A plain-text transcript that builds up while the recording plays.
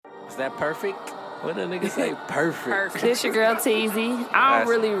that perfect? What the nigga say? Perfect. This your girl Teezy. I don't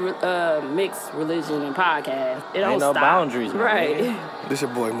really mix religion and podcast. It don't Ain't no stop. boundaries, man. Right. This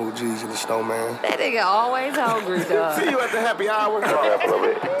your boy Moot G's and the Snowman. That nigga always hungry, dog. See you at the happy hour.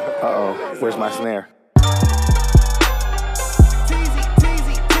 Uh-oh, where's my snare?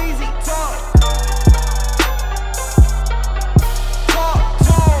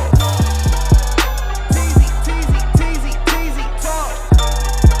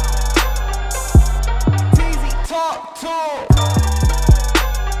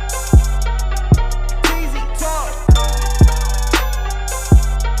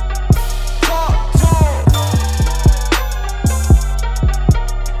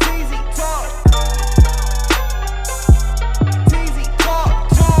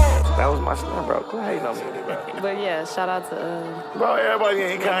 But yeah, shout out to Bro, everybody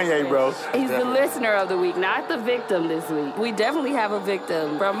ain't Kanye, bro. he's the listener of the week, not the victim this week. We definitely have a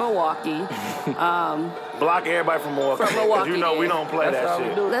victim from Milwaukee. Block everybody from Milwaukee. From Milwaukee, You know we yeah. don't play That's that all shit.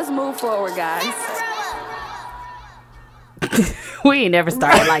 we do. Let's move forward, guys. We ain't never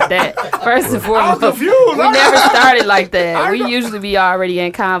started like that. First and foremost, confused. we never started like that. We usually be already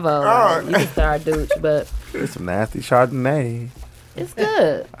in convo. Like, you can start douche, but It's some nasty Chardonnay. it's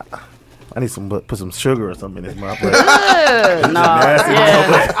good. I need some put some sugar or something in this mouth. Good. No, nasty.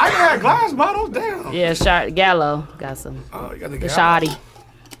 yeah, I got glass bottles, damn. yeah. Gallo got some. Oh, you got The shoddy.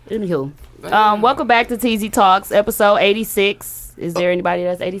 Anywho, welcome back to Teezy Talks, episode 86. Is there anybody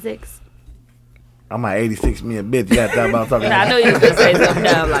that's 86? I'm like 86 me a bitch. You got to about talking. I know you was gonna say something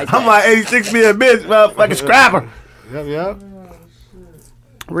dumb like I'm that. like 86 me a bitch, motherfucking scrapper. Yep.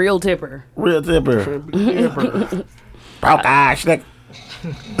 Real tipper. Real tipper. Broke ass nigga.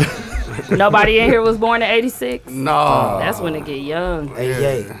 Nobody in here was born in 86. No. That's when it get young.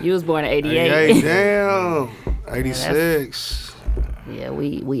 88. You was born in 88. 88, damn. 86. Yeah,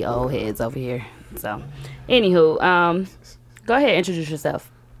 we old heads over here. So, anywho, go ahead, introduce yourself.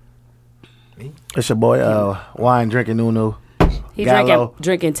 It's your boy, wine drinking Nunu. He Gallo.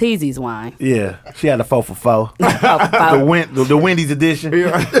 drinking Teezy's wine. Yeah, she had a 4 for 4. Oh, The Wendy's edition.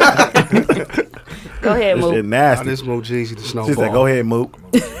 go ahead, This shit Mook. nasty. This Moot G's the Snowball. She said, "Go ahead, Mook."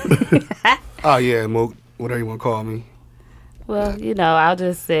 Oh, yeah, Moot. Whatever you want to call me. Well, I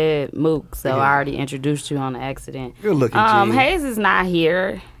just said Mook, so I already introduced you on the accident. Good looking, G. Hayes is not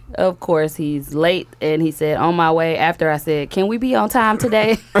here. Of course, he's late, and he said, on my way, after I said, can we be on time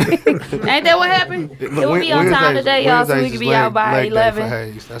today? Ain't that what happened? Can we be on time today, y'all, so we can be out by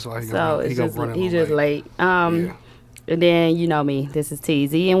 11? That's why So he it's run he's a just little late. Yeah. And then, you know me, this is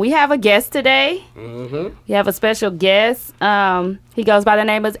Teezy, and we have a guest today. Mm-hmm. We have a special guest. He goes by the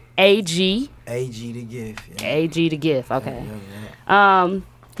name of AG. AG the gift. Yeah. AG the Gift, okay. Yeah.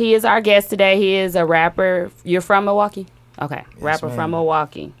 He is our guest today. He is a rapper. You're from Milwaukee? Okay, Yes, rapper ma'am. from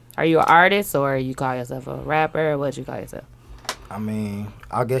Milwaukee. Are you an artist, or you call yourself a rapper, or what you call yourself? I mean,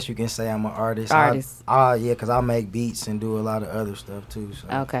 I guess you can say I'm an artist. Artist. Yeah, because I make beats and do a lot of other stuff too. So.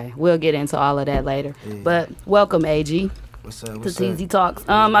 Okay, we'll get into all of that later. Yeah. But welcome, AG, What's up? to What's Teezy up? Talks.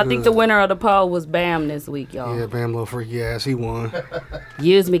 I think the winner of the poll was Bam this week, y'all. Yeah, Bam, little freaky ass. He won.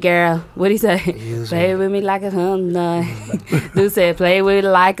 Use me, girl. What'd he say? Use Play me. with me like a Honda. Dude said, play with it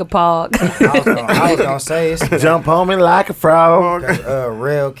like a park. I was gonna say it's Jump on me like a frog.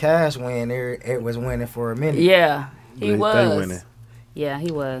 Real Cash win. It was winning for a minute. Yeah, he They was. winning. Yeah,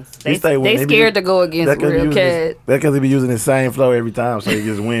 he was. He They stay winning. They be- scared to go against Real Cat. That because he be using the same flow every time, so he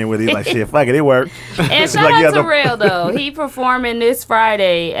just win with it. He's like, shit, fuck it worked. And shout Like, out yeah, to the- Real though. He performing this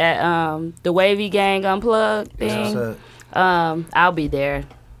Friday at the Wavy Gang Unplugged What's thing. up? I'll be there.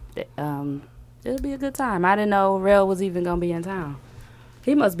 It'll be a good time. I didn't know Real was even gonna be in town.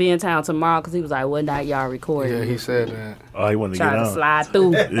 He must be in town tomorrow because he was like, "What night y'all recording?" Yeah, he said that. Oh, he wanted to get Tried to on. slide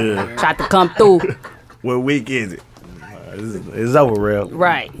through. Yeah. Tried to come through. What week is it? It's over, real.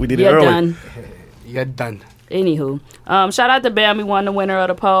 Right. We did it You're early. done. Yeah, done. Anywho, shout out to Bam. He won the winner of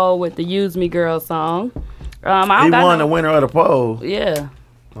the poll with the "Use Me Girl" song. I don't He got won no- the winner of the poll. Yeah.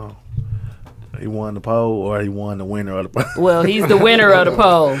 He won the poll, or he won the winner of the poll. Well, he's the winner of the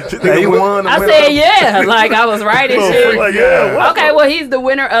poll. He won. The I winner said of yeah, like I was right and the shit. Like, yeah, what? Okay, well he's the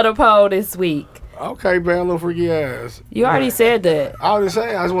winner of the poll this week. Okay, Bam, little freaky ass. You already said that. I was just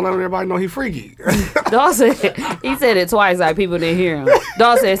saying, I just want to let everybody know he freaky. Dawg said he said it twice, like people didn't hear him.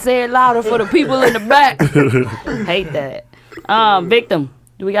 Dawg said, "Say it louder for the people in the back." Hate that. Victim.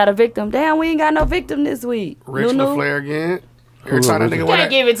 Do we got a victim? Damn, we ain't got no victim this week. Rich Nunu? LaFleur again. Every time that nigga wear Can't that,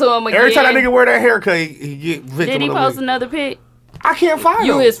 give it to him again. every time that nigga wear that haircut, he get victim. Did he of the post week. another pic? I can't find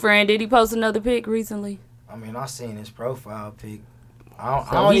You him. his friend. Did he post another pic recently? I mean, I seen his profile pic.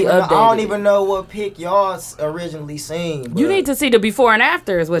 I don't even know what pic y'all originally seen. You need to see the before and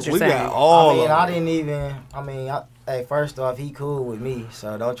after is what you're saying. Got all Hey, first off, he cool with me,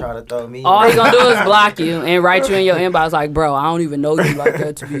 so don't try to throw me. All he gonna do is block you and write you in your inbox like, bro, I don't even know you like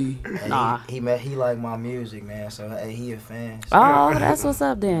that to be. Nah. He like my music, man, so hey, he a fan. So. Oh, that's what's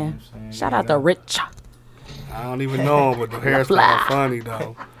up then. Shout out to Rich. I don't even know him, but the hairstyle funny,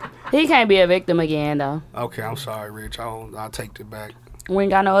 though. He can't be a victim again, though. Okay, I'm sorry, Rich. I'll take it back. We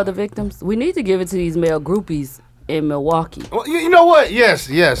ain't got no other victims. We need to give it to these male groupies in Milwaukee. Well, you know what? Yes.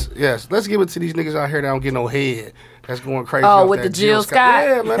 Let's give it to these niggas out here that don't get no head. That's going crazy. Oh, with the Jill Scott?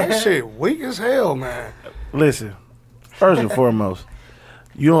 Yeah, man, that shit weak as hell, man. Listen, first and foremost,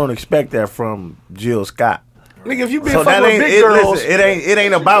 you don't expect that from Jill Scott. Nigga, if you been fucking with big girls, listen, it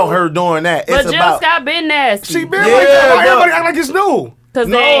ain't about her doing that. But it's Jill about Scott been nasty. she been like that. Like, everybody act like it's new. Cause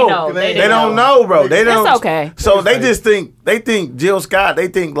they ain't know. They don't know, bro. They don't. It's okay. So they just think Jill Scott. They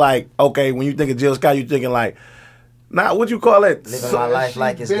think like, okay, when you think of Jill Scott, you thinking like, nah, what you call it? Living my life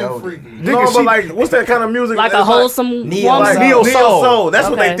like it's golden. No, but like, what's that kind of music? Like That's a wholesome Neo woman. like Neo Neo Soul. Soul. That's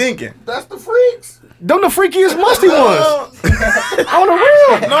what Okay. they thinking. That's the freaks. Them the freakiest musty ones. On the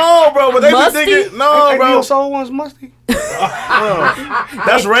real. No, bro, but they Musty? be thinking, no, Ain't bro, Neo Soul ones musty.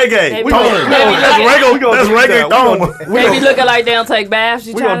 that's reggae. They be Tone. looking- That's reggae. Tone. They be looking like they don't take baths.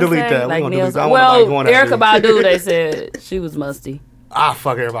 You We trying gonna to delete say? that. We Like gonna Neil delete that. I Scott. want nobody going Well, after Erykah you. Badu, they said she was musty.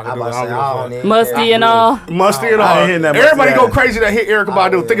 Fuck everybody I'm can do it. about to I say, don't I don't give a even fuck. Musty and all. Musty and I all. ain't hearing that Everybody musty go ass. crazy that hit Erykah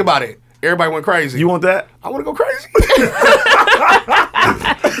Badu. Think about it. Everybody went crazy. You want that? I want to go crazy.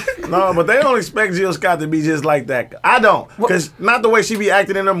 No, but they don't expect Jill Scott to be just like that. I don't, cause not the way she be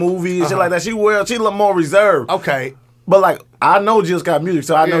acting in her movie and shit like that. She a little more reserved. Okay. But like, I know Jill Scott music,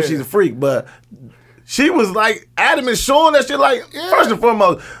 so I know Yeah. she's a freak. But she was like adamant, showing that shit. Like, first and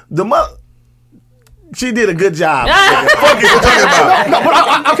foremost, she did a good job. Fuck it, we're talking about. No,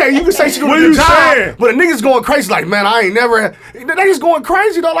 but okay, you can say she doing What a you good job, saying? but the niggas going crazy. Like, man, I ain't never. They just going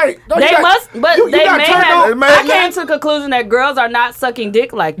crazy though. Like, no, you They got- must, but you they got may turned have. on. I came to the conclusion that girls are not sucking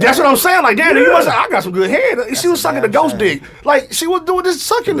dick like that. That's what I'm saying. Like, damn, you must. I got some good head. She was sucking the ghost dick. Like, she was doing this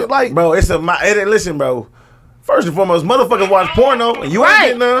sucking it. Like, Bro, listen, bro. First and foremost, motherfuckers watch porno and you ain't Right.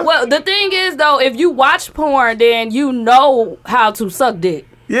 getting none. Well, the thing is, though, if you watch porn, then you know how to suck dick.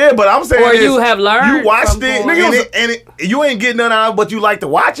 Yeah, but I'm saying Or this, you have learned You watched from it, porn. and you ain't getting none out of it, but you like to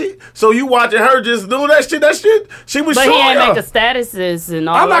watch it. So you watching her just doing that shit. That shit, she was But he showing ain't y'all. make the statuses and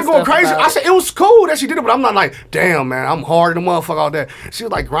all I'm that not going stuff crazy. about I it. said it was cool that she did it, but I'm not like, damn, man, I'm hard in the motherfucker, all that. She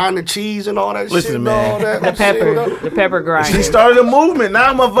was like grinding cheese and all that Listen, shit. And man. all that The pepper grind. She started a movement.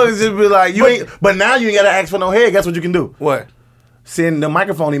 Now motherfuckers just be like, but now you ain't gotta ask for no head. Guess what you can do? What? Send the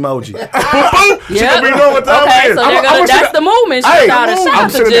microphone emoji. Yep. She be knowing what time Okay, it is. so they're gonna, that's the movement. She got a I'm shot to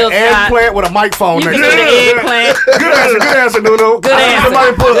sending Jill the Scott. eggplant with a microphone You next can to do the it. eggplant. Good answer, Nuno. Good answer.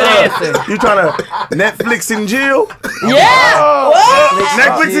 Somebody put, Good answer. you trying to Netflix and Jill? Yeah.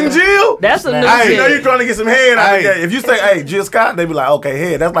 Netflix and Jill? That's a new Hey, you know shit. you trying to get some head out of Hey. that. If you say, hey, Jill Scott, they be like, okay,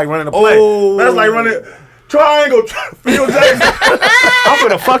 head. That's like running a play. Oh. That's like running triangle. Phil Jackson. I'm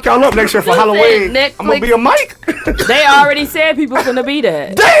gonna fuck y'all up next year for You said Halloween. Netflix. I'm gonna be a mic. They already said people finna be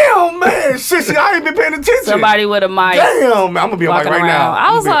that. Damn, man. Shit, see, I ain't been paying attention. Somebody with a mic. Damn, man. I'm gonna be a mic Walking right around. now.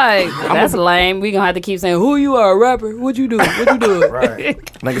 I was like, that's lame. We gonna have to keep saying, who you are, a rapper? What you do? What you do?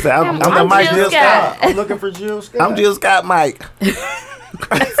 Right. Like I said, I'm the I'm Mike Jill Jill Scott. I'm looking for Jill Scott. I'm Jill Scott Mike.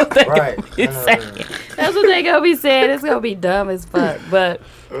 Right. That's what they gonna be saying. It's gonna be dumb as fuck. But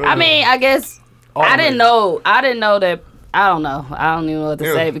I mean, I guess I didn't know that. I don't know. I don't even know what to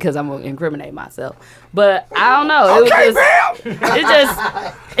say because I'm gonna incriminate myself. But I don't know.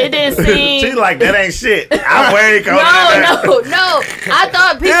 It didn't seem. She like, that ain't shit. I'm way colder than that. No. I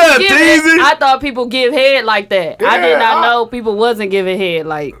thought people Yeah, give teasy. I thought people give head like that. I did not know people wasn't giving head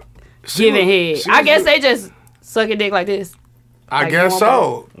like giving head. I guess they just sucking dick like this. I Like guess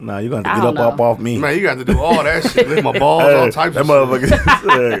normal. so. Nah, you gonna have I to get don't up off me. Man, you got to do all that shit. Lift my balls, all types that of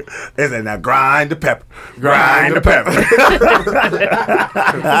motherfucker. They said, now grind the pepper. Grind the pepper.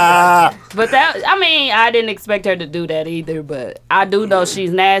 But that, I mean, I didn't expect her to do that either. But I do know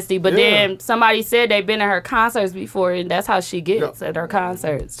she's nasty. But then somebody said they've been at her concerts before, and that's how she gets at her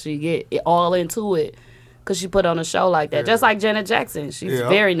concerts. She get all into it because she put on a show like that. Just like Janet Jackson, she's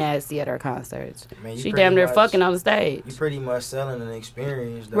very nasty at her concerts. Man, you She pretty damn near much- fucking on the stage. You pretty much selling an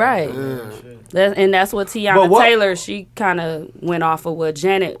experience, though. Right. And that's what Tiana Taylor, she kind of went off of what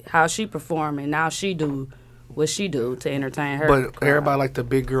Janet, how she performed, and now she do what she do to entertain her. But crowd. everybody like the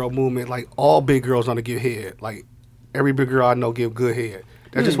big girl movement. Like all big girls want to give head. Like every big girl I know give good head.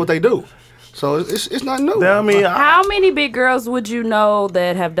 That's just what they do. So it's not new. I mean, How many big girls would you know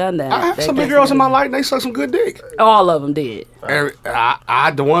that have done that? I have That some big get girls in my some- life, and they suck some good dick. All of them did.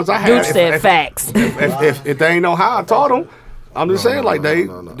 The ones I had. Dude said facts. If they ain't know how I taught them, I'm just saying like they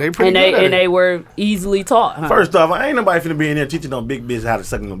pretty And good at they it. were easily taught. Huh? first off, ain't nobody finna be in there teaching no big bitch how to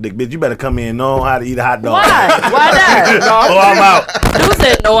suck no dick. Bitch, you better come in knowing how to eat a hot dog. Why? Why not? Oh, I'm out. Dude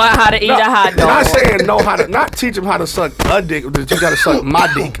said know how to eat a hot dog. Not saying know how to, not teach them how to suck a dick, but teach how to suck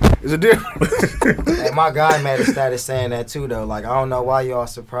my dick. Is a difference. Hey, my guy made a status saying that too though. Like I don't know why y'all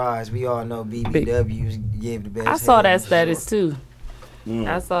surprised. We all know BBWs give the best. I saw head. that status too.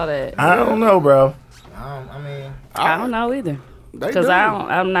 I saw that. I don't know, bro. I mean, I don't know either. They Because do.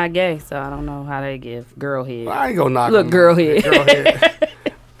 I'm not gay, so I don't know how they give girl head. I ain't gonna knock Look, them. girl head. Girl head.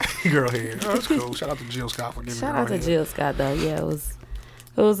 Girl head. Oh, that's cool. Shout out to Jill Scott for giving Shout me out to girl head. Jill Scott though. Yeah, it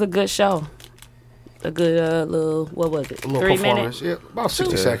was a good show. A good little what was it? A little 3 performance. minutes. Yeah, about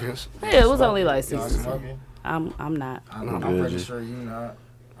 60 seconds. Yeah, it was only like 6. y'all smoking? I'm not. I'm good, pretty G. sure you not.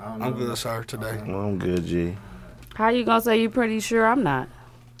 I don't I'm know. good, sir, today. I'm good, G. How you gonna say you pretty sure I'm not?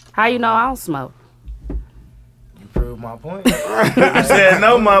 How you know I don't smoke? You proved my point. You said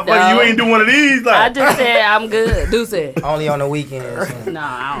no, motherfucker. No. You ain't do one of these. I Like, just said I'm good. Do said. Only on the weekends. No,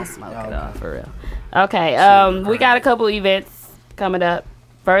 I don't smoke at all, for real. Okay, we got a couple events coming up.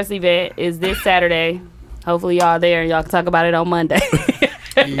 First event is this Saturday. Hopefully y'all there and y'all can talk about it on Monday.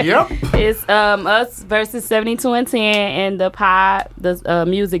 Yep. It's us versus 72 and 10 in the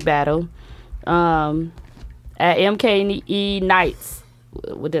music battle at MKE Nights.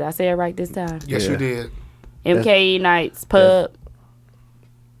 What did I say it right this time? Yes, Yeah. you did. MKE Nights Pub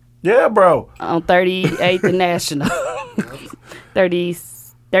yeah, bro. on 38th and National.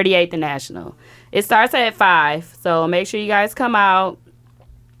 38th and National. It starts at 5, so make sure you guys come out.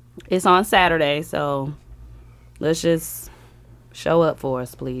 It's on Saturday, so let's just show up for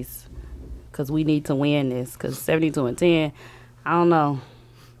us, please. Because we need to win this. Because 72 and 10, I don't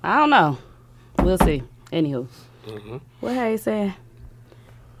know. We'll see. Anywho. What Hayes saying?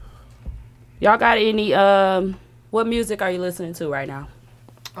 Y'all got any, what music are you listening to right now?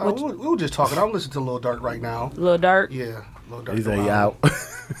 We were just talking. I'm listening to Lil Durk right now. Lil Durk? Yeah, Lil Durk. He said he out.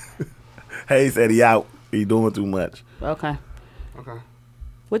 Hey, he said he out. He doing too much. Okay. Okay.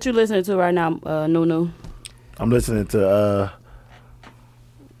 What you listening to right now, Nunu? I'm listening to,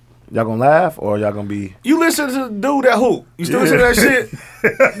 y'all gonna laugh or y'all gonna be... You listen to the dude that hoop. You still listen to that shit?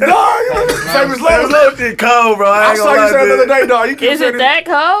 Dog, famous levels. That shit cold, bro. I saw you say the other day, dog. You keep Is saying it that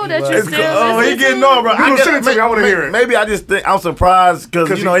cold that you It's still cold. Oh, he listen getting to? on, bro. You gonna send it to me, I wanna hear it. Maybe I just think I'm surprised because,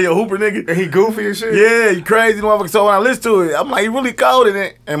 'Cause you know, he a hooper nigga. And he goofy and shit? Yeah, he crazy motherfucker. So when I listen to it, I'm like, he really cold in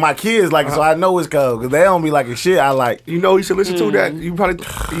it. And my kids like it, so I know it's cold. Because they don't be like shit. I like... You know you should listen to that. You probably...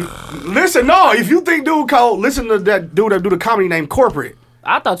 listen, no. If you think dude cold, listen to that dude that do the comedy named Corporate.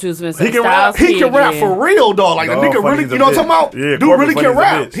 I thought you was finna say He can rap. He can rap for real, dog. Like, Dog, the nigga funny really... as a You know what I'm bitch. talking about? Yeah, Dude Corporate really funny can as a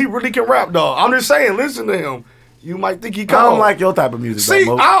rap. bitch. He really can rap, dog. I'm just saying, listen to him. You might think he I cold. don't like your type of music, See,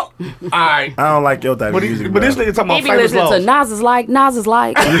 though, Mo. all right. I don't like your type But, of music, but this bro. nigga talking He about be famous listening laws. to Nas is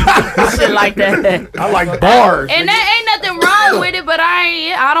like, shit like that. I like bars. And there ain't nothing wrong with it, but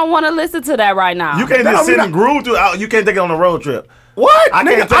I don't want to listen to that right now. You can't No, just sit we and groove to it. You can't take it on a road trip. What? I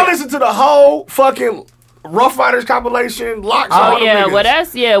Nigga, can't I take- listened to the whole fucking Rough Riders compilation, Locks. Oh all them yeah, niggas. well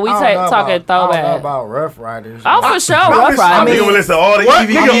that's we I don't know talking about- I don't know throwback. about Rough Riders. Oh for sure, I Rough mean, I Riders. mean, we listen to all the What?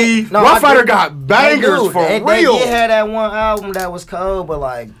 EVE. Nigga, No, Rough I Rider do. got bangers They do. for They real. did have that one album that was cold, but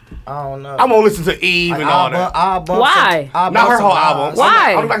like, I don't know. I'm gonna listen to Eve and all that. Why? Not her whole album.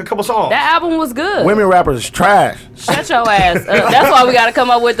 Why? I'm like a couple songs. That album was good. Women rappers is trash. Shut your ass. That's why we got to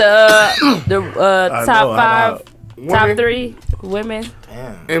come up with the I top know, I five, top Women. 3 women.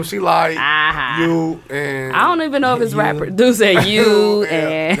 Damn. MC Light, Ah, you, and I don't even know if it's You. rapper. Do say you Yeah,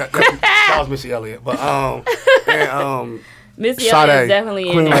 and that was Missy Elliott, but and Missy Sade. Elliott is definitely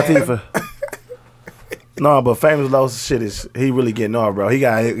in Queen there. Latifah. No, but Famous Lowe's shit is he really getting off, bro. He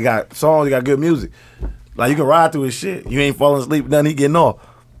got songs, he got good music. Like you can ride through his shit. You ain't falling asleep, nothing. He getting off.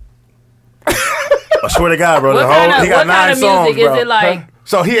 I swear to God, bro. What He got kind 9 of songs, music bro. is it like?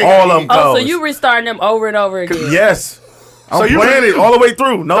 so he ain't All got of them. Oh, so Covers. you restarting them over and over again? Yes. I'm So you playing really- it all the way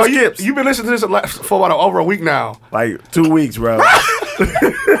through. No Oh, skips. You've been listening to this for about over a week now. Like 2 weeks, bro.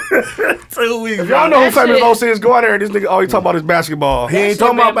 2 weeks, If bro. y'all know who That Famous shit- Lowe's is, go out there. This nigga always talk about his basketball. He ain't shit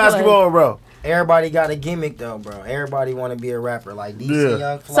talking about been playing. basketball, bro. Everybody got a gimmick though, bro. Everybody want to be a rapper like DC Yeah.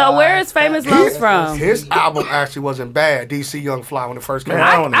 Young Fly. So where is Famous Lowe's from? His album actually wasn't bad. DC Young Fly when it first came Man,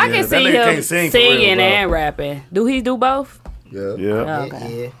 out. I don't I know. can That see nigga him can't sing for real, singing bro. and rapping. Do he do both? Yeah. Yeah. Oh,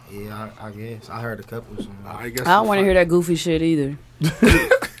 okay. Yeah, I guess. I heard a couple songs. I guess I don't want to hear that goofy shit either.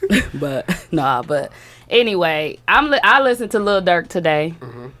 but anyway, I listened to Lil Durk today.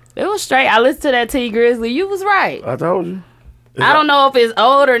 It was straight. I listened to that T Grizzly. You was right. I told you. I don't know if it's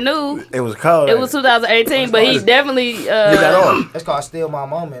old or new. It was cold. It was 2018, but he definitely. He got off. That's called Steal My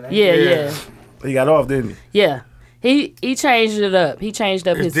Moment. Ain't Yeah. He got off, didn't he? Yeah. He changed it up. He changed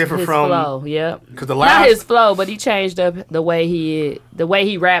up his different from- flow. Yep. Because the Not last, his flow, but he changed up the way he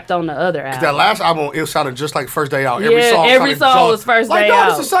rapped on the other album. that last album, it sounded just like First Day Out. Yeah, every sounded song was First like, Day no, Out.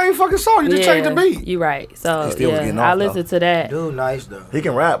 it's the same fucking song. You just changed the beat. You right. So He still was getting off, I listened to that. Dude, nice though. He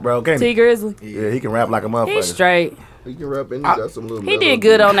can rap, bro. Can't T he? Grizzly. Yeah, he can rap like a motherfucker. He's straight. He can rap and he got some little. He did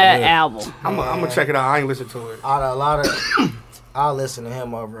good on that album. I'm gonna check it out. I ain't listen to it. Out of a lot of, I'll listen to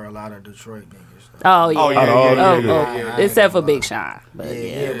him over a lot of Detroit niggas. Oh yeah. Oh, yeah, yeah. Except for Big Sean. But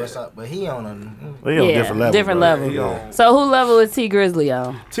But he on a. He on a different level. Different bro. level. Yeah. So who level is T Grizzly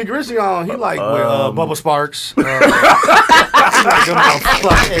on? T Grizzly on, he like with Bubba Sparks. God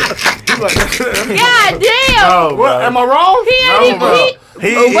damn! Oh, What? bro. Am I wrong? He ain't No, even. bro.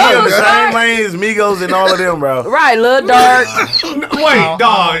 He Bubba in the same Sparks. lane as Migos and all of them, bro. Right, Lil Durk. Wait,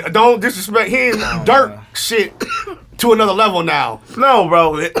 dog, don't disrespect. He ain't Dirk shit to another level now. No,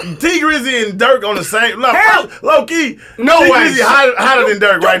 bro. T Grizzly and Dirk on the same. No, Hell- low key. No T way. Grizzly hotter than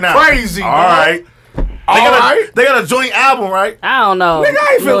Dirk right now. Crazy, All bro. right. They got a joint album, right? I don't know. Nigga,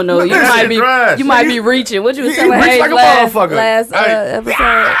 I ain't feel- No, you Listen, might be trash. you might be reaching. What you was He telling reached Hayes like a last motherfucker. Hey.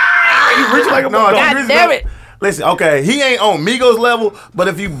 episode? He reached like a No, T dog. Grizzly damn don't- it. Listen, okay, he ain't on Migos level, but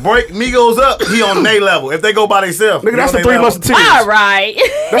if you break Migos up, he on they level. If they go by themselves, Nigga, that's the Three Musketeers. All right.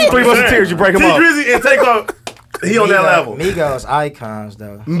 That's the Three Musketeers. You break them T up. Grizzly and Takeoff, he on that level. Migos icons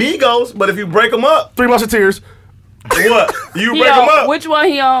though. Migos, but if you break them up, Three Musketeers. what? You He break them on, up. which one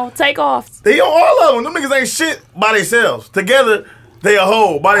he on? Take off. He on all of them. Them niggas ain't shit by themselves. Together, they a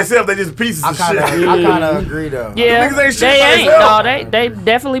whole. By themselves, they just pieces I of kind shit. of agree though. Yeah, niggas ain't shit they by ain't. themselves. No, they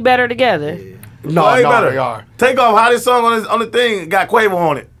definitely better together. No, Way no, better. they are. Takeoff, hottest song on the thing, got Quavo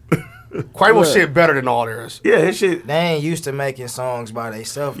on it. Quavo shit better than all theirs. Yeah, his shit. They ain't used to making songs by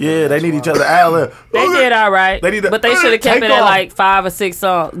themselves. Yeah, they need each other out. They did all right, They need to- but they should have kept Take it at off. like 5 or 6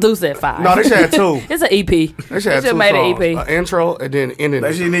 songs. Dude said 5. No, they should have two. It's an EP. They should have They two made songs. an EP. An intro and then ending They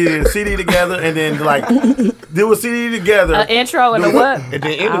it. should needed a CD together and then like do a CD together. An intro and a what? And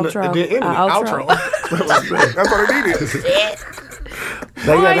then ending it. Outro. And then ending it. Outro. Outro. That's what they needed.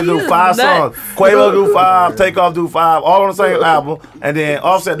 They got to Boy, do you 5 nuts. songs. Quavo do 5, Takeoff do 5, all on the same album, and then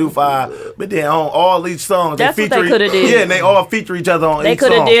Offset do 5. But then on all each songs, That's what they feature. coulda did. Yeah, and they all feature each other on They each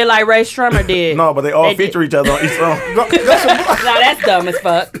could have song. did like Ray Strummer did. No, but they all They feature did. each other on each song. No, that's dumb as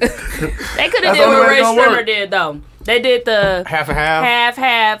fuck. They could have That's did the only what way Ray it's gonna Strummer work. did though. They did the Half and half.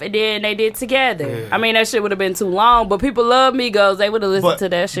 half, and then they did together. I mean, that shit would have been too long, but people love Migos. They would have listened to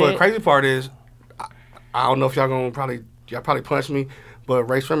that shit. But crazy part is, I don't know if y'all probably punch me, but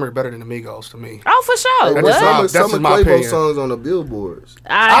Ray Strummer is better than the Migos to me. Oh, for sure. That's What? just my- Some that's of my Quavo opinion. songs on the billboards.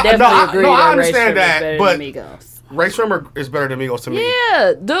 I definitely agree no, I that Ray understand Strummer that, is better but- than Migos. Ray Strummer is better than Migos to me.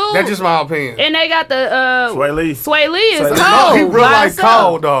 Yeah, dude. That's just my opinion. And they got the Sway Lee. Sway Lee is Sway Lee. cold. No, he real by like himself.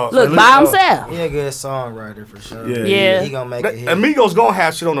 cold, dog. Look, Sway by Lee himself. He a good songwriter for sure. Yeah, Yeah. He gonna make it hit. Amigos gonna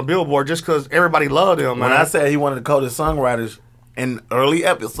have shit on the billboard just because everybody loved him, man. When I said he wanted the coldest songwriters in early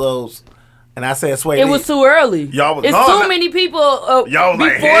episodes, and I said Sway Lee. It was too early. Y'all was- it's no, too no. many people Y'all was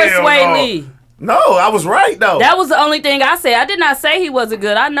like, before hell Sway no. Lee. No, I was right though. That was the only thing I said. I did not say he wasn't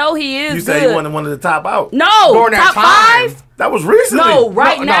good. I know he is you good. said he wanted one of the top out. No, During that top time. 5? That was recently. No,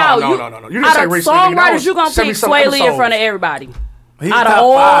 right No, now. no, you, no. You didn't out say of recently, nigga. That songwriters, was you gonna pick 70-some Sway Lee in episodes. front of everybody. He's Out of top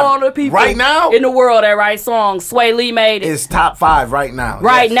all 5. the people right now in the world that write songs, Sway Lee made it. is top 5 right now.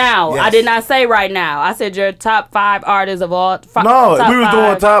 Right Yes. now. Yes. I did not say right now. I said your top 5 artists of all. No, top we was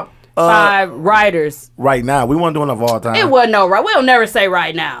doing 5 top 5 writers. right now. We weren't doing of all time. It wasn't no right. We'll never say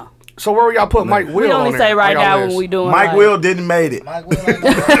right now. So where y'all put Mike Will We only on say there? right On y'all now list? when we doing Mike like, Will didn't made it. Mike Will ain't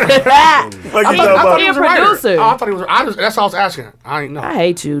gonna- What you I talking thought about? he He was a a writer. producer. Oh, I thought he was. That's all I was asking. I ain't know. I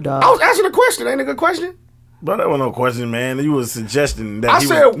hate you, dog. I was asking a question. Ain't it a good question? But that wasn't no question, man. You was suggesting that I he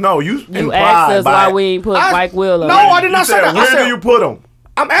said- was, no, you You implied asked us by why we ain't put Mike Will on. No, there. I did not say said, that. I where said do you put him?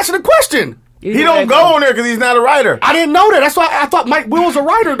 I'm asking a question. You He can don't ask go him. on there because he's not a writer. I didn't know that. That's why I thought Mike Will was a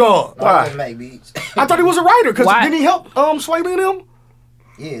writer, dog. Why? He make beats. I thought he was a writer because Why? didn't he help Sway Lee and him?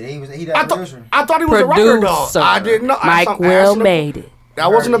 Yeah, he I that producer. thought he was a writer, dog. Producer. I didn't know. Mike I'm Will asking made it.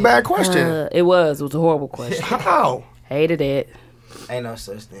 That wasn't a bad question. It was. It was a horrible question. How? Hated it. Ain't no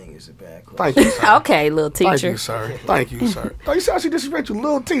such thing as a bad question. Thank you, sir. Okay, little Thank teacher. you, sir. Thank you, sir. Oh, you see how she disrespect you,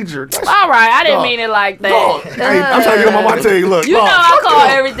 little teacher? That's, All right, I didn't Dog. mean it like that. dog. Hey, I'm trying to get on my tell you, look. You dog, know I fuck call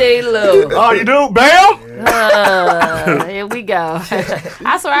you. everything little. Oh, you do? Bam? Here we go.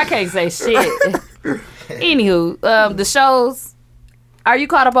 I swear I can't say shit. Anywho, the shows. Are you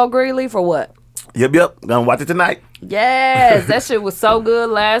caught up on Greenleaf or what? Yep. Gonna watch it tonight. Yes, that shit was so good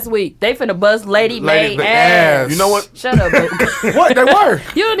last week. They finna bust Lady Mae Mae ass. ass. You know what? Shut up, boo. What they were?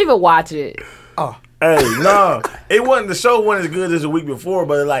 You don't even watch it. Hey, no, it wasn't. The show wasn't as good as the week before,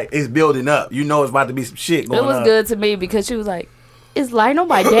 but like it's building up. You know, it's about to be some shit going It was on. good to me because she was like, "Is Lionel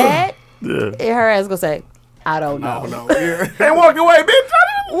my dad?" Yeah. And her ass gonna say, "I don't know." No, yeah. And walk away, bitch.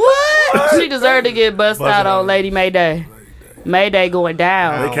 What? She deserved to get busted out on Lady Mayday. Mayday going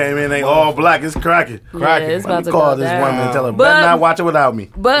down. They came in, they all black. It's cracking. Yeah, it's about Let to me call go this down. woman and tell her, But- better not watch it without me.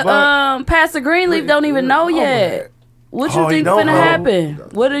 But Pastor Greenleaf don't even know yet. What you Oh, he think don't finna know. happen?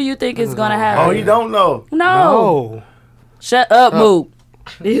 What do you think is gonna happen? Oh, you don't know. No. No. Shut up, Moop.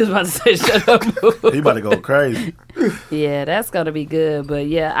 He was about to say shut up, Moop. He about to go crazy. Yeah, that's gonna be good. But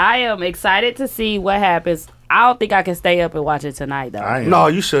yeah, I am excited to see what happens. I don't think I can stay up and watch it tonight though. I ain't. No,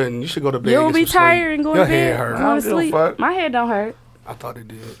 you shouldn't. You should go to bed. You don't and be get some sleep. tired and go Your to bed. head hurt. Go I to don't give a sleep. fuck. My head don't hurt. I thought it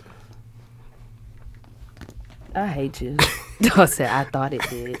did. I hate you. I said I thought it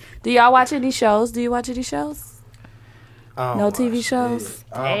did. Do y'all watch any shows? Do you watch any shows? No TV shows?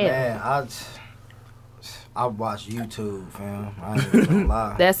 Oh Damn. man, I watch YouTube, fam. I ain't even gonna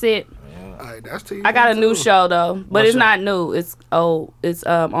lie. That's it. All right, that's TV. I got a new show though, but What it's show? not new. It's on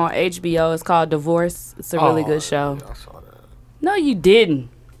HBO. It's called Divorce. It's a really good show. Yeah, I saw that. No, you didn't.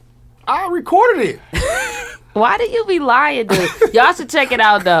 I recorded it. Why did you be lying, dude? Y'all should check it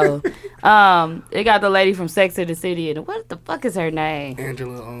out though. It got the lady from Sex and the City in it. What the fuck is her name?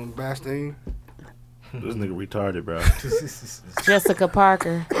 Angela Bastine. This nigga retarded, bro. Jessica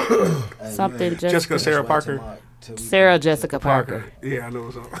Parker. Something Jessica Sarah Parker. Sarah Jessica Parker. Yeah, I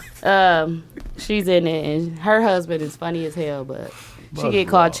know so. She's in it, and her husband is funny as hell, but she get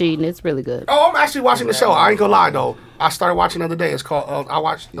caught cheating. It's really good. Oh, I'm actually watching the show. I ain't gonna lie though. I started watching the other day. It's called. I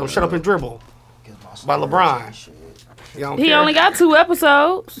watched Shut Up and Dribble by LeBron. Yeah, I don't He care. only got 2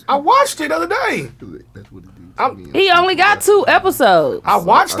 episodes. I watched it the other day. That's what it did to me. He only got 2 episodes. I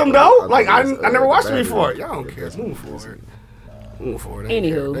watched them I though. thought Like I it was, never watched them battery. before. Y'all don't care. Move forward. Move forward. They ain't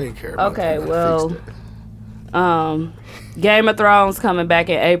care. Anywho, They ain't care about okay, that. well, Game of Thrones coming back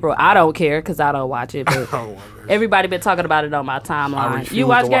in April. I don't care because I don't watch it, but Oh, my goodness. everybody been talking about it on my I timeline. refuse You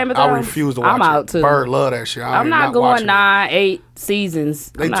watch to wa- Game of Thrones? I refuse to watch I'm it. out too. Bird love that shit. I'm am not going watching it. 9, 8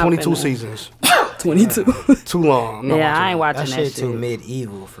 seasons. They I'm not 22 finna- seasons. 22. Too long. I'm not Yeah, I ain't watching watching That that shit too shit.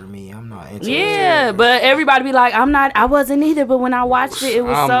 medieval for me. I'm not into Yeah, but everybody be like, I wasn't either, but when I watched it, it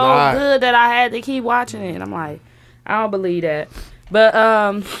was I'm so not. good that I had to keep watching it. And I'm like, I don't believe that.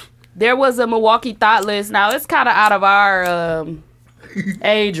 But there was a Milwaukee Thought List. Now, it's kind of out of our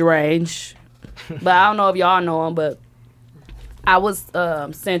age range. But I don't know if y'all know him, but I was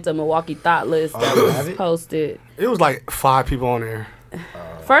sent a Milwaukee Thought List that you was have it? posted. It was like 5 people on there.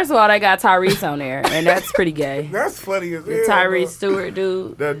 First of all, they got Tyrese on there, and that's pretty gay. That's funny as hell. Tyrese Stewart,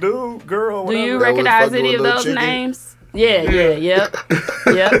 dude. That dude, girl. Do you That was recognize fucking any of with Lil those Chicken? names? Yeah, yep.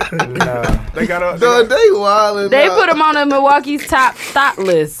 They got a. Dog, they wildin'. They dog. put him on the Milwaukee's top thought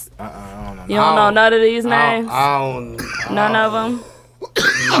list. I don't know. You don't know none of these names? I don't. None of them?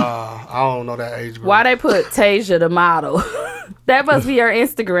 I don't know that age group. Why they put Tasia the model? That must be her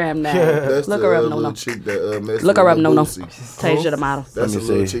Instagram name. That's Look the her up, little no. chick that messed Look with her up, Lil no. Boosie. Tasia the model. That's the Let me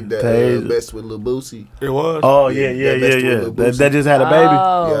little see. chick that Tasia. messed with Lil Boosie. It was. Oh Yeah, yeah. that's the Lil That Boosie. just had a baby.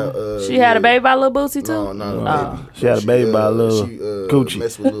 Oh. She Yeah, had a yeah. baby by Lil Boosie too? No, not a baby. She had a baby by Lil She Coochie.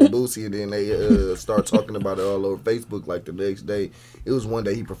 messed with Lil Boosie, and then they start talking about it all over Facebook. Like the next day, it was one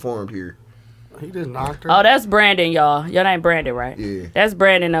day he performed here. He just knocked her. Oh, that's Brandon, y'all. Your name Brandon, right? Yeah. That's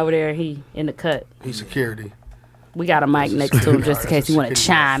Brandon over there. He in the cut. He's security. We got a mic next to him just in case you want to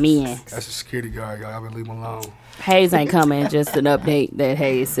chime in. That's a security guard, y'all. I've been leave him alone. Hayes ain't coming. Just an update that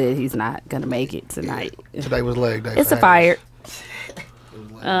Hayes said he's not gonna make it tonight. Today was leg day. It's for a fire. Hayes.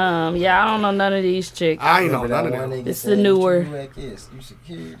 Yeah, I don't know none of these chicks. I ain't know Remember none that of one them. nigga It's said, the newer. "What you at Kiss? You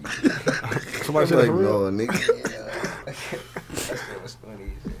security." Somebody I'm said like, for real. no, nigga. That was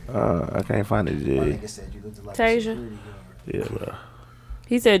funny. I can't find it, My G. nigga said you looked like a Tasia. security guard. Yeah, bro.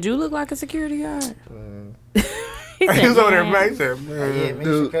 He said, "You look like a security guard." He was over there, "Man." man. He said, Yeah, man. man,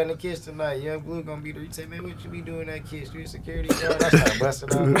 you should come to Kiss tonight. Young Blue gonna be there. You say, man, what you be doing at Kiss? You a security guard? I started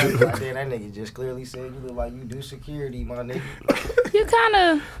busting out. Like, then that nigga just clearly said, you look like you do security, my nigga. You kind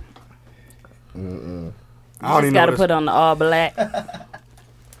of I don't just even got to know put on the all black.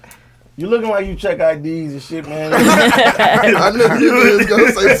 You looking like you check IDs and shit, man. I knew you was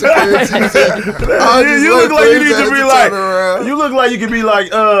gonna say security. You look like you need to be like. You look like you could be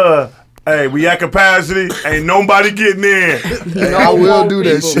like, hey, we at capacity. Ain't nobody getting in. Hey, I will do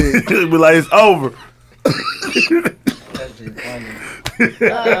that shit. Be like, it's over. That shit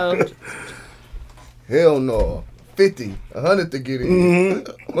funny. Uh-oh. Hell no. 50, 100 to get in.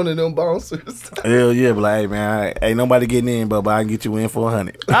 One of them bouncers. Hell yeah, but like, hey man, ain't nobody getting in, but I can get you in for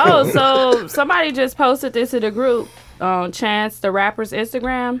 100. Oh, so somebody just posted this in the group on Chance the Rapper's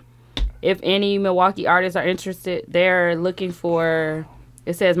Instagram. If any Milwaukee artists are interested, they're looking for.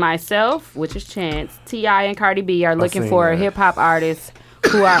 It says myself, which is Chance, T.I. and Cardi B are looking for hip hop artists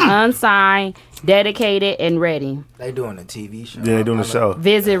who are unsigned, dedicated, and ready. They doing a TV show. Yeah, they doing a show.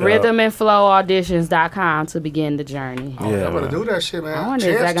 Visit rhythmandflowauditions.com to begin the journey. Oh, yeah, I better do that shit, man. I wonder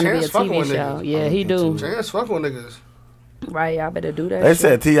if that's gonna be a TV show. Yeah, he do. Chance fucking with niggas. Right, y'all better do that. They shit.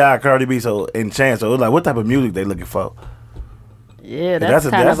 said T.I., Cardi B, so in Chance. So it was like, what type of music they looking for? Yeah, that's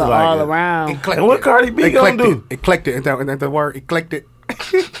kind of like all around. Eclectic. And what Cardi B gonna do? Eclectic. Ain't that the word? Eclectic.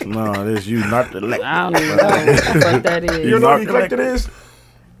 No, this you not the I don't even know what the fuck that is. You know what eclectic is?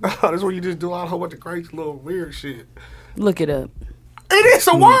 That's where you just do all a whole bunch of crazy little weird shit. Look it up. It is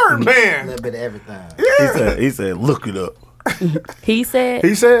a word, A man. little bit of everything. Yeah. He said, look it up. He said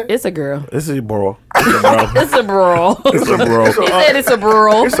it's a girl. It's a bro. It's a bro. It's a bro. It's a bro. He said it's a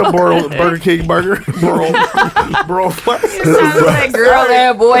bro. It's a Burger King burger. Bro. What? That girl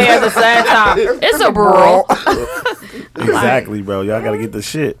and boy at the same time. It's a bro. Exactly, bro. Y'all gotta get the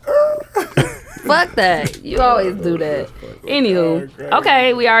shit. Fuck that. You always do that. Anywho,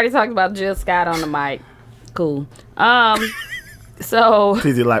 okay, we already talked about Jill Scott on the mic. Cool. So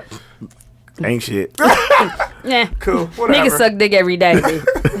TZ like, ain't shit. yeah, Cool. Whatever. niggas suck dick every day.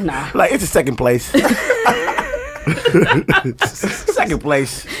 Nah. Like, it's a second place. Second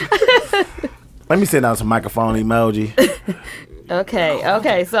place. Let me send out some microphone emoji.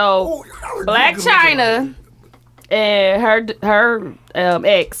 Okay. So Black China and her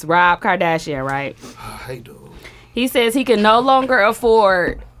ex Rob Kardashian, right? Hey, dude. He says he can no longer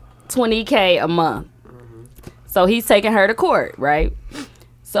afford $20K a month. So he's taking her to court, right?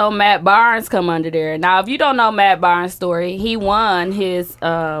 So Matt Barnes come under there. Now, if you don't know Matt Barnes' story, he won his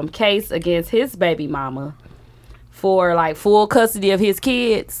case against his baby mama for like full custody of his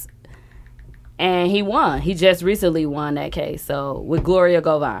kids. And he won. He just recently won that case. So with Gloria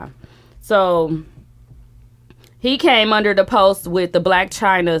Govan. So he came under the post with the Black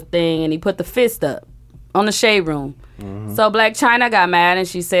China thing and he put the fist up on the shade room. Mm-hmm. So Black China got mad and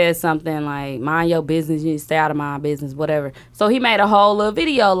she said something like, mind your business, you need to stay out of my business, whatever. So he made a whole little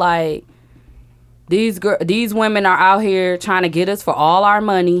video like, these women are out here trying to get us for all our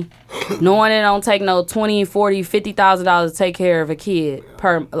money, knowing it don't take no $20, $40, $50,000 to take care of a kid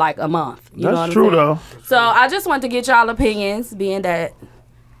per like a month. You know what I'm true saying? though. So I just want to get y'all opinions, being that,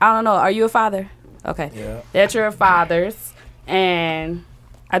 I don't know, are you a father? Okay. Yeah. That you're fathers. And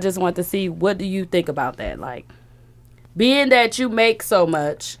I just want to see, what do you think about that? Like, being that you make so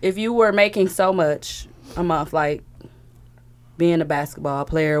much, if you were making so much a month, like being a basketball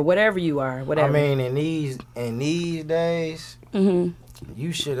player, whatever you are, whatever. I mean, in these days,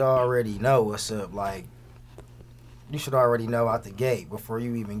 you should already know what's up. Like, you should already know out the gate before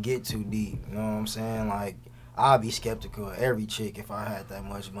you even get too deep. You know what I'm saying? Like, I'd be skeptical of every chick if I had that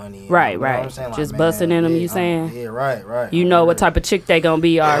much money. Right, you know right. What I'm saying? Just like, busting in them, you saying? Yeah, right. You know what type of chick they gonna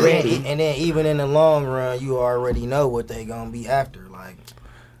be already. And then even in the long run, you already know what they gonna be after. Like,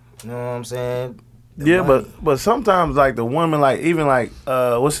 you know what I'm saying? Yeah, but sometimes like the woman, like even like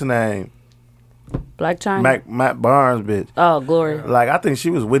what's her name? Black China? Matt Barnes, bitch. Oh, Gloria. Like I think she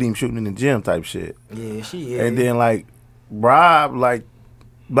was with him shooting in the gym type shit. Yeah, she is. And then like Rob, like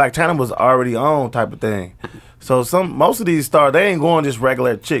Black China was already on type of thing. So most of these stars, they ain't going just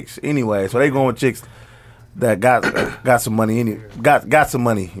regular chicks anyway. So they going with chicks that got some money got some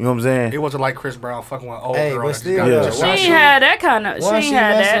money. You know what I'm saying? It wasn't like Chris Brown fucking with old Hey, girl. but that still, just got She the ain't had that kind of. She Once ain't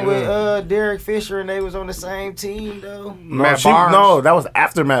had messing that. with Derek Fisher and they was on the same team though. Matt Barnes. That was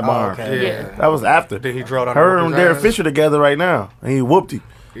after Matt Barnes. okay. Yeah. That was after. Then he drove down Her the and road Derek with his Fisher together right now, and he whooped him.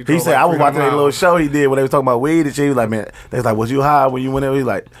 He drove said, like I was 300 watching that little miles. show he did when they was talking about weed and shit. He was like, man, they was like, was you high when you went there? He was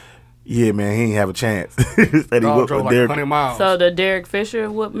like, yeah, man, he ain't have a chance. And he Dog whooped drove like Derek. 100 miles. So the Derek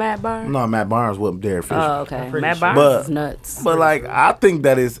Fisher whooped Matt Barnes? No, Matt Barnes whooped Derek Fisher. Oh, okay. pretty Matt sure. Barnes is nuts. But like, I think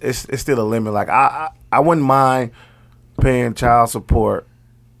that it's still a limit. Like, I wouldn't mind paying child support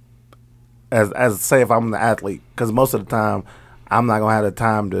as say if I'm the athlete, because most of the time I'm not gonna have the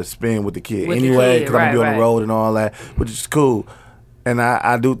time to spend with the kid With the anyway, kid, because I'm gonna be on right. the road and all that, which is cool. And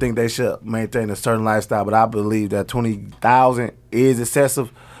I do think they should maintain a certain lifestyle, but I believe that $20,000 is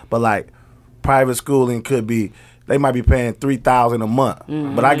excessive. But like private schooling could be, they might be paying $3,000 a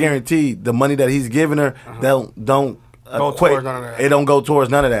month, but I guarantee the money that he's giving her don't Go equate. towards none of that. It don't go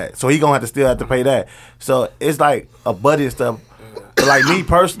towards none of that. So he gonna still have to pay that. So it's like a buddy and stuff. But like me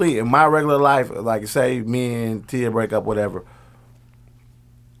personally, in my regular life, like say me and Tia break up, whatever,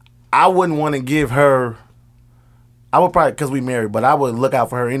 I wouldn't want to give her I would probably, because we married, but I would look out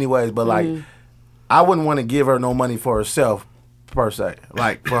for her anyways. But like, I wouldn't want to give her no money for herself per se.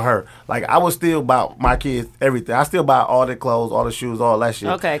 Like for her, like I would still buy my kids everything. I still buy all their clothes, all the shoes, all that shit.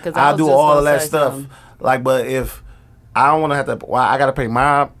 Okay, because I do all of that stuff. Like, but if I don't want to have to, well, I got to pay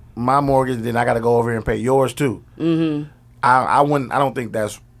my mortgage, then I got to go over here and pay yours too. Mm-hmm. I wouldn't. I don't think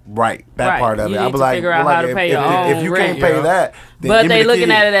that's right. That part of you it. Need I'd be to figure out how to pay your own if you rent. can't pay that, then but give me they the looking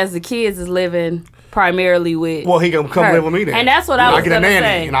kids. at it as the kids is living primarily with. Well, he can come her. live with me then. And that's what I was get a gonna nanny,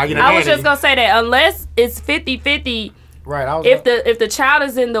 say. and I get a I was nanny. just gonna say that unless it's 50-50. Right. If the child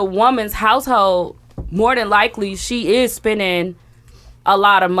is in the woman's household, more than likely she is spending a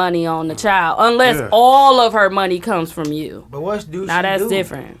lot of money on the child, unless all of her money comes from you. But what do she now that's do?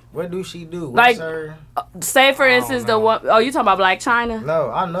 different. What do she do? Like, What's her... say for instance, the one. Oh, you talking about Black China?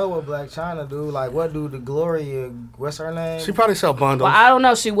 No, I know what Black China do. Like, what do the Gloria? What's her name? She probably sell bundles. Well, I don't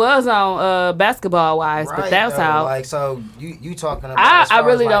know. She was on Basketball Wives, Right, but that's though. how. Like, so you talking about? I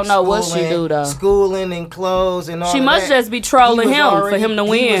really don't know what she do though. Schooling and clothes and all. She of must that. just be trolling He was him already- for him to He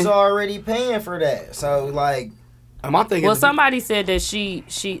win. was already paying for that. So like. My thing Well, is, somebody said that she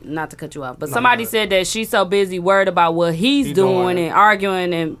not to cut you off, but somebody said that she's so busy worried about what he's doing and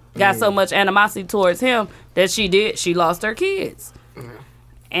arguing and got so much animosity towards him that she lost her kids.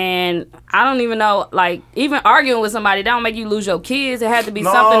 And I don't even know, like, even arguing with somebody, that don't make you lose your kids. It had to be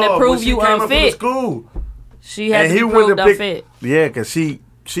something to prove you unfit. School. She had to be proved unfit. Yeah, because she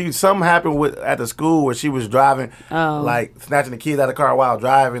something happened at the school where she was driving, like snatching the kids out of the car while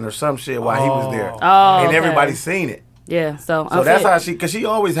driving or some shit while he was there. Oh, and everybody seen it. Yeah, so that's how because she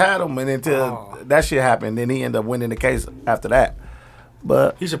always had them, and until that shit happened, then he ended up winning the case after that.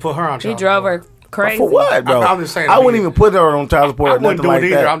 But he should put her on child He drove her crazy. for what, bro? I'm just saying, I wouldn't even put her on child support. I or wouldn't nothing do like it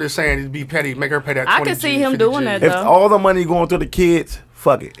either. that. I'm just saying, it'd be petty. Make her pay that. I 20 can see G, him 50 doing G. that, If though. all the money going to the kids,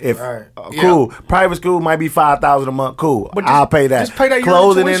 fuck it. If cool, private school might be $5,000 a month. Cool, But I'll pay that. just pay that yearly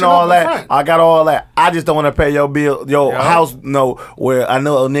clothing and tuition all up that. front. I got all that. I just don't want to pay your bill, your house. No, where I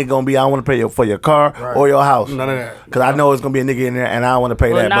know a nigga gonna be. I want to pay for your car or your house. None of that. Because I know it's gonna be a nigga in there, and I don't want to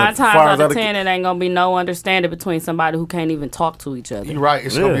pay Well, that. 9 But as far times as out of other 10, it ain't gonna be no understanding between somebody who can't even talk to each other. You're right.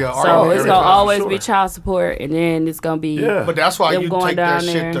 It's gonna be an So argument it's every gonna time. always be child support, and then it's gonna be. But that's why them you going take that down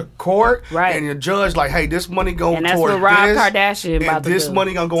shit there. to court, Right. and your judge like, hey, this money going And that's towards what Rob this, Kardashian and about to this do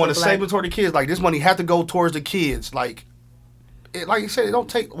money gonna go to into Black- savings toward the kids. Like this money had to go towards the kids. Like you said, it don't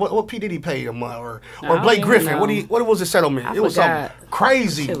take what P Diddy paid a month or don't Blake even Griffin. know. What was the settlement? I It was some forgot.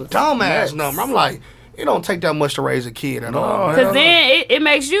 crazy Shit was dumbass nuts. number. I'm like, it don't take that much to raise a kid at all. Because then it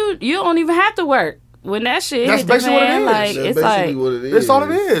makes you don't even have to work when that shit. That's hit the basically what it fan, is. Like That's it's basically like what it is. That's all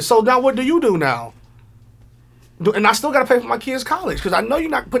it is. So now what do you do now? And I still gotta pay for my kids' college because I know you're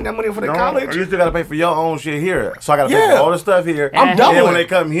not putting that money in for their college. You still gotta pay for your own shit here. So I gotta pay Yeah. for all the stuff here. I'm And done then with when it. they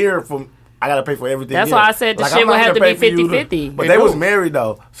come here I gotta pay for everything. That's here. why I said the Like, shit I'm would not have to gonna be pay for you 50-50. But They they was do. married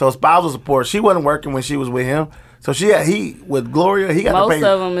though, so spousal support. She wasn't working when she was with him, so he with Gloria. He got most to pay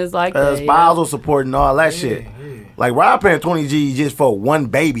of them is like that. spousal support and all that shit. Like Rob paying 20 G just for one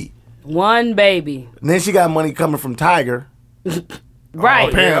baby. One baby, And then she got money coming from Tiger, right?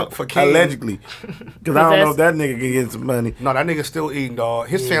 apparently, for King. allegedly. Because I don't know if that nigga can get some money. No, that nigga still eating, dog.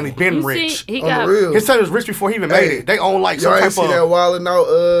 His family been You rich. see, he On got the real. His family was rich before he even made it. They own like some Y'all type ain't see that of. wilding out.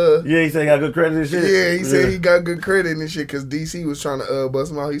 Yeah, he said he got good credit and shit. Yeah, he said he got good credit and shit because DC was trying to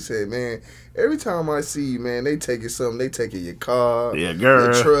bust him out. He said, man, every time I see you, man, they taking something. They taking your car, Yeah, girl.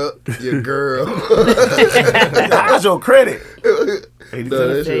 your truck, your girl. How's your credit? No,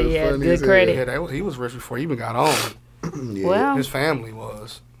 that shit was Yeah, funny good as hell. credit. Yeah, he was rich before he even got on. Well, His family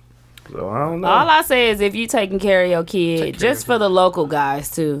was. So I don't know. all I say is if you taking care of your kid, just for the local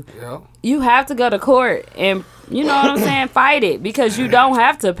guys too, Yeah. you have to go to court and you know what I'm saying, fight it because you don't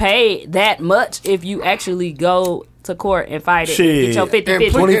have to pay that much if you actually go to court and fight it. Shit. Get your 50-50.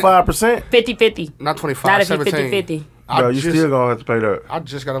 And 25%? 50-50. Not 25, Not if you 17. 50-50. Bro, you still gonna have to pay that. I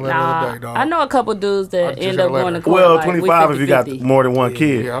just got a letter the Nah, other day, dog. I know a couple dudes that just end got up a letter. going to court. Well, like, we 25 if you got 50-50. more than one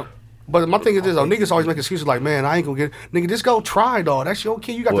kid. Yeah. But my thing is this, though. Niggas always make excuses like, man, I ain't gonna get it. Nigga, just go try, dog. That's your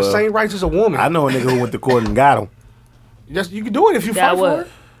kid. You got the Well, same rights as a woman. I know a nigga who went to court and got him. You can do it if you Got fight what? for it.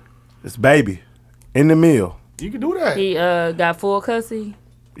 It's baby. In the mill. You can do that. He got full custody.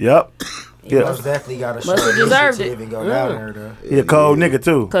 Yep. He Yeah. most definitely got to show Must have deserved it. initiative and go down there though. He a cold nigga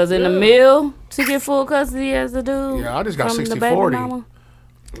too. Because in the mill, to get full custody as a dude. Yeah, I just got from the 60-40. baby mama.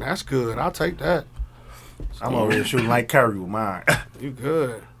 That's good. I'll take that. I'm over here shooting like Curry with mine. You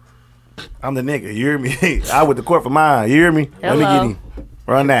good. I'm the nigga. You hear me? I went to court for mine. You hear me? Let me Hello. get him.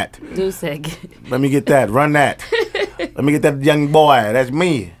 Run that. Do second. Let me get that. Run that. Let me get that young boy. That's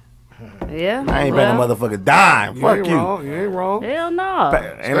me. Yeah. I ain't paying no motherfucking dime. Fuck ain't you. Wrong. You ain't wrong. Hell no.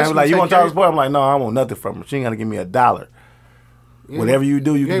 And I'm like, you want child support? I'm like, no, I want nothing from her. She ain't got to give me $1. Whatever you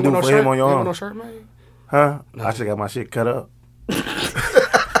do, you can do for him on your own. You ain't no shirt made? Huh? No. I should got my shit cut up.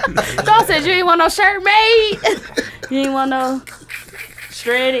 Y'all said you ain't want no shirt made. You ain't want no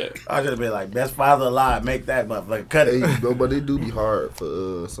shredded. I should have been like, best father alive. Make that motherfucker cut it. Hey, but it do be hard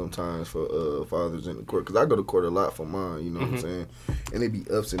for sometimes for fathers in the court, because I go to court a lot for mine, you know what I'm saying, and it be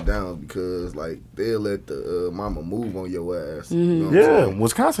ups and downs because like they'll let the mama move on your ass. You know what I'm saying?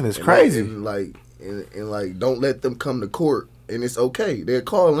 Wisconsin is And crazy. Like don't let them come to court, and it's okay. They'll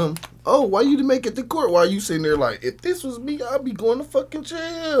call them. Oh, why you didn't make it to court? Why you sitting there like, if this was me, I'd be going to fucking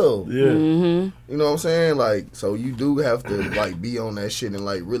jail. Yeah. You know what I'm saying? Like, so you do have to like be on that shit and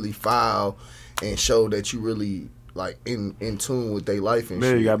like really file and show that you really like in tune with their life and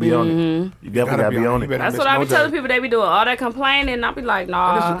shit. You gotta be on it. You definitely gotta be on it. That's what I be telling people. They be doing all that complaining, and I be like,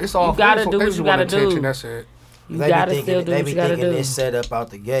 nah, It's all, you gotta do what you gotta do. That's it. You gotta still do what you gotta do. They set up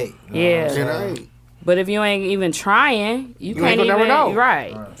out the gate. You know Yeah. what I'm saying? But if you ain't even trying, you can't ain't gonna even. never know.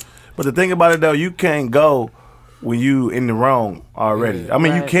 Right. But the thing about it though, you can't go when you in the wrong already. I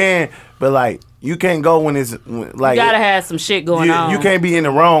mean, you can, but like you can't go when it's like You gotta have some shit going on. You can't be in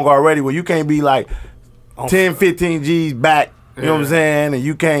the wrong already. Where you can't be like 10, 15 G's back. You know what I'm saying? And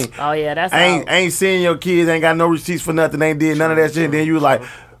you can't. Oh yeah, that's ain't seeing your kids. Ain't got no receipts for nothing. Ain't did none of that shit. And then you like,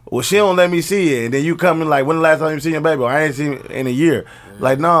 well, she don't let me see it. And then you come in like, when the last time you seen your baby? I ain't seen it in a year.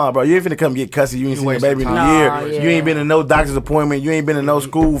 Like, nah, bro, you ain't finna come get cussy. You ain't seen your baby in a year. Yeah. You ain't been to no doctor's appointment. You ain't been to no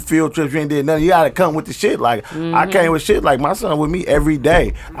school field trips. You ain't did nothing. You gotta come with the shit. Like, I came with shit. Like, my son with me every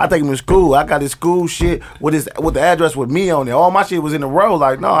day. I take him to school. I got his school shit with the address with me on it. All my shit was in a row.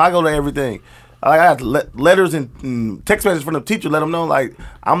 Like, no, I go to everything. I got letters and text messages from the teacher. Let them know, like,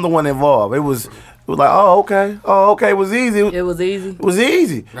 I'm the one involved. It was like, oh, okay. It was easy. It was easy. It was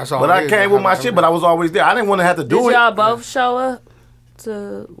easy. That's all but I came with my shit, but I was always there. I didn't want to have to do it. Did y'all both show up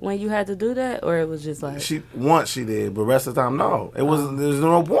to when you had to do that, or it was just like Once she did, but the rest of the time, no. It wasn't. There's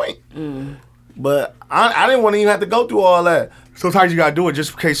no point. But I didn't want to even have to go through all that. Sometimes you gotta do it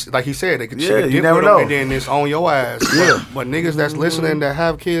just in case, like he said, they could Yeah, get you never with them know. and then it's on your ass. Yeah. But niggas that's listening that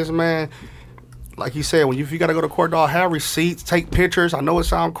have kids, man, like he said, if you gotta go to court, dog, have receipts, take pictures. I know it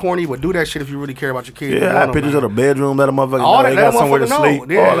sounds corny, but do that shit if you really care about your kids. Yeah, I had pictures of the bedroom, let a motherfucker All know that- they let got a somewhere to motherfucker sleep.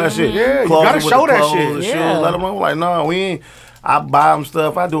 know. Yeah. All that shit. Yeah, you Closet gotta with show the that clothes, shit. the Yeah. shoes. Let them know, like, no, we ain't. I buy them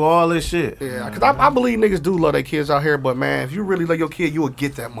stuff. I do all this shit. Yeah, because I believe niggas do love their kids out here, but man, if you really love your kid, you will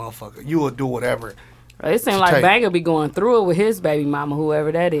get that motherfucker. You will do whatever. it seemed like take. Banger be going through it with his baby mama,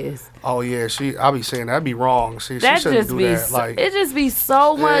 whoever that is. Oh yeah, I be saying that'd be wrong. See, That she shouldn't just do be that. Like, it just be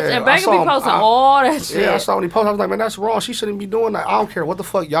so much, Yeah, and I Banger saw be him- posting I- all that shit. yeah, I saw when he posted, I was like, man, that's wrong. She shouldn't be doing that. I don't care what the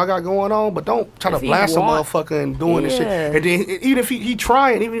fuck y'all got going on, but don't try to If he blast a want- motherfucker and doing this shit. Yeah. And then even if he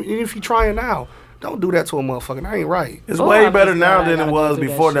trying, even if he trying now, don't do that to a motherfucker. That ain't right. It's Oh, way I'm better just now glad I than it gotta go was through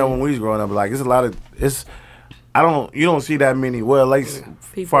that before that shit. when we was growing up. Like, it's a lot of you don't see that many. Well, like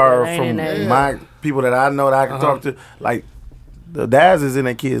People far that ain't from in that. my people that I know that I can talk to, like the dads is in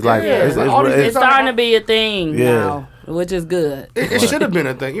their kids' life. Yeah, It's, like, it's, all these it's- It's starting to be a thing Yeah. now, which is good. It should have been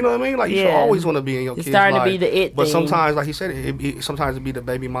a thing. You know what I mean? Like, you should Yeah. always want to be in your It's kid's starting to life. be the it But thing. sometimes, like he said, sometimes it be the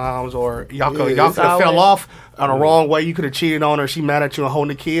baby moms or y'all could It's have fell always- off on the wrong way. You could have cheated on her. She mad at you and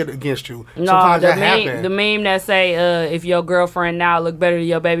holding the kid against you. No, Sometimes the that meme, happens. the meme that say, if your girlfriend now look better than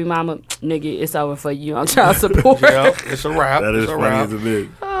your baby mama, nigga, it's over for you on child support. Yeah, it's a wrap. that is it's a funny wrap. as a bitch.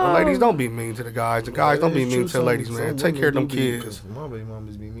 Well, ladies, don't be mean to the guys. The guys, don't be mean to the ladies, man. Take care of them kids. My baby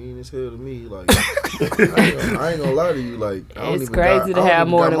mamas be mean as hell to me. Like, I ain't gonna lie to you. Like, I don't It's even crazy got, to I don't have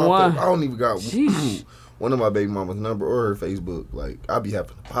even more got than my one. I don't even got Sheesh. one of my baby mama's number or her Facebook. Like, I be having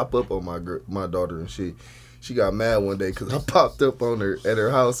to pop up on my daughter and shit. She got mad one day because I popped up on her at her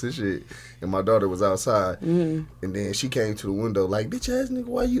house and shit, and my daughter was outside, and then she came to the window like, "Bitch ass nigga,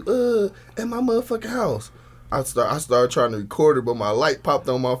 why you at my motherfucking house?" I started trying to record her, but my light popped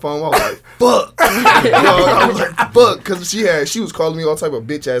on my phone. I was like, "Fuck!" I was like, "Fuck," because she was calling me all type of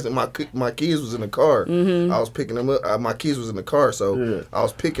bitch ass, and my kids was in the car. I was picking them up. My kids was in the car, so I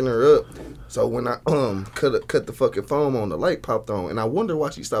was picking her up. So when I cut the fucking phone on, the light popped on, and I wonder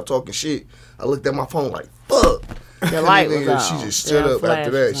why she stopped talking shit. I looked at my phone like, "Fuck." The light And was then on. she just stood Yeah, up after flash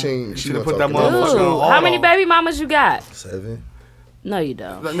that. was She on. shouldn't put that talk motherfucker about on. Ooh, how many baby mamas you got? 7. No, you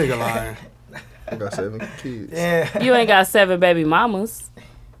don't. That nigga lying. I got 7 kids. Yeah. You ain't got 7 baby mamas.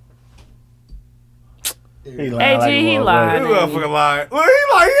 He lying AG, like a he motherfucker. lying. This motherfucker lying. Well, he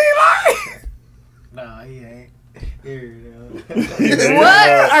lying. Nah, he ain't. Here,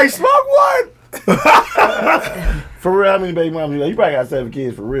 What? Hey, smoke one. For real, how many baby moms you got? You probably got 7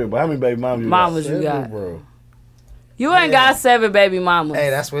 kids for real, but how many baby moms you got? Mamas you got? Bro. You ain't got 7 baby mamas. Hey,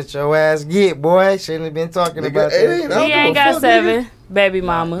 that's what your ass get, boy. Shouldn't have been talking about that. He ain't got 7 baby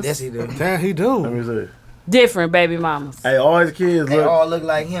mamas. Yes, he do. Damn, he do. Let me see. Different baby mamas. Hey, all these kids They look. all look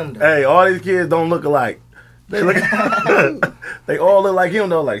like him, though. Hey, all these kids don't look alike. They look. They all look like him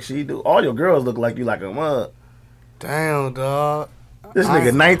though. Like she do. All your girls look like you, like a mug. Damn, dog. This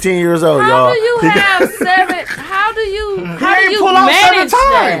nigga 19 years old, How y'all. do you have 7? How do you ain't manage pull out 7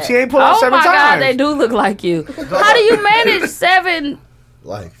 that? times. She ain't pull out 7 Oh my God, times. they do look like you. How do you manage 7?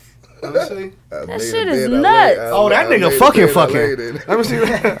 Life. Let me see. That shit is nuts. Oh, that nigga fucking. Let me see.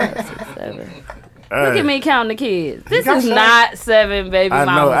 7. Look at me counting the kids. This got is 7? not 7 baby I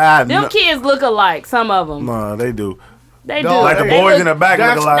know, mamas. I Them know. kids look alike. Some of them. Nah, they do. They do. Dog, Like the They boys look- in the back look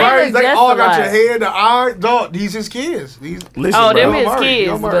That's alike. crazy. They just all got your alike. head, the eye. Dog, these his kids. These. Listen, Oh, them bro. his Murray, kids.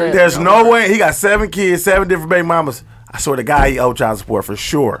 Yo Murray. But There's no way he got 7 kids, 7 different baby mamas. I swear to God, he owed child support for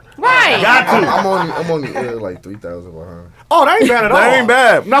sure. right. Got to. I'm only like 3,000 behind. Oh, that ain't bad at all. That ain't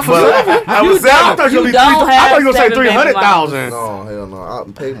bad. Not for But 7. I was You 7. I thought you You were gonna don't I thought you have were gonna say 7 baby 300,000. No, hell no. I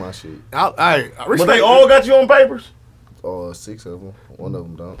pay my shit. I But they all got you on papers. 6 of them. One of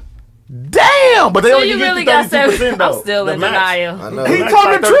them don't. Damn, but they So only you get really the got 32% 7. though. I'm still The in max. denial. I know. He Like told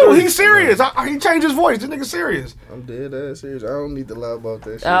the truth. 33. He's serious. He changed his voice. This nigga serious. I'm dead ass serious. I don't need to lie about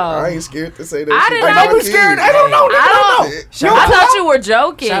that shit. Oh. I ain't scared to say that I shit. didn't Like, know I'm you a scared. kid. I don't know. I don't. Shit. I thought you were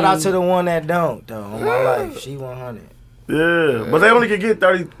joking. Shout out to the one that don't, though. On my life, she 100. Yeah, but they only can get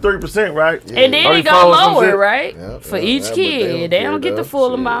 33%, right? And then it 34 go or some lower, shit. right? Yeah, For yeah, each but kid. They care, don't get the though. full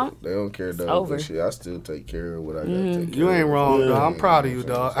Shit, amount. They don't care though. over. But shit, I still take care of what I gotta take care You ain't of. wrong, Yeah. dog. I'm proud of you,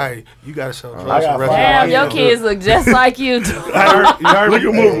 dog. Hey, you gotta sell drugs I for got the rest of five. your Damn, life. your though. kids look just like you. You heard Look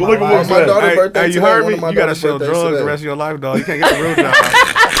at move. Look at My move. daughter- Hey, birthday hey, you today, heard one me? of my You gotta daughter's sell birthdays drugs the today. rest of your life, dog. You can't get a real job.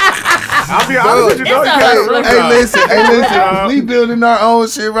 I'll be honest with you, dog. You It's a can't hustle. get a real Hey, job. listen, we building our own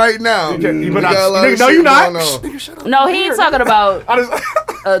shit right now. You We but got a lot nigga, of no, shit you not. going on. Nigga, shut up. No, he ain't talking about I just,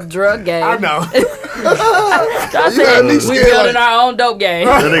 a drug game. I know. I You said gotta be we scared, building like- our own dope game.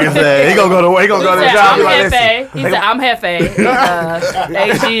 That nigga said he gonna go to He the said, job. I'm He like, listen, Hefe. He said, I'm Hefe.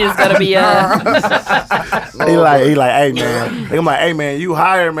 AG is going to be, he like, hey man. I'm like, hey man, you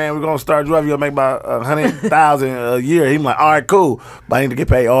hired, man. We're gonna start driving. You'll make about 100,000 a year. He like, all right, cool, but I need to get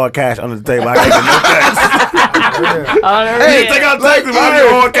paid all cash under the table. I can't get no tax. hey, Take out Like, taxes. I need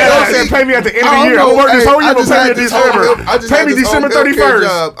all Don't cash. say pay me at the end I of the don't year. know. I'm working this Hey, whole year. I I'm just gonna pay had me in this whole December. health- I just Pay had me this whole December healthcare 31st.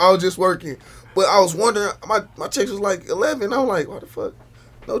 job. I was just working, but I was wondering. My checks was like 11. I'm like, what the fuck?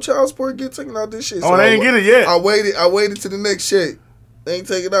 No child support get taken out this shit. Oh, they ain't get it yet. I waited to the next check. They ain't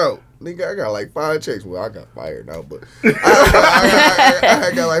take it out. Nigga, I got like 5 checks. Well, I got fired now, but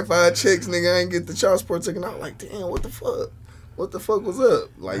I got like 5 checks. Nigga, I ain't get the child support taken out. Like, damn, what the fuck? What the fuck was up?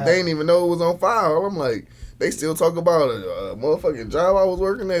 Like, they ain't even know it was on file. I'm like, they still talk about a motherfucking job I was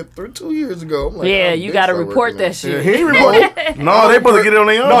working at 2 years ago. I'm like, yeah, I'm you been got to start report working that at- shit. He ain't reported. No, they supposed to get it on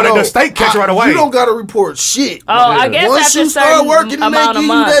their own. No, the state catch it right away. You don't got to report shit. Oh, I guess Once after you a start certain working and they amount give of you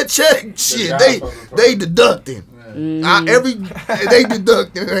months. that check, shit, they deducting. They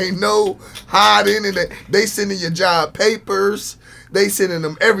deducting. There ain't no hiding, and they sending your job papers. They sending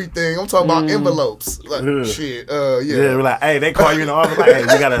them everything. I'm talking about envelopes. Like, Yeah. shit. Yeah, Yeah. we're like, hey, they call you in the office like, hey, we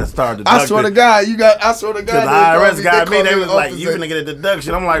gotta start deducting. I swear to God, I swear to God. Because the IRS got me, they was like, you finna finna get a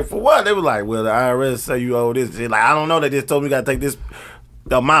deduction. I'm like, for what? They was like, well, the IRS say you owe this. Shit. Like, I don't know. They just told me you gotta take this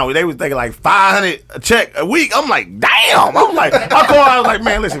amount. They was taking like 500 a check a week. I'm like, damn. I'm like, I was like,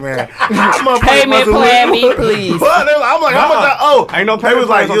 man, listen, man. Payment plan me, please. But they was like, I'm like, how much I owe? Ain't no They payment was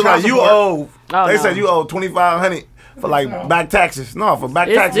like, plans on you child you support. owe. Oh, They no. said you owe $2,500 for like back taxes. No, for back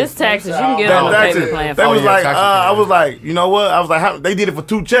It's taxes. just taxes. You can get Back on a taxes. payment plan They for was it. like, taxes, I was like, you know what? I was like, how, they did it for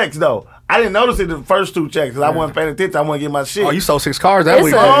 2 checks though. I didn't notice it the first 2 checks because I wasn't paying attention. I wasn't getting my shit. Oh, you sold 6 cars that It's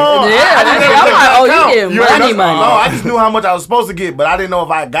week. a, man. yeah, I didn't I'm take like, that oh, account. you getting You ain't money, know- money. No, I just knew how much I was supposed to get, but I didn't know if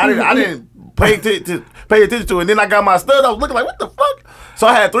I got it. I didn't pay attention to it. And then I got my stud. I was looking like, what the fuck? So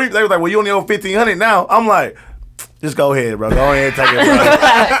I had 3. They was like, well, you only owe $1,500 now. I'm like, just go ahead, bro. Go ahead and take it, bro. Go ahead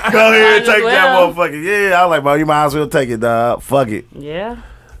and Might as take that well. motherfucker. Yeah, I was like, bro, you might as well take it, dog. Fuck it. Yeah,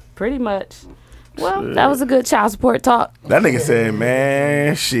 pretty much. Well, that was a good child support talk. That nigga said,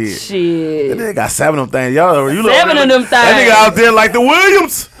 man, shit. That Shit. nigga got 7 of them things. Y'all, you look 7 of them That nigga things. out there like the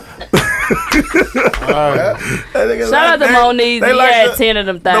Williams. Shout out to Moniz. He had 10 of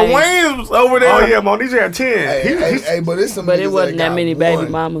them The things. Waynes was over there. Oh, yeah, Moniz had 10. Hey, but it's some But it niggas wasn't that got many baby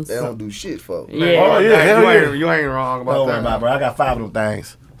one. mamas. They don't do shit for. Yeah. Oh, yeah, hell yeah. You ain't wrong about Don't worry that. about it, bro. I got 5 of them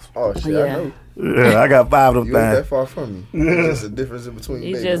things. Oh shit, Yeah. I know. Yeah, I got 5 of You them ain't that things. far from me. It's just a difference in between.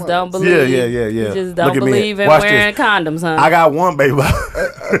 You baby just mamas. don't believe. Yeah. You just Look don't at me. believe in Watch wearing this. condoms, huh? I got one, baby.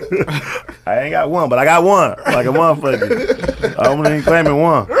 I ain't got one, but I got one. Like a motherfucker. I'm ain't claiming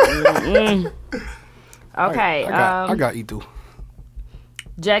one. Okay. I got Etu.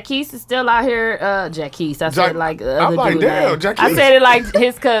 Jacquees is still out here. Jacquees. I said like the I'm other like, dude damn, name. Jacquees. I said it like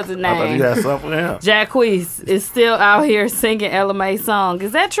his cousin I thought you name. got something for him. Jacquees is still out here singing LMA song.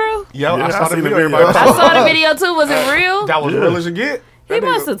 Is that true? Yo, Yeah, I saw I the seen the video. video. Everybody I talking saw the about. video too. Was it real? That was Yeah. real as you get. He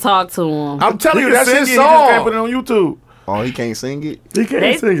must have talked to him. I'm telling He you, can that's sing his it, he just can't put it song. on YouTube. Oh, he can't sing it. He can't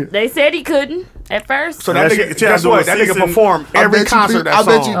They, sing it. they said he couldn't at first. So that Yeah, nigga, she guess do what? a That nigga season- performed every concert that I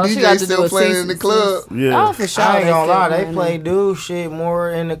bet you song. Oh, she got DJ to do still a playing in season the club. Yeah. Oh, for sure. I ain't they gonna still lie, they playing play it. dude shit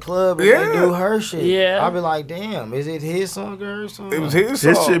more in the club than Yeah. they do her shit. Yeah. I be like, damn, is it his song or her song? It was his song.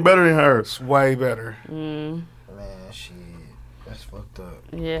 His shit better than hers. It's way better. Man, shit, that's fucked up.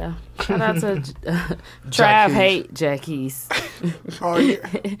 Yeah. Shout out to Trav Jacquees. hate Jacquees. Oh, yeah.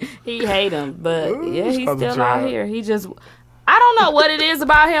 He hate him, but yeah, he's shout out to still out Trav. here. He just, I don't know what it is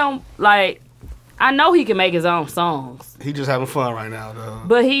about him. Like, I know he can make his own songs, He just having fun right now, though.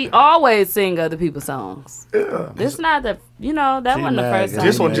 but he always sing other people's songs. Yeah. It's not the, that wasn't the T-Mac, first yeah. time.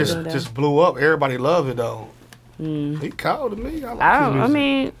 This he one was doing that. just blew up. Everybody loved it though. He called to me. I like his music.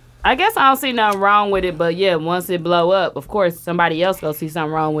 mean, I guess I don't see nothing wrong with it, but yeah, once it blow up, of course somebody else gonna see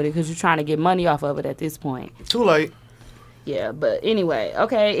something wrong with it because you're trying to get money off of it at this point. Too late. Yeah, but anyway,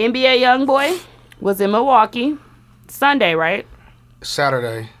 okay. NBA YoungBoy was in Milwaukee Sunday, right?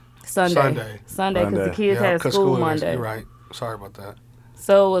 Saturday. Sunday, because the kids Yeah, had 'cause school is- Monday. You're right. Sorry about that.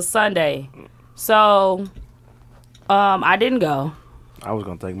 So it was Sunday. So, I didn't go. I was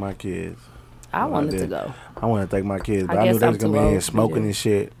gonna take my kids. I wanted to did. go. I want to take my kids, I but I, knew guess they I'm was gonna too be in here old to smoking do. and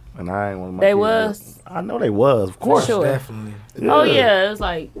shit, and I ain't want my They kids. was? I know they was, of course. sure. Definitely. Oh yeah, it was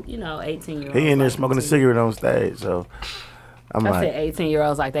like 18-year-olds. He in there smoking a cigarette on stage, so I'm I like, said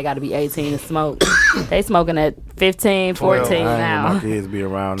 18-year-olds like they got to be 18 to smoke. They smoking at 15, 14 I ain't want now. my kids be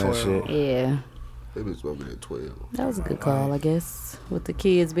around that 12. shit. Yeah, They been smoking at 12. that was a good call, I guess, with the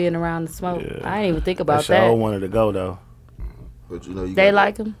kids being around the smoke. Yeah. I didn't even think That about shit I that. wanted to go though. But you know, you They got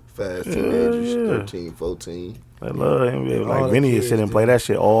like him. fast teenagers, Yeah. 13, 14. They love him. They was All like the Vinny kids is sit and do. play that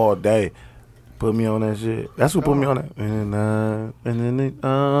shit all day. Put me on that shit. That's who put me on that. And then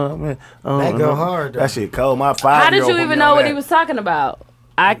man, That go hard, though. That shit cold. My 5-year-old. How did you put me even on know what that. he was talking about?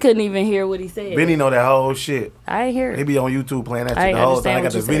 I couldn't even hear what he said. Vinny know that whole shit. I ain't hear He it. be on YouTube playing that I shit the ain't whole time. I understand got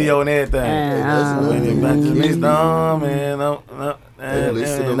what the you video said. and everything. When you back to me, man. They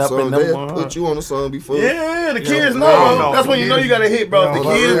listen to them songs. They put you on the song before. Yeah, the kids I know. don't know. That's when you know you got a hit, bro. If the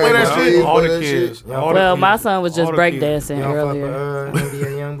Yeah, kids yeah, play that yeah. shit. All the that kids. shit. All the Well, kids. my son was just All the kids. breakdancing Y'all fuck with earlier.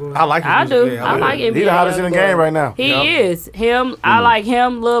 NBA YoungBoy? I like his I music. do. Yeah, I like NBA. He the hottest in the YoungBoy. game right now. He Yeah. is. Him. I like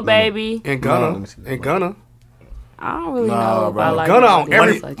him, Lil Baby. And No, let Gunna. me see that. And Gunna. I don't really Nah, know if bro. I like Gunna him. on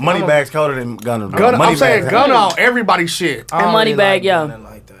every- Like that. Moneybags colder than Gunna. bro. Gunna. I'm Moneybags- saying Gunna on everybody's shit. I don't Moneybagg like Yo. nothing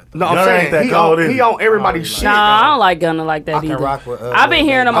like that. No, I'm Gunna ain't saying that he cold, on, is he he? on everybody's shit. Nah, I though. don't like Gunna like that I can either. rock with. I've been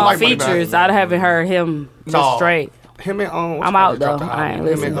hearing him I on like Moneybagg. features. I haven't heard him just No. straight. Him and I'm out, though. I ain't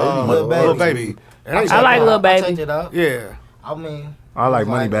listening. Lil Lil Baby. Baby. It ain't I like so- Lil I Baby. checked it out. Yeah. I mean, I like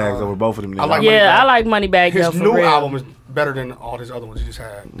Like, Moneybags over both of them. I like niggas. Yeah, Moneybagg. I like Moneybagg Yo His for new real. album is better than all his other ones he just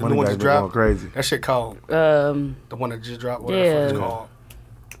had. The new ones Moneybags that been going dropped. crazy. That shit called. Um, The one that just dropped. Whatever the fuck it's Yeah. called.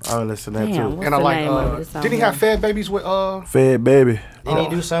 I listen to that Damn, too. what's And I the like. name of it? It sounds Didn't he have like- Fed Babies with Fed Baby. did he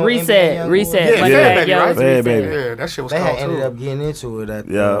do something? with NBA Reset, YoungBoy? reset. Yeah, Moneybagg Fed Baby, Yo right? is Fed Reset. Baby. Yeah, that shit was They called had ended too. up getting into it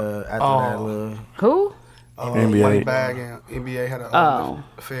after Yeah. that Oh. little. Who? NBA. Moneybagg and NBA had a Oh.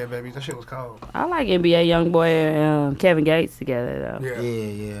 Fed Babies. That shit was called. I like NBA YoungBoy and Kevin Gates together though. Yeah.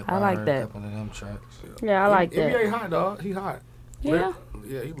 Yeah. I like heard that. A couple of them tracks. Yeah, I like that. NBA hot, dog. He hot. Yeah,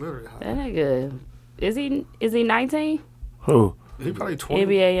 Yeah, he literally hot. that ain't good. Is he 19? Who? He probably 20.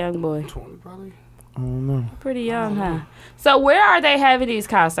 NBA YoungBoy. 20 probably. I don't know. Pretty young, huh? So where are they having these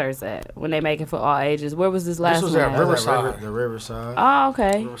concerts at when they make it for all ages? Where was this last was one? at at? Riverside. The Riverside. Oh,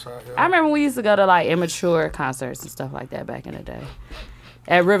 okay. Riverside, yeah. I remember we used to go to like immature concerts and stuff like that back in the day.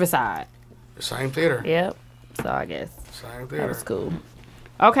 At Riverside. Same theater. Yep. So I guess Same that theater. was cool.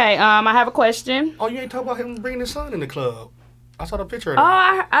 Okay, I have a question. Oh, you ain't talking about him bringing his son in the club. I saw the picture of Oh,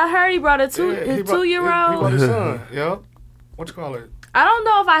 him. I heard he brought a Yeah, he his brought- He brought 2-year-old. his son. Yep. What you call it? I don't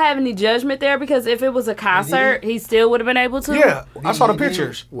know if I have any judgment there because if it was a concert, he still would have been able to. Yeah, I saw the He did.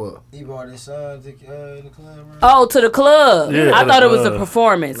 pictures. What? He brought his son to the club. Right? Oh, to the club. Yeah, I to the thought it was a club.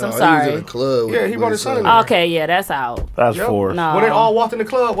 performance. No, I'm he was in sorry. the club. Yeah, he with brought his son in there. Okay, yeah, that's out. That's Yep. forced. No. When they all walked in the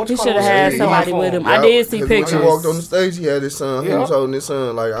club, what He you call should have it? had Yeah, somebody he with him. phone. I did see 'cause pictures. When he walked on the stage, he had his son. He Yeah. was holding his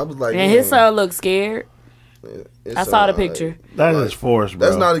son. Like I was like, And his man, son looked scared. his I son, saw the like, picture. That is forced, bro.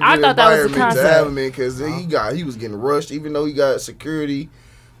 That's not a good I thought that was a environment to concept. have him in because he was getting rushed. Even though he got security,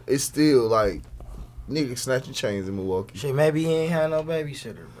 it's still like niggas snatching chains in Milwaukee. Shit, maybe he ain't had no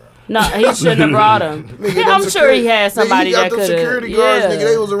babysitter, bro. No, he shouldn't have brought him. Nigga, I'm sure he had somebody that could have. security guards, nigga,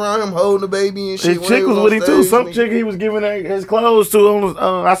 they was around him holding the baby and shit. His chick was with him too. Some chick he was giving his clothes to.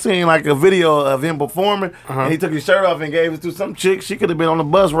 I seen like a video of him performing, and he took his shirt off and gave it to some chick. She could have been on the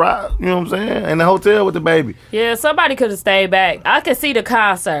bus ride, you know what I'm saying, in the hotel with the baby. Yeah, somebody could have stayed back. I could see the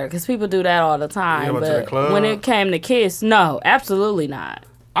concert because people do that all the time. went to the club. When it came to Kiss, no, absolutely not.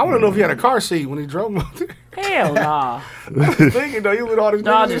 I want to know if he had a car seat when he drove him up there. Hell no. I was thinking, though, you with all these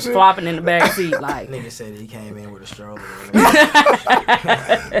Dog niggas just and shit. flopping in the back seat like. Nigga said he came in with a stroller.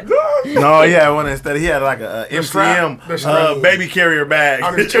 No, yeah, one instead he had like a strap. The strap. MCM baby carrier bag.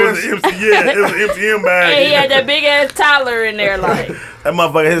 On It his was chest. an MCM bag. And he had that big ass toddler in there like. That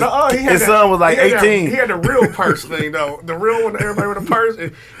motherfucker, He had his that- son was like he had 18. He had the real purse thing, though. The real one, everybody with a purse.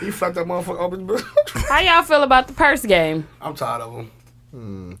 And he flapped that motherfucker up his butt. How y'all feel about the purse game? I'm tired of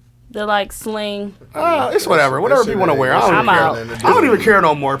him. The like sling. It's whatever. Whatever people want to wear. I don't I'm even out. care. I don't even care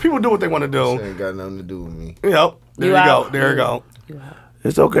no more. People do what they want to do. Ain't got nothing to do with me. Yep. There You you go. out. There you go.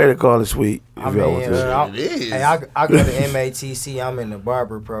 It's okay to call it sweet. If I y'all want mean, to. It is. hey, I go to MATC. I'm in the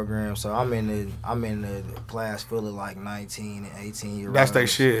barber program, so I'm in the class full of like 19 and 18 year olds. That's their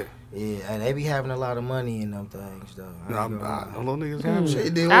shit. Yeah, and they be having a lot of money in them things though. I ain't gonna lie. The little niggas have shit.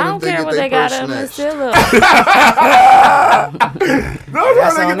 Shit, then I what don't if they care get what their they got purse in the snatched? still up. No,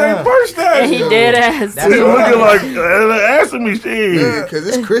 That's they on get their them. purse snatched. And he dead ass. That's He on looking them. like asking me shit. Yeah, cause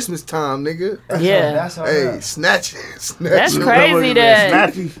it's Christmas time, nigga. Yeah. That's on Hey, them. snatch it. That's crazy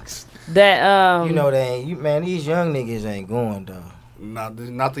that Snatchy. You know they ain't. Man, these young niggas ain't going though. Not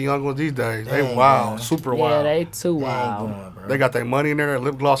the young ones these days. They They ain't wild. going. Super Yeah, wild. they too They ain't wild. going, bro. They got their money in there, their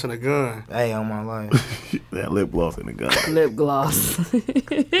lip gloss, and a gun. Hey, on my life. That lip gloss in the gun. Lip gloss.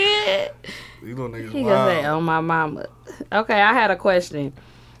 These little niggas He gonna say, wild. "Oh my mama." Okay, I had a question.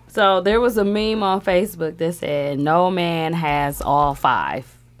 So there was a meme on Facebook that said, "No man has all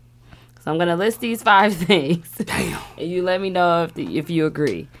 5." So I'm gonna list these 5 things. Damn. And you let me know if you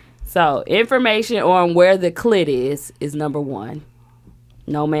agree. So information on where the clit is number 1.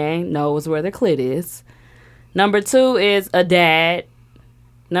 No man knows where the clit is. Number 2 is a dad.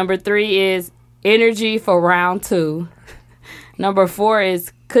 Number 3 is energy for round 2. Number 4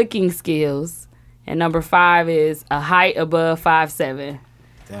 is cooking skills. And number 5 is a height above 5'7".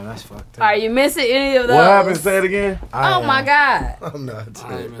 Damn, that's fucked up. Are you missing any of those? What happened? Say it again. Oh my God. I'm not.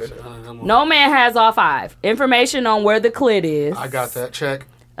 I ain't missing none of them. No man has all 5. Information on where the clit is. I got that. Check.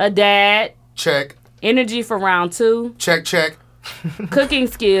 A dad. Check. Energy for round 2. Check. Check. Cooking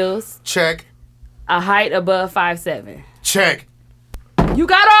skills. Check. A height above 5'7". Check. You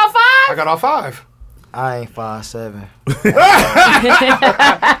got all 5? I got all 5. I ain't 5'7".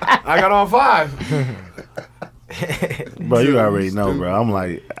 I got all 5. Bro, you already know, bro.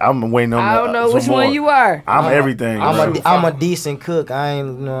 I'm waiting on. I don't know some which more. one you are. I'm everything. bro. I'm a decent cook. I ain't,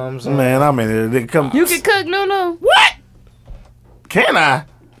 you know what I'm saying? Man, I'm in it. They come. You can cook, Nunu. What? Can I?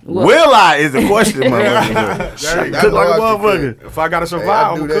 What? Will I? Is the question, motherfucker. Shit, Cook like a motherfucker. If I gotta Hey,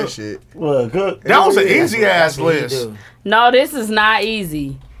 survive, I do I'm that cook. shit. What? Cook? That was an That's easy ass what he list. do. No, this is not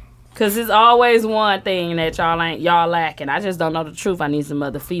easy. Cause it's always one thing that y'all lacking. I just don't know the truth. I need some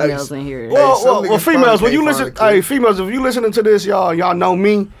other females in here. Well, some well, niggas females, probably when you can't listen, find a click. hey, females, if you listening to this, y'all know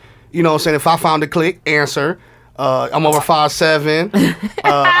me. You know what I'm saying? If I found a click, answer. I'm over 5'7".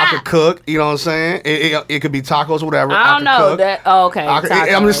 I could cook. You know what I'm saying? It could be tacos, whatever. I don't could know cook. that. Oh, okay. I'm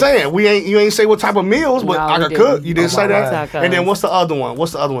tacos. just saying, you ain't say what type of meals, but No, I we could cook. didn't. You didn't say that. Tacos. And then what's the other one?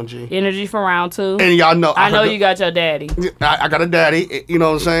 What's the other one, G? Energy for round 2. And y'all know. I know could you got your daddy. I got a daddy. You know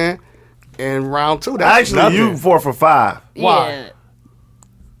what I'm saying? And round 2, that's Actually, nothing. you 4 for 5. Why? Yeah.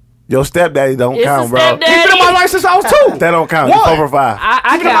 Your stepdaddy don't It's count, a bro. stepdaddy. He's been in my life since I was 2. That don't count. One. You 4 for 5. I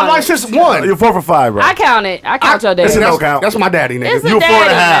He's been in my count life it. since 1. You're 4 for 5, bro. I count it. I count your daddy. Listen, don't count. that's my daddy, nigga. It's a You 4 and a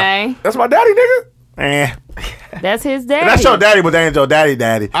daddy, half. man. That's my daddy, nigga. Eh. That's his daddy. That's your daddy, but that ain't your daddy.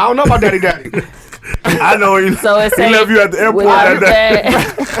 I don't know about daddy. I know you. So it's he left you at the airport without that day.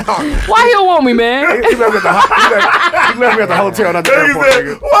 dad. Why you don't want me, man? He left me at the hotel, not the He airport, said,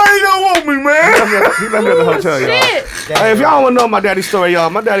 nigga. why you don't want me, man? He left me at the hotel, y'all. Shit. Hey, if y'all want to know my daddy's story, y'all,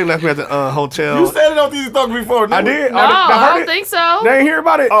 my daddy left me at the hotel. You said it on these talks before. I did. No, I I heard don't it. think so. They ain't hear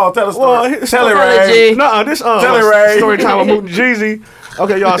about it. Oh, tell the story. Well, Tell it, Tell Ray. it, G. No, this Tell it, Ray. story time with Moot and Jeezy.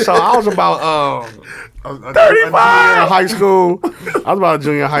 Okay, y'all. So I was about 35. junior in high school. I was about a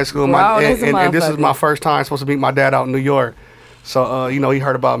junior in high school. Grown as a And this is motherfucker. my first time supposed to meet my dad out in New York. So he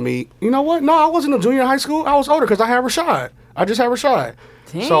heard about me. You know what? No, I wasn't a junior in high school. I was older because I had Rashad. I just had Rashad.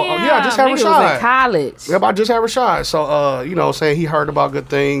 Damn, So yeah, I just had nigga was Rashad. in college. Yep, I just had Rashad. So, saying he heard about good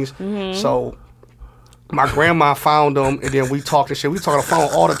things. Mm-hmm. So, my grandma found him, and then we talked and shit. We talk on the phone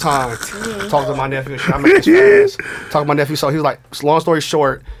all the time. Mm-hmm. Talk to my nephew and shit. I make his ass. Talk to my nephew. So, he was like, long story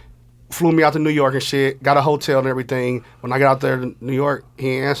short, flew me out to New York and shit. Got a hotel and everything. When I got out there to New York, he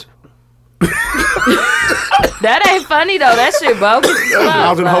ain't answer. That ain't funny though. That shit bogus. I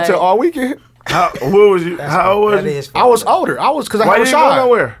was in the hotel all weekend. How old was you? How old was you? I was older. I was because I Why had you a didn't go shot.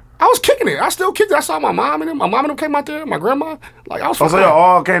 nowhere? I was kicking it. I still kicked it. I saw my mom and them. My mom and them came out there. My grandma. Like I was. Oh, so y'all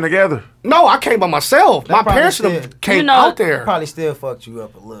all came together? No, I came by myself. My probably parents still- came know, out there. Probably still fucked you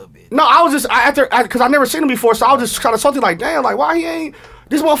up a little bit. No, I was just because I never seen him before, so I was just kind of salty. Like, damn, like why he ain't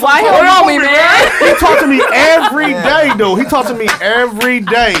this motherfucker? Why he talking don't know to me, man? He talked to me every day, dude. He talked to me every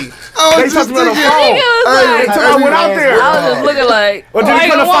day. They talked to me on the phone. Until I went out there. I was just looking like. But why then you he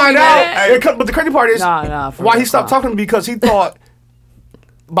couldn't don't want find me, man? out. But the crazy part is why he stopped talking to me because he thought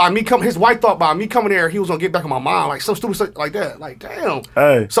by me coming, his wife thought by me coming there, he was gonna get back on my mind, like some stupid shit like that. Like, damn.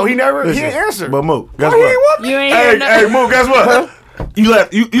 Hey. So he never, Listen, he didn't answer. But Mook, Why guess he what? ain't want me? You ain't Hey, hear nothing. hey, Mook, guess what? You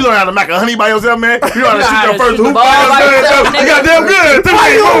learn how to make a honey by yourself, man. You know how to shoot your first shoot the hoop ball by by yourself. yourself, You got damn good. Why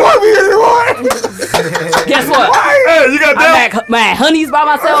you don't want me anymore? Guess what? Hey, you got damn. I made honeys by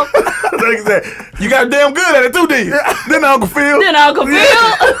myself. Like I said, you got damn good at it too, did you? Then Uncle Phil. Then Uncle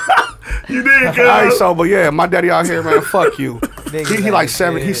Phil. You did, All right, cuz. so, but yeah, my daddy out here, man, fuck you. Niggas He like ain't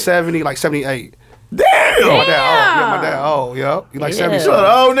 70, shit. he's 70, like 78. Damn. My dad, oh, yeah, my dad, oh, yeah. He like Yeah. 70. Shut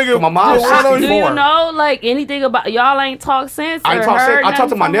up, old nigga. My mom's Just Do 64. you know like anything about y'all? Ain't talked since. I or talked heard I talked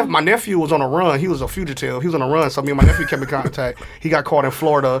to my nothing nephew. from My nephew was on a run. He was a fugitive. He was on a run. So me and my nephew came in contact. He got caught in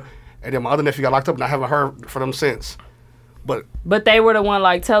Florida, and then my other nephew got locked up, and I haven't heard from them since. But they were the one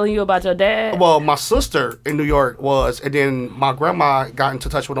like telling you about your dad. Well, my sister in New York was, and then my grandma got into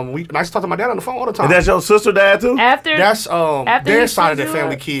touch with him. And I used to talk to my dad on the phone all the time. And that's your sister dad too? After That's after their he side of stood the you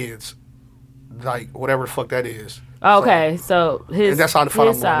family up. kids, like whatever the fuck that is. Okay, so his And that's how the father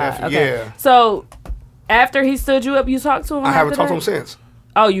his was my side. nephew, Okay. yeah. So after he stood you up, you talked to him. I haven't after talked to him that? since.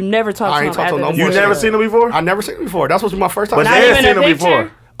 Oh, you never talked I to him ain't talked to him after no that? more. You never seen him before? I never seen him before. That was my first time. But Not they had even seen a him picture?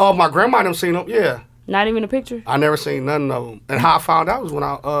 before. Oh, my grandma done seen him. Yeah. Not even a picture. I never seen none of them. And how I found out was when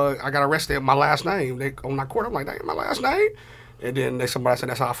I got arrested at my last name. They on my court, I'm like, that ain't my last name. And then somebody said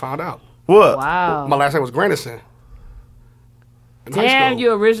that's how I found out. What? Wow. My last name was Grandison. In high Damn, school.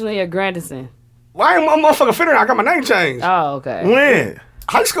 you originally a Grandison. Why ain't my motherfucking Finner? I got my name changed. Oh, okay. When?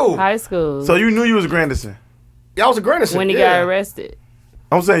 High school. High school. So you knew you was Grandison. Yeah, I was a Grandison. when he yeah. got arrested.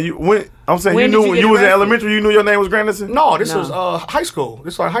 I'm saying you when I'm saying When you did knew you when get you was in arrested? elementary, you knew your name was Grandison? No, this No. was high school.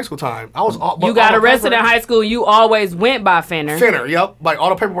 This was like high school time. I was. You got arrested in high school. You always went by Fenner. Finner, yep. Like all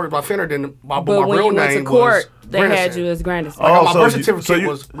the paperwork by Finner. Then my But my when real you went name to court, was they had Grandison. you as Grandison. Like, Oh, my so birth you- certificate so you-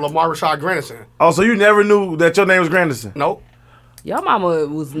 was Lamar Rashad Grandison. Oh, so you never knew that your name was Grandison? Nope. Your mama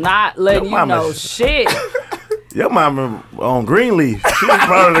was not letting Your you mama- know shit. Your mama on Greenleaf. She was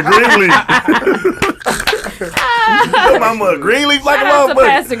part of the Greenleaf. Your mama a Greenleaf like Shout a out to motherfucker.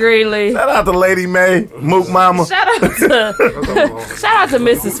 Pastor Greenlee. Shout out to Lady May, Mook Mama. Shout out to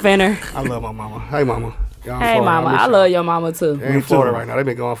Mrs. Fenner. I love my mama. Hey, mama. Y'all in Hey, Florida. mama. miss I y'all. love your mama too. They in Me Florida too. right now. They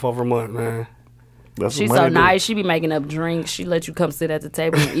been going for over a month, man. That's She's what so money do. nice. She be making up drinks. She let you come sit at the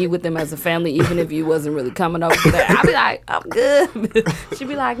table and eat with them as a family, even if you wasn't really coming over for that. I be like, I'm good. She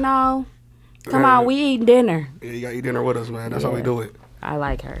be like, no, come on, we eating dinner. Yeah, you got to eat dinner with us, man. That's how we do it. I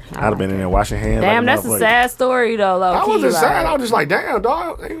like her. I'd have been in there washing hands. Damn, like that's a motherfucker. sad story though. Low I key, wasn't sad. I like. was just like, damn,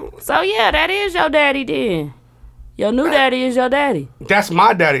 dog. So yeah, that is your daddy then. Your new daddy is your daddy. That's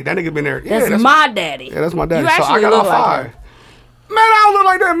my daddy. That nigga been there. Yeah, That's my daddy. Yeah, that's my daddy. You So actually I got look all like five. him. Man, I don't look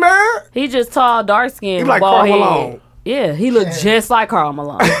like that, man. He just tall, dark skinned, He like bald Karl head. Malone. Yeah, he looked just like Karl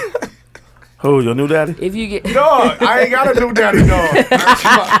Malone. Who, your new daddy? If you get, Dog, I ain't got a new daddy,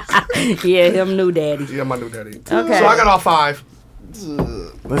 dog. yeah, him new daddy. Yeah, my new daddy. Okay. So I got all five.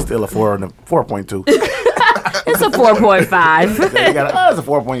 Let's still a 4.2. It's a 4.5. You got it's a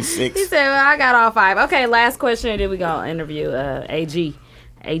 4.6. He said, well, I got all five. Okay, last question, then we gonna interview AG.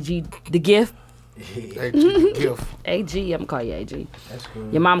 AG, the gift. Hey, gift. AG, I'm gonna call you AG. That's cool.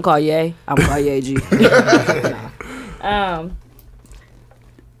 Your mom call you A, I'm gonna call you AG.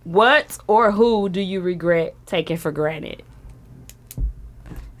 What or who do you regret taking for granted?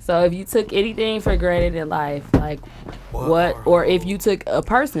 So if you took anything for granted in life, like what or if you took a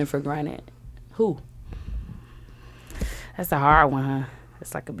person for granted, who? That's a hard one, huh?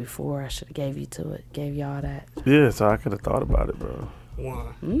 It's like a before. I should have gave y'all that. Yeah, so I could have thought about it, bro.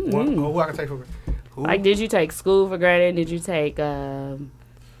 One. One. Who I can take for who? Like, did you take school for granted? Did you take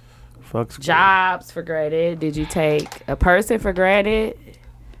Fuck school. jobs for granted? Did you take a person for granted?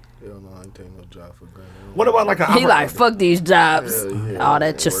 Hell no, I ain't taking no job for granted. What about like a He like, fuck these jobs. Hell yeah. All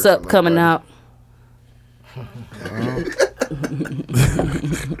that your Work sup for coming nobody. out.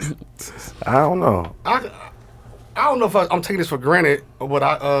 I don't know. I don't know if I'm taking this for granted, but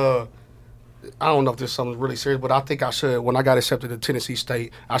I don't know if this is something really serious, but I think I should. When I got accepted to Tennessee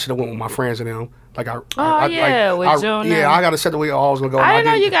State, I should have went with my friends and them. Like I. with June. Yeah, I got accepted where I was gonna go. I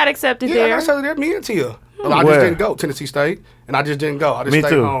didn't know you got accepted there. Yeah, I got accepted there. Me and Tia. I just didn't go Tennessee State, and I just didn't go. I just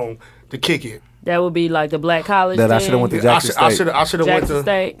stayed home to kick it. That would be like the black college. That I should have went to Jackson State. I should have went to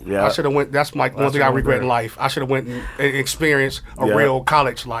State. Yeah. I should have went. That's my one thing I regret in life. I should have went and experienced a real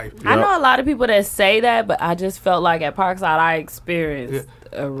college life. I know a lot of people that say that, but I just felt like at Parkside I experienced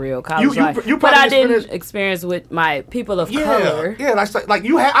a real college life. But I didn't experience with my people of color. Yeah, like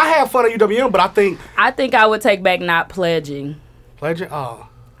you I had fun at UWM, but I think I would take back not pledging. Pledging? Oh.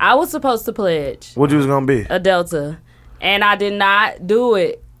 I was supposed to pledge. What you was gonna be? A Delta, and I did not do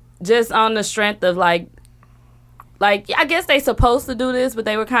it just on the strength of like I guess they supposed to do this, but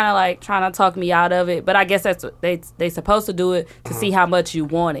they were kind of like trying to talk me out of it. But I guess that's what they supposed to do it to see how much you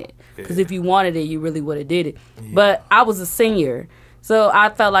want it. Because if you wanted it, you really would have did it. Yeah. But I was a senior, so I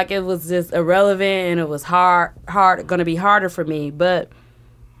felt like it was just irrelevant and it was going to be harder for me. But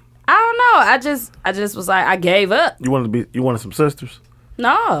I don't know. I just was like, I gave up. You wanted some sisters?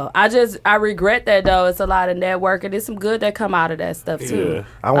 No, I regret that though. It's a lot of networking. There's some good that come out of that stuff too. Yeah,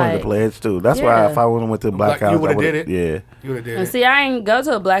 I wanted to pledge too. That's why if I would have went to a black college, you would have did it. Yeah, you would have did it. See, I ain't go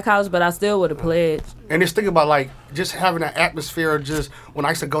to a black college, but I still would have pledged. And just think about like just having that atmosphere. Just when I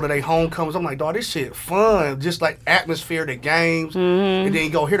used to go to their homecomings, I'm like, dog, this shit fun. Just like atmosphere, the games, and then you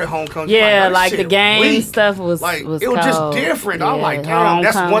go hear the homecomings. Yeah, like the game stuff was like was it was cold. just different. Yeah, I'm like, damn,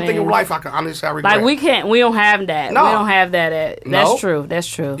 that's one thing in life I can honestly regret. Like we don't have that. No. We don't have that. That's true. That's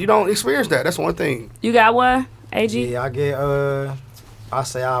true. You don't experience that. That's one thing. You got one, AG? Yeah, I get I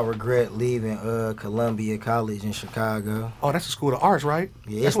say I regret leaving Columbia College in Chicago. Oh, that's a school of arts, right?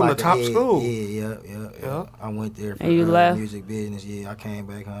 Yeah, that's one of the top schools. Yeah. I went there for music business. Yeah, I came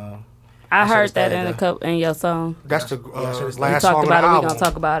back home. I heard that in your song. That's the last song on the album. We gonna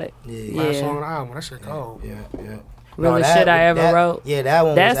talk about it. Last song on the album. That shit cold. Yeah. Really shit I ever wrote. Yeah, that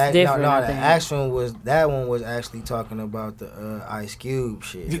one that's was different. that one was actually talking about the Ice Cube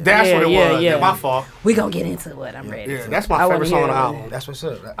shit. That's what it was. Yeah, my fault. We gonna get into it. I'm ready. Yeah, that's my favorite song on the album. That's what's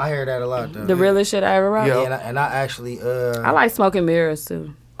up. I hear that a lot though. The realest shit I ever wrote. Yeah, and I actually I like Smoking Mirrors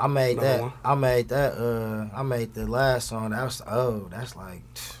too. I made the last song. That's like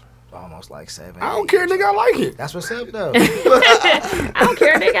almost like 7. I don't care, nigga. I like it. That's what's up though. I don't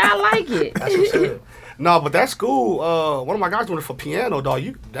care, nigga. I like it. That's what's up. No, but that school, one of my guys doing it for piano, dog.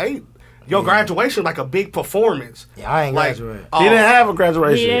 Your graduation like a big performance. Yeah, I ain't graduate. He didn't have a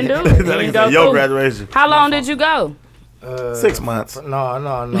graduation. He didn't do it. He didn't go your graduation. How long did you go? 6 months. No.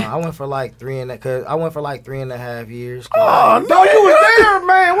 I went for like 3.5 years. Oh no, you was there,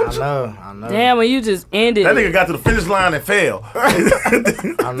 man. I know. Damn, when you just ended. That nigga got to the finish line and fell.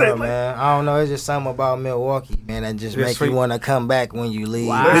 I know, man. I don't know. It's just something about Milwaukee, man, that just makes you want to come back when you leave.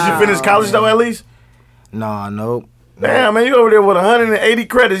 Wow. Did you finish college though, at least? Nope. Damn, man, you over there with 180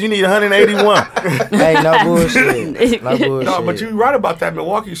 credits. You need 181. Hey, no bullshit. No, but you right about that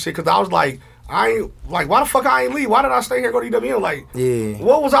Milwaukee shit, because I was like, why the fuck I ain't leave? Why did I stay here and go to UWM? Like,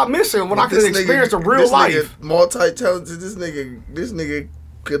 what was I missing when I could experience the real life? Multi-talented. This nigga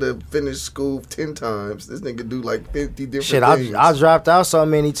could have finished school 10 times. This nigga do like 50 different things. I dropped out so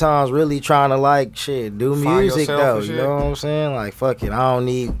many times really trying to do music though. You know what I'm saying? Like, fuck it. I don't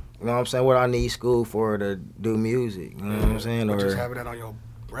need... You know what I'm saying? What I need school for to do music. You know what I'm saying? Or just having that on your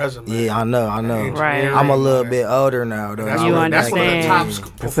resume. Yeah, I know. Right. I'm a little bit older now, though. You understand? That's one of the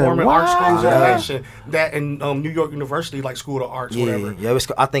top performing arts schools in the nation. That and New York University, like School of Arts, whatever. Yeah,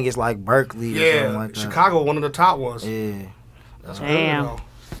 I think it's like Berkeley or something like that. Chicago, one of the top ones. Yeah. That's damn. Well,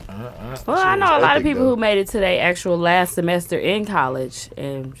 I know a lot of people who made it to their actual last semester in college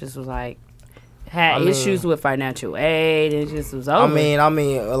and just was like, had issues with financial aid and just was over. I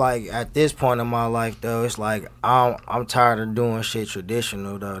mean, like at this point in my life though, it's like I'm tired of doing shit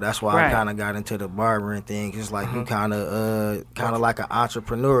traditional though. That's why I kind of got into the barbering thing. It's like you kind of like an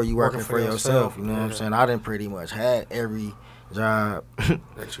entrepreneur. You working for yourself. You know what I'm saying? I done pretty much had every job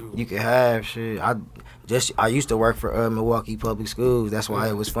that you could have. Shit, I used to work for Milwaukee Public Schools. That's why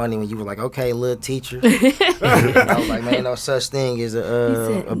it was funny when you were like, "Okay, little teacher." I was like, "Man, no such thing as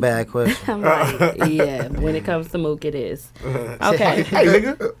a bad question." I'm like, yeah, when it comes to Mook, it is. Okay, hey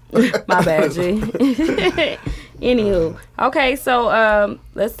nigga, my bad, G. Anywho, okay, so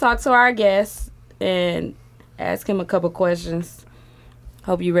let's talk to our guest and ask him a couple questions.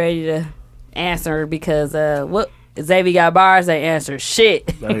 Hope you ready to answer because what. Xavier got bars, they answer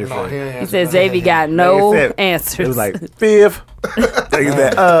shit. He said Xavier got no answers. It was like, fifth. Take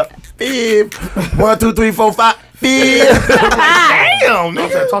that, fifth. 1, 2, 3, 4, 5, fifth. damn, I'm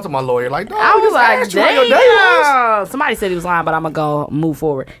saying, talk to my lawyer. Like, dog, I was like, asked you how your day was. damn. Somebody said he was lying, but I'm gonna go move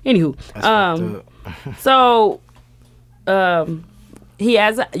forward. Anywho,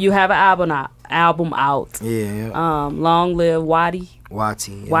 you have an album out. Yeah. Long live Wati.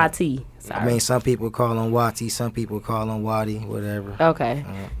 Wati. Yeah. Wati. Sorry. I mean, some people call him Wati, some people call him Wadi, whatever. Okay.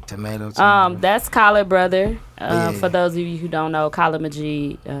 Tomato. That's Khaled brother. Yeah. For those of you who don't know, Khaled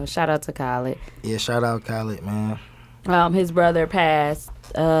Majid. Shout out to Khaled. Yeah, shout out Khaled, man. His brother passed.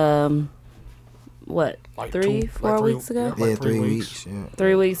 What? Like 4 weeks ago. Yeah, 3 weeks. Yeah.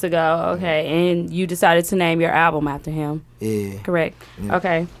 3 weeks ago. Okay, and you decided to name your album after him. Yeah. Correct. Yeah.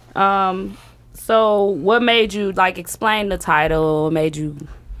 Okay. So what made you explain the title? What made you?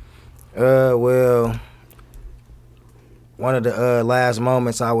 Well, one of the last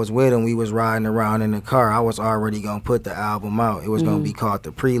moments I was with him, we was riding around in the car. I was already gonna put the album out. It was gonna be called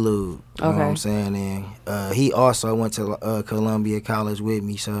The Prelude. You know what I'm saying? And he also went to Columbia College with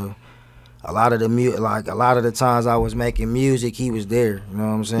me, so a lot of the times I was making music, he was there. You know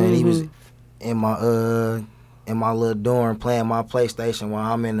what I'm saying? He was in my little dorm playing my PlayStation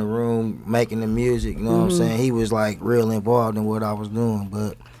while I'm in the room making the music. You know what I'm saying? He was real involved in what I was doing,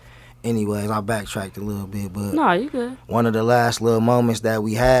 but. Anyways, I backtracked a little bit, but No, you good. one of the last little moments that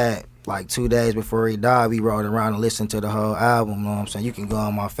we had, 2 days before he died, we rode around and listened to the whole album. You know what I'm saying? You can go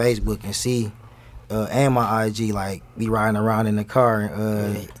on my Facebook and see, and my IG, we riding around in the car.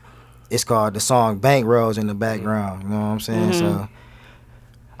 It's called the song Bankrolls in the background. You know what I'm saying? So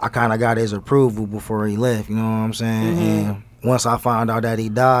I kind of got his approval before he left. You know what I'm saying? And once I found out that he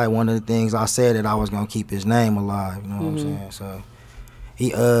died, one of the things I said that I was gonna keep his name alive. You know what I'm saying? So.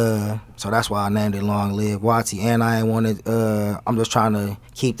 So that's why I named it Long Live Wati, and I ain't wanted. I'm just trying to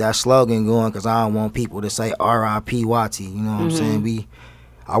keep that slogan going because I don't want people to say R.I.P. Wati. You know what I'm saying?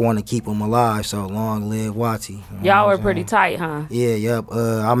 I want to keep him alive, so Long Live Wati. You know Y'all were pretty tight, huh? Yeah, yep.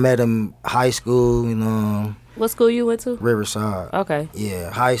 I met him high school. You know. What school you went to? Riverside. Okay. Yeah,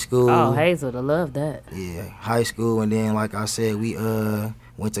 high school. Oh, Hazel, I love that. Yeah, high school, and then like I said, we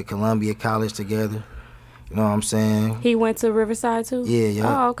went to Columbia College together. You know what I'm saying? He went to Riverside too? Yeah.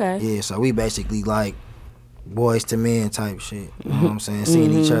 Oh, okay. Yeah, so we basically boys to men type shit. You know what I'm saying?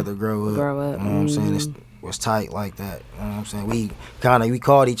 Seeing each other grow up. You know what I'm saying? It was tight like that. You know what I'm saying? We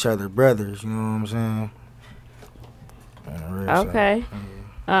called each other brothers. You know what I'm saying? Okay.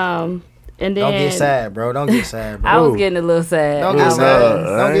 And then don't get sad, bro. Don't get sad, bro. I was getting a little sad. Don't get sad.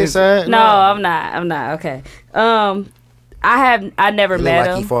 Don't get sad. No, I'm not. Okay. I never met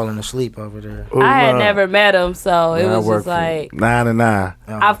him. He falling asleep over there. I had never met him, so it was just 9 to 9.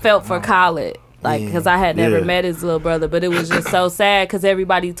 I felt for Khaled. Because I had never met his little brother, but it was just so sad because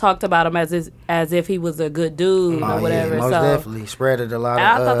everybody talked about him as if he was a good dude or whatever. Most so definitely spread it a lot.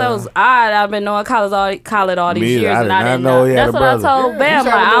 I thought that was odd. I've been knowing Khaled all these years, and I didn't know. That's what I told Bam.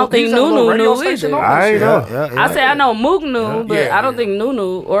 I don't think Nunu knew either. I ain't know. I said I know Mook knew, but I don't think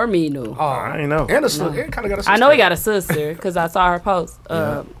Nunu or me knew. Oh, I ain't know. And kind of got a sister. I know he got a sister because I saw her post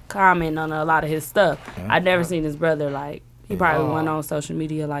comment on a lot of his stuff. I'd never seen his brother He probably wasn't on social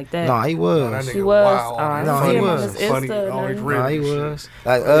media like that. No, he was. He was. No, he was. Funny. No, he was. He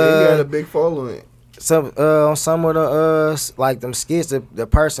had a big following. On some of the them skits, the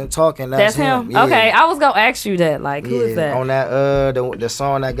person talking, that's him. Yeah. Okay, I was gonna ask you that. Who is that? On that the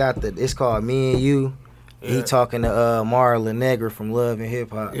song that got it's called Me and You. Yeah. He talking to Marla Negra from Love and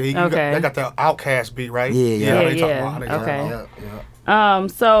Hip Hop. Yeah, they got the Outkast beat, right? Yeah. Okay.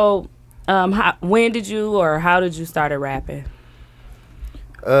 So. When did you or how did you start rapping?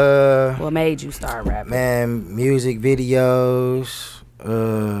 What made you start rapping? Man, music videos.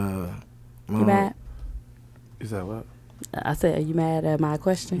 You mad? You said what? I said, are you mad at my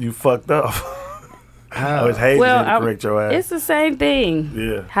question? You fucked up. I was hating to correct your ass. It's the same thing.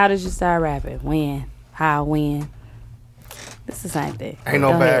 Yeah. How did you start rapping? When? How? When? It's the same thing. Ain't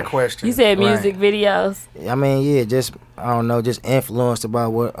no bad question. You said music videos. I mean, yeah, just I don't know, just influenced about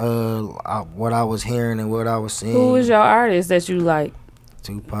what I was hearing and what I was seeing. Who was your artist that you like?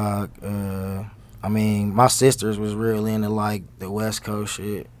 Tupac. I mean, my sisters was real into the West Coast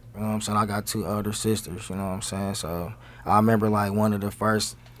shit. You know what I'm saying? I got 2 older sisters. You know what I'm saying? So I remember one of the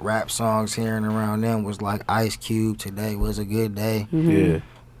first rap songs hearing around them was Ice Cube. Today Was a Good Day. Mm-hmm. Yeah.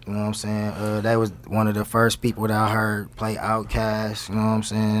 You know what I'm saying? They was one of the first people that I heard play Outkast. You know what I'm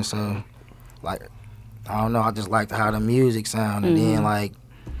saying? So, I don't know. I just liked how the music sounded. And then,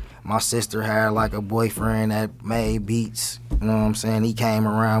 my sister had, a boyfriend that made beats. You know what I'm saying? He came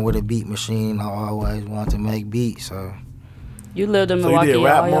around with a beat machine. I always wanted to make beats, so. You lived in Milwaukee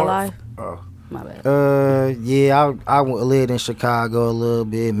all your life? My bad. Yeah, I lived in Chicago a little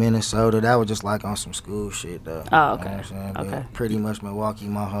bit, Minnesota. That was just like on some school shit though. Oh, okay. You know what I'm saying? But Okay. pretty much Milwaukee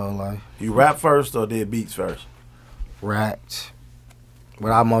my whole life. You rap first or did beats first? Rapped.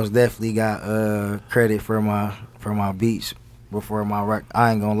 But I most definitely got credit for my beats before my rap.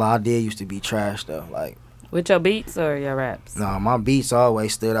 I ain't gonna lie, I did used to be trash though. Like, With your beats or your raps? no, my beats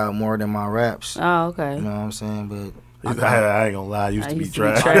always stood out more than my raps. Oh, okay. You know what I'm saying? But I ain't gonna lie, I used to be used to be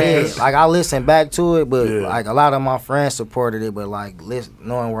trash. trash. like I listen back to it, but Yeah. like a lot of my friends supported it. But like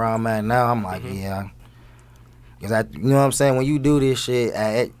knowing where I'm at now, I'm like, yeah, because you know what I'm saying. When you do this shit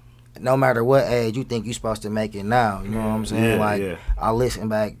at no matter what age, you think you supposed to make it now. You know what I'm saying? Yeah, like yeah. I listen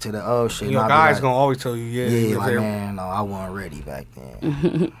back to the old shit. Your and I be guys like, gonna always tell you, yeah, like they're- man, no, I wasn't ready back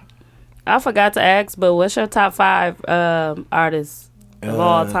then. I forgot to ask, but what's your top 5 artists of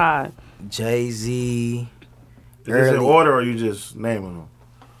all time? Jay-Z. Is this in Early. order or you just naming them?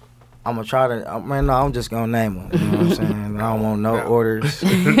 I'm gonna try to. I'm just gonna name them. You know what I'm saying? I don't want no orders.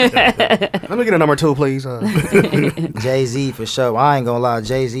 Let me get a number 2, please. Jay-Z for sure. I ain't gonna lie.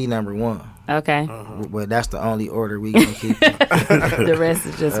 Jay-Z number 1. Okay. But that's the only order we gonna keep. The rest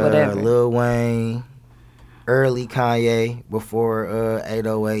is just whatever. Lil Wayne, early Kanye before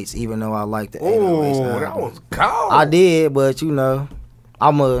 808s. Even though I like the 808s. Oh, now. that was cold. I did, but you know,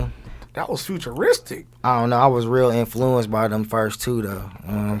 That was futuristic. I don't know. I was real influenced by them first two though.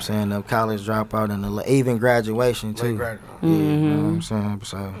 You know what I'm saying? The college dropout and even graduation too. Yeah, you know what I'm saying?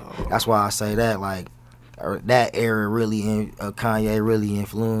 So that's why I say that like that era really Kanye really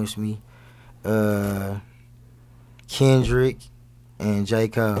influenced me. Kendrick and J.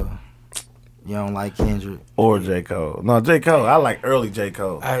 Cole. You don't like Kendrick? Or J. Cole. No, J. Cole. I like early J.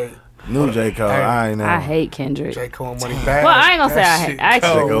 Cole. New J. Cole. I ain't know. I hate Kendrick. J. Cole Money Bag. Well, I ain't gonna say I hate.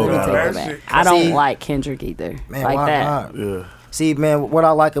 Actually, cold. let me take That it back. shit I don't See, like Kendrick either. Man, like why that. not? Yeah. See, man, what I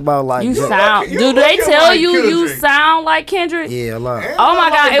like about like You J- sound. you Do look they at tell like you Kendrick. sound like Kendrick? Yeah, a lot. Oh my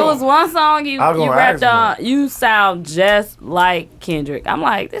God! It was one song you I was gonna rapped ask on. You sound just like Kendrick. I'm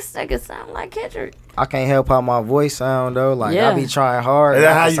like, this nigga sound like Kendrick. I can't help how my voice sound though. Like Yeah. I be trying hard. Is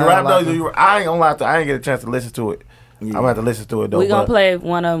that not how to you sound rap like though? him. I ain't gonna lie to. I ain't get a chance to listen to it. I'm gonna have to listen to it though. We gonna but- play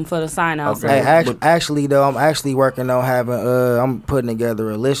one of them for the sign out. Okay. Hey, actually though, I'm actually working on having I'm putting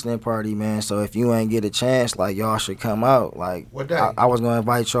together a listening party, man. So if you ain't get a chance, like y'all should come out. Like What day? I was gonna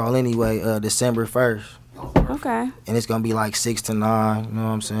invite y'all anyway, December 1st, Okay. and it's gonna be like 6 to 9. You know what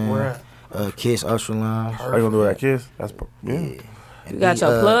I'm saying? Where at? Kiss Usher Lounge. Are you gonna do that, Kiss? That's yeah. And You got D,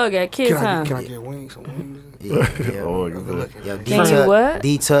 your plug at Kids, Can huh? I get wings? Some wings? Yeah, yeah. Oh, Good good. looking. Yeah, Can you what?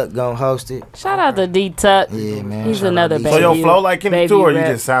 D-Tuck gonna host it. Shout out to D Tuck. Yeah, man. He's Shout out another D. baby. So your flow like Kendrick baby too, or you rap.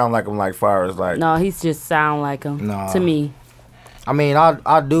 just sound like him like far as like? No, he's just sound like him. Nah. To me. I mean,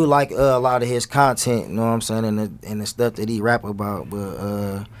 I do like a lot of his content, you know what I'm saying, and the stuff that he rap about,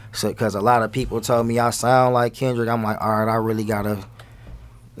 but because a lot of people told me I sound like Kendrick, I'm like, all right, I really gotta,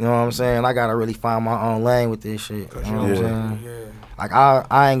 you know what I'm saying, I gotta really find my own lane with this shit. You know what I'm saying? Yeah. Like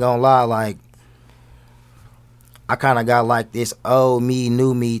I ain't gonna lie, like I kind of got like this old me,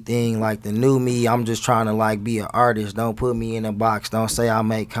 new me thing. Like the new me, I'm just trying to like be an artist. Don't put me in a box. Don't say I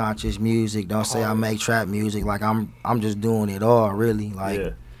make conscious music. Don't say I make trap music. Like I'm just doing it all, really. Like Yeah.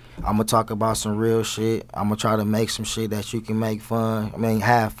 I'm gonna talk about some real shit. I'm gonna try to make some shit that you can make fun. I mean,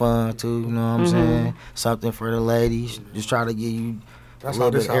 have fun too. You know what I'm saying? Something for the ladies. Just try to give you That's a how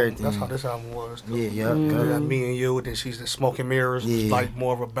little this bit of album. everything. That's how this album was. Yeah, yeah. You yeah. got Me and You, then she's the Smoke and Mirrors, was Yeah. like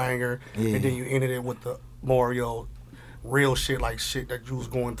more of a banger, Yeah. and then you ended it with the more real shit, like shit that you was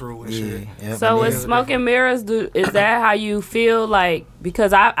going through and Yeah, shit. yep, So and with then- Smoke and Mirrors, is that how you feel like?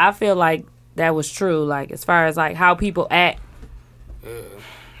 Because I feel like that was true. Like as far as like how people act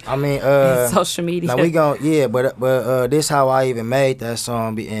I mean, on social media. now we gon' but this how I even made that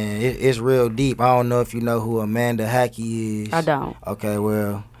song, and it's real deep. I don't know if you know who Amanda Hackey is. I don't. Okay,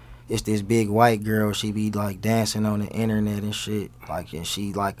 well, it's this big white girl. She be like dancing on the internet and shit. Like, and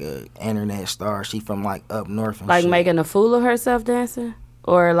she like a internet star. She from like up north and Like shit. making a fool of herself dancing,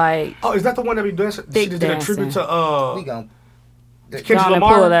 or like Oh, is that the one that be dancing? She Thick just did a tribute to We gon' Kendrick go on and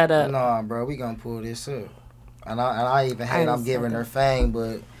Lamar. pull that up. Nah, bro, we gonna pull this up. And I even hate ain't I'm giving saying her fame,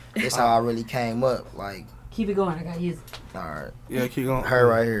 but it's how I really came up. Like, Keep it going. I got you. all right, Yeah, keep going. her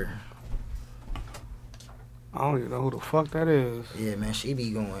right here. I don't even know who the fuck that is. Yeah, man, she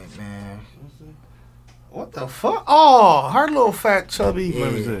be going, man. What the fuck? Oh, her little fat chubby. Yeah.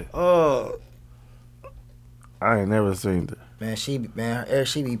 Let me see. I ain't never seen that. Man,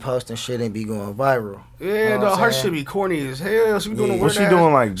 she be posting shit and be going viral. Yeah, Know what no, I'm her saying? shit be corny as hell. She be doing Yeah. the What weird she ass-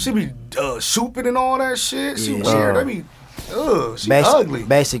 doing, like- She be shooping and all that shit. She Yeah. weird. That be she Basi- ugly.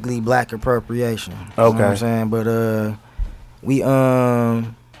 Basically, black appropriation. You know Okay. what I'm saying? But we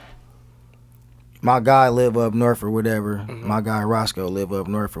my guy live up north or whatever. Mm-hmm. My guy Roscoe live up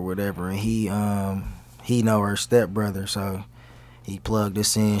north or whatever, and he know her stepbrother, so he plugged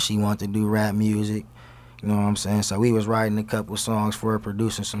us in. She wanted to do rap music, you know what I'm saying? So we was writing a couple songs for her,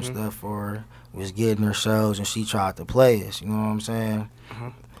 producing some stuff for her, was getting her shows, and she tried to play us, you know what I'm saying? Mm-hmm.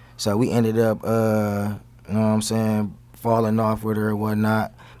 So we ended up, you know what I'm saying, falling off with her and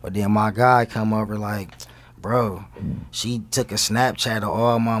whatnot. But then my guy come over like, bro, she took a Snapchat of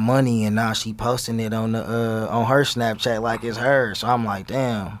all my money and now she posting it on the on her Snapchat like it's hers. So I'm like,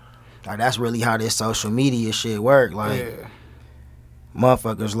 damn, like that's really how this social media shit work. Like,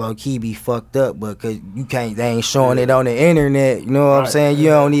 motherfuckers low key be fucked up, but cause they ain't showing it on the internet. You know what I'm saying? You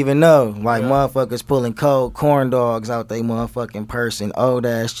don't even know. Like motherfuckers pulling cold corn dogs out they motherfucking purse and old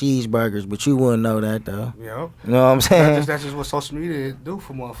ass cheeseburgers, but you wouldn't know that though. Yeah. You know what I'm saying? That's just what social media do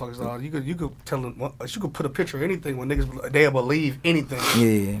for motherfuckers. Dog. You could tell them, you could put a picture of anything when niggas they'll believe anything.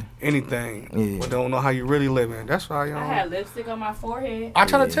 Yeah. Anything. Yeah. But don't know how you really living. That's why y'all. I had lipstick on my forehead. I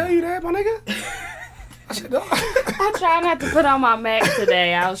try to tell you that, my nigga. I try not to put on my Mac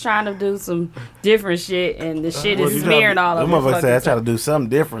today. I was trying to do some different shit, and the shit is smearing all over. The motherfucker said I try to do something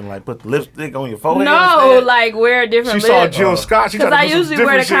different, like put the lipstick on your forehead. No, like wear a different lip. She saw Jill Scott. Because I usually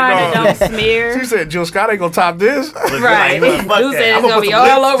wear the kind that don't smear. She said Jill Scott ain't gonna top this. Right. Dude said it's gonna be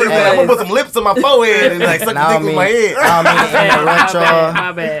all over the place. I'm gonna put some lips on my forehead and like suck the dick with my head.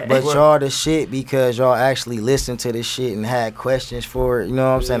 My bad. But y'all the shit because y'all actually listened to this shit and had questions for it. You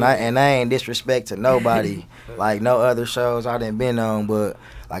know what I'm saying? I ain't disrespect to nobody. Like no other shows I done been on, but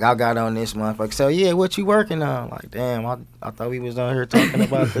like I got on this motherfucker. So yeah, what you working on? Like damn, I thought we was on here talking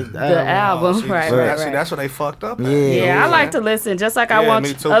about the album. Right. That's what they fucked up. Yeah, I like to listen, just like I want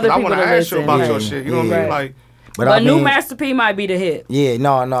other people to listen. I ask you about your shit. You know what I mean? Like, but new Master P might be the hit. Yeah,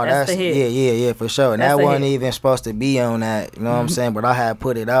 no, that's the hit. Yeah, for sure. And that wasn't even supposed to be on that. You know what I'm saying? But I had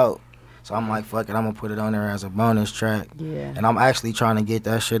put it out. So I'm like, fuck it, I'm gonna put it on there as a bonus track. Yeah. And I'm actually trying to get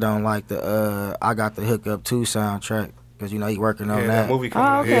that shit on like the I Got the Hook Up 2 soundtrack. Cause you know he working on that. That movie coming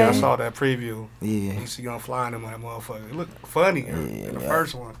out. Okay. Yeah, I saw that preview. Yeah. You see him flying in that motherfucker. It looked funny in the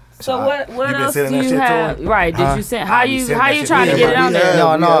first one. So what else do you have? Right? Did you send? How you trying to get it on there?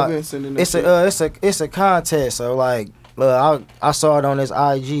 No. It's a contest. So like, look, I saw it on his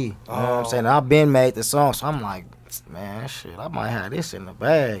IG. You know what I'm saying? I've been made the song, so I'm like, man, shit, I might have this in the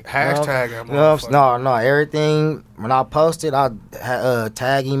bag. Hashtag that motherfucker. No, everything, when I post it, I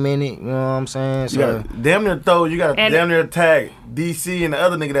tag him in it, you know what I'm saying? So, you gotta damn near tag DC and the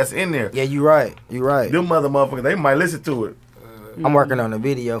other nigga that's in there. Yeah, you right. Them motherfuckers, they might listen to it. I'm working on a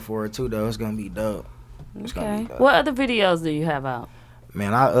video for it too, though. It's gonna be dope. Okay. What other videos do you have out?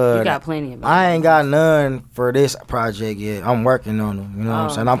 Man, you got plenty of videos. I ain't got none for this project yet. I'm working on them. You know what I'm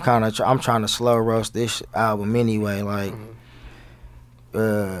saying? I'm trying to slow roast this album anyway. Like,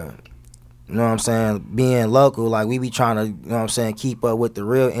 you know what I'm saying? Being local, like we be trying to, you know what I'm saying, keep up with the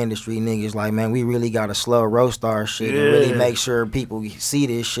real industry niggas. Like, man, we really gotta slow roast our shit and really make sure people see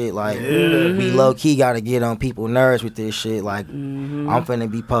this shit. Like, we low key gotta get on people's nerves with this shit. Like, I'm finna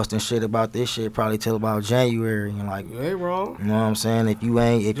be posting shit about this shit probably till about January. And like, you ain't wrong. You know what I'm saying?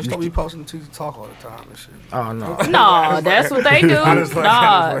 If just don't be posting until you talk all the time and shit. Oh no, no, that's what they do.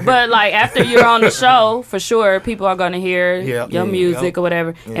 But like after you're on the show, for sure, people are gonna hear your music or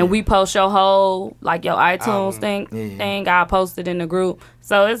whatever, and we post your whole like your iTunes thing. I posted in the group,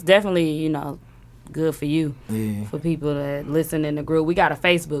 so it's definitely good for you. For people that listen in the group. We got a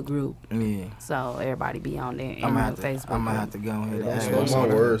Facebook group. So everybody be on there. I'm gonna have to go ahead and slow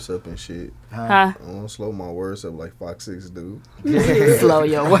my words up and shit. Huh? I want to slow my words up like Fox 6 do. Slow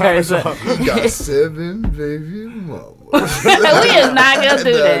your words up. You got 7 baby mama. We is not gonna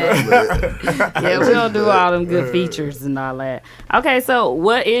do that. Yeah, we don't do all them good features and all that. Okay, so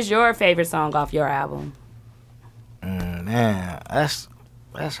what is your favorite song off your album? Man,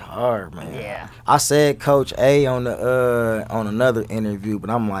 that's hard, man. Yeah. I said Coach A on the on another interview, but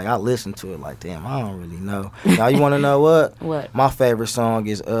I'm like, I listened to it like, damn, I don't really know. Now you want to know what? What? My favorite song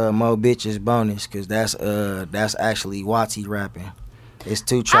is Mo Bitches Bonus, cause that's actually Watty rapping. It's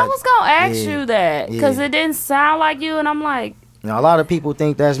 2 tracks. I was gonna ask you that because it didn't sound like you, and I'm like, a lot of people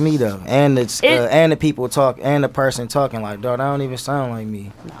think that's me though, and and the people talk and the person talking like, dog, that don't even sound like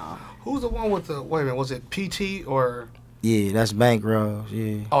me. No. Who's the one with the? Wait a minute, was it PT or? Yeah, that's Bankroll.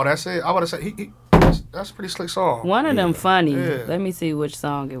 Yeah. Oh, that's it. I want to say that's a pretty slick song. One of them funny. Yeah. Let me see which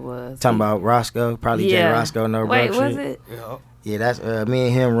song it was. Talking about Roscoe, probably Jay Roscoe. No, wait, was shit. It? Yeah. Yeah, that's me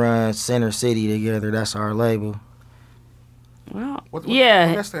and him run Center City together. That's our label. Well, what does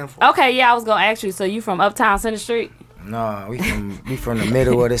that stand for? Okay, yeah, I was gonna ask you. So you from Uptown Center Street? No, we from the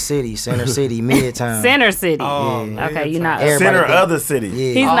middle of the city, Center City, Midtown. Center City. Oh, Yeah. Okay, you're not. Everybody Center think- of the city.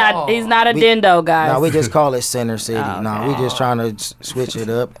 Yeah. He's not a Dendo guy. No, we just call it Center City. Oh, No, we just trying to switch it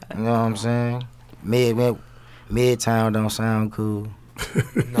up. You know what I'm saying? Midtown don't sound cool.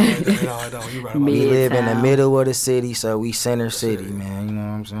 No, it don't. You right about We that. live in the Midtown. middle of the city, so we Center City, man. You know what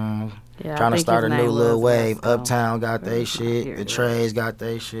I'm saying? Yeah, I Trying to think start a his new name little was wave. Roscoe. Uptown got they Here shit. The it is. Trades got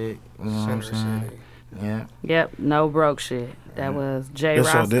they shit. You know what I'm Center saying? City. Yeah. Yep, no broke shit. That was Jay So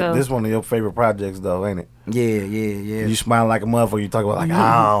Roscoe. this one of your favorite projects though, ain't it? Yeah. You smile like a motherfucker. You talk about like,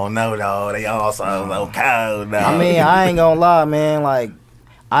 I don't know though. They all so cold though. I mean, I ain't gonna lie, man. Like,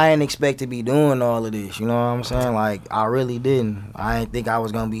 I ain't expect to be doing all of this. You know what I'm saying? Like, I really didn't. I didn't think I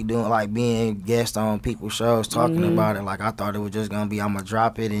was gonna be doing like being guest on people's shows talking about it. Like, I thought it was just gonna be I'm gonna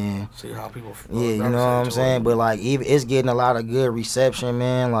drop it and See how people. yeah, you know what I'm saying. But like, even it's getting a lot of good reception,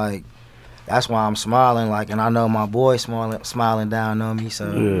 man. Like, that's why I'm smiling. Like, and I know my boy smiling down on me.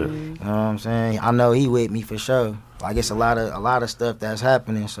 So you know what I'm saying. I know he with me for sure. Like, it's a lot of stuff that's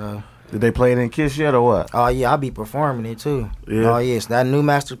happening. So. Did they play it in Kiss yet or what? Oh yeah, I be performing it too. Yeah. Oh yes, that new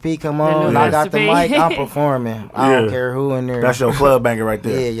Master P come new on, and I got the Master P. mic. I'm performing. I don't Yeah. care who in there. That's your club banger right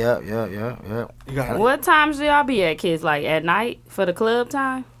there. Yeah, yep. You got What times do y'all be at, kids? Like at night for the club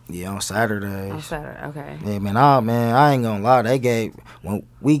time? Yeah, on Saturdays. On Saturday, okay. Yeah, man, I ain't gonna lie. They gave when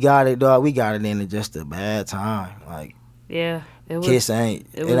we got it, dog. We got it in at just a bad time. Like Yeah, it was. Kiss ain't.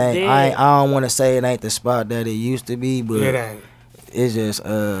 it It, was ain't. dead. I don't want to say it ain't the spot that it used to be, but It ain't. it's just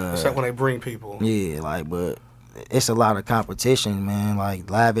Except when they bring people. yeah, like, but it's a lot of competition, man. Like,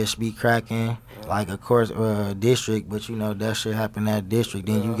 Lavish be cracking. Like, of course, District, but you know, that shit happened at District.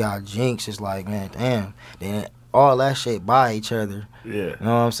 Then you got Jinx. It's like, man, damn. Then all that shit by each other. Yeah. You know what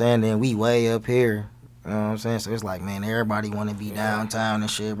I'm saying? Then we way up here. You know what I'm saying? So it's like, man, everybody want to be downtown and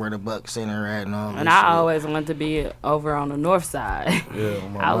shit, where the Buck Center at and all And this I shit. always wanted to be over on the north side. Yeah.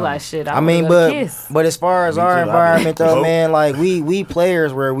 I was like, shit. I mean, but as far as Me our too, environment I though, hope. man, like we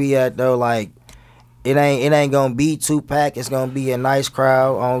players where we at though, like it ain't gonna be 2-pack. It's gonna be a nice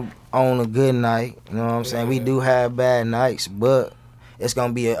crowd on a good night. You know what I'm saying? We do have bad nights, but it's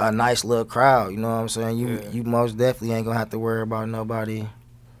gonna be a nice little crowd. You know what I'm saying? You most definitely ain't gonna have to worry about nobody.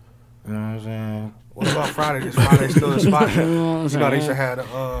 You know what I'm saying? What about Friday? Is Friday still a spot? You know they used to have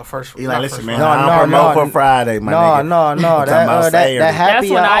the first. He like, not listen, first man, Friday. I don't promote for Friday, my nigga. No. I'm talking about That Saturday. happy That's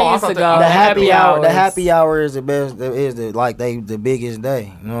when hour. I used to go. The happy hour. hours. The happy hour is the best. Is the biggest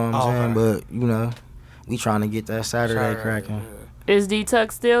day. You know what I'm saying? okay. But you know, we trying to get that Saturday cracking. Is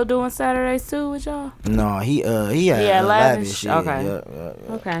D-Tuck still doing Saturdays too with y'all? No, he had had Lavish? lavish. Yeah, Okay.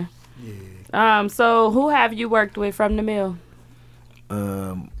 yeah. Okay. So who have you worked with from the mill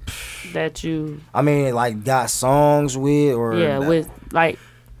Yeah. that you? I mean, like got songs with or Yeah, with like.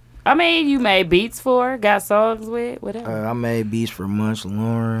 I mean, you made beats for, got songs with, whatever. I made beats for Munch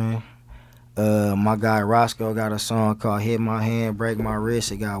Lauren. My guy Roscoe got a song called "Hit My Hand, Break My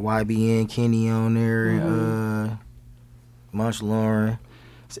Wrist." It got YBN Kenny on there and Munch Lauren.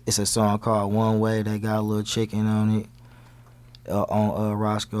 It's a song called "One Way." They got a little chicken on it on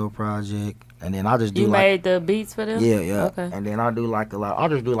Roscoe Project. And then I just do You like made the beats for them? yeah. Okay. And then I do like a lot. I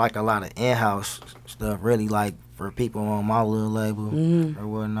just do like a lot of in-house stuff, really, like for people on my little label or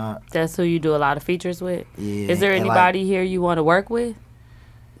whatnot. That's who you do a lot of features with? Yeah. Is there and, anybody here you want to work with?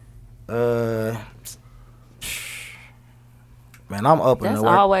 Like, man, I'm open That's to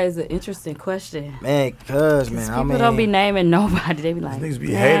work. always an interesting question. Man, cause man, People I mean, don't be naming nobody. They be like, These niggas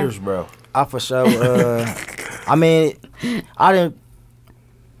be "Nah." haters, bro. I for sure. I mean, I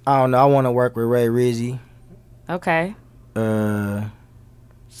don't know. I want to work with Ray Rizzy. Okay. Man,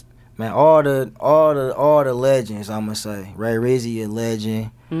 all the legends. I'ma say Ray Rizzy a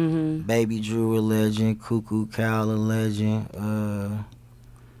legend. Mm-hmm. Baby Drew a legend. Cuckoo Cal a legend.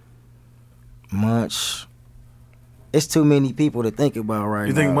 Munch. It's too many people to think about right now.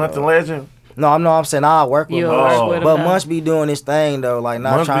 You think Month and Legend? No, I'm saying I'll work with You'll Munch. work with him, But though. Munch be doing his thing though, like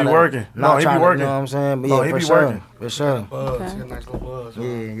not Munch trying be to working. Not No, he be trying to, working. you know what I'm saying? But No, yeah, he for be sure. working. For sure. Buzz, Okay. he got a nice little buzz.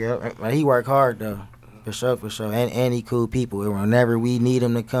 Yeah. Man, he work hard though. For sure. And he cool people. Whenever we need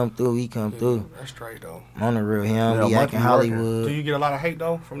him to come through, he come through. That's straight though. On the real, he don't Yeah, be Munch acting be working. Hollywood. Do you get a lot of hate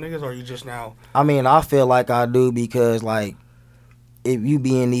though from niggas, or you just now? I mean, I feel like I do because like if you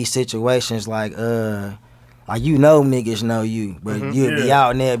be in these situations like you know niggas know you, but you'll be Yeah.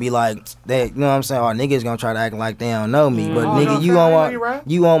 out and they'll be like, they, you know what I'm saying? Oh, niggas gonna try to act like they don't know me, but Oh, nigga, no, you fam, on I know my you rap.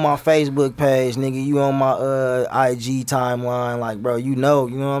 you on my Facebook page, nigga, you on my IG timeline, like bro, you know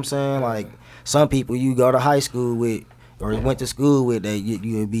what I'm saying? Like some people you go to high school with or went to school with, that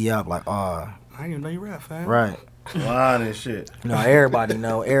you'll be up like, oh, I didn't even know you rap, fam. right. Wine and shit. No, everybody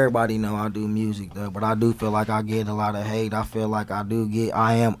know I do music though, but I do feel like I get a lot of hate. I feel like I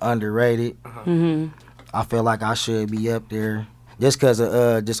am underrated. Mm-hmm. I feel like I should be up there just because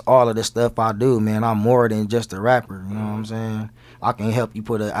of just all of the stuff I do, man. I'm more than just a rapper, you know what I'm saying? I can help you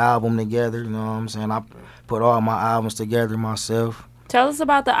put an album together, you know what I'm saying? I put all my albums together myself. Tell us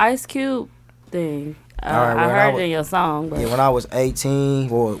about the Ice Cube thing. I heard it in your song. But. Yeah, when I was 18,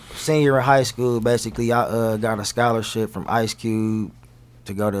 or senior in high school, basically, I got a scholarship from Ice Cube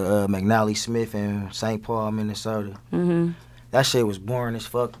to go to McNally Smith in St. Paul, Minnesota. Mm-hmm. That shit was boring as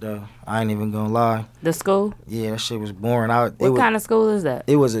fuck, though. I ain't even gonna lie. The school? Yeah, that shit was boring. What kind of school is that?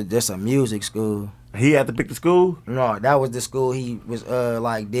 It was just a music school. He had to pick the school? No, that was the school he was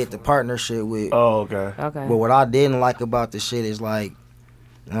did the partnership with. Oh, okay. Okay. But what I didn't like about the shit is like,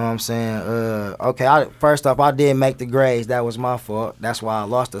 you know what I'm saying? First off, I didn't make the grades. That was my fault. That's why I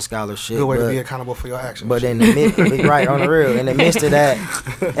lost the scholarship. Good way to be accountable for your actions. But in the midst, right, on the real, in the midst of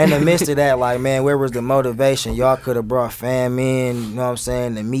that, like, man, where was the motivation? Y'all could have brought fam in, you know what I'm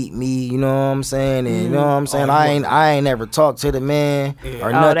saying, to meet me, you know what I'm saying? And you know what I'm saying? I ain't never talked to the man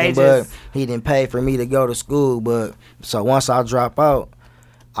or nothing, but he didn't pay for me to go to school. But so once I drop out,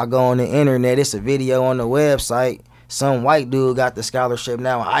 I go on the internet. It's a video on the website. Some white dude got the scholarship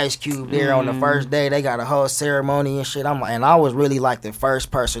now. Ice Cube there on the first day. They got a whole ceremony and shit. And I was really like the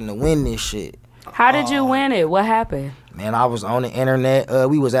first person to win this shit. How did you win it? What happened? Man, I was on the internet.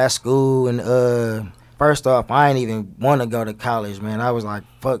 We was at school, and first off, I ain't even want to go to college, man. I was like,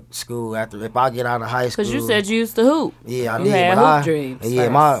 fuck school. If I get out of high school, because you said you used to hoop. Yeah, I you did. Had hoop dreams. Yeah,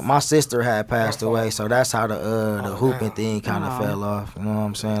 my sister had passed away, so that's how the hooping thing kind of fell off. You know what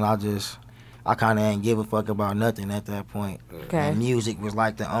I'm saying? I kind of ain't give a fuck about nothing at that point. Okay. And music was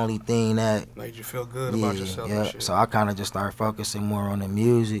like the only thing that made you feel good about yourself. Yeah. And shit. So I kind of just started focusing more on the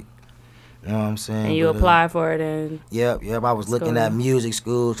music. You know what I'm saying? And you applied for it and... Yep. I was looking at music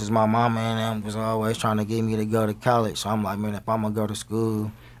schools because my mama and them was always trying to get me to go to college. So I'm like, man, if I'm going to go to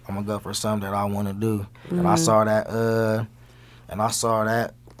school, I'm going to go for something that I want to do. Mm-hmm. And I saw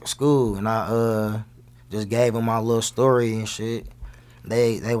that school, and I just gave them my little story and shit.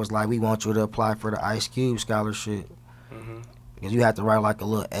 They was like, we want you to apply for the Ice Cube scholarship. Because you have to write like a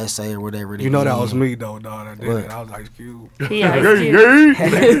little essay or whatever. You know that was me, though, dog. I did it. I was Ice Cube. Yeah, Ice Cube.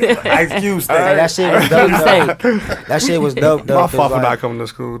 Ice Cube stay. Hey, that shit was dope, though. That shit was dope, though. My fault for not coming to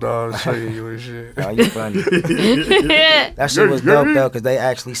school, dog. Showing you and shit. Oh, you funny. That shit was dope, though, because they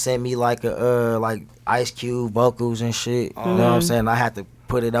actually sent me like like Ice Cube vocals and shit. You know what I'm saying? I had to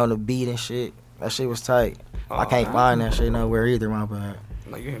put it on the beat and shit. That shit was tight. I can't find that shit nowhere either, my bad.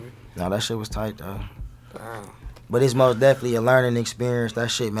 No, you hear me? No, that shit was tight, though. Damn. But it's most definitely a learning experience. That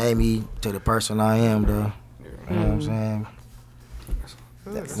shit made me to the person I am, though. You know what I'm saying?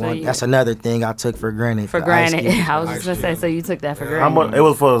 That's another thing I took for granted. For granted. I was just going to say, so you took that for granted. How much? It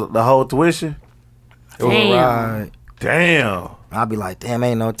was for the whole tuition? It was a ride. Damn. I'd be like, damn,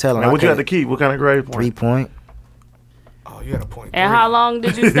 ain't no telling. And what you had to keep? What kind of grade point? 3 point. Oh, you had a point. And how long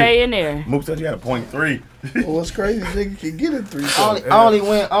did you stay in there? Mook said you had a 0.3. Well, what's crazy, nigga can get a 3.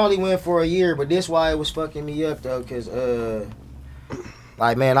 I only went for a year, but this why it was fucking me up though, cause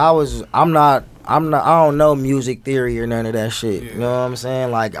like, man, I don't know music theory or none of that shit. You know what I'm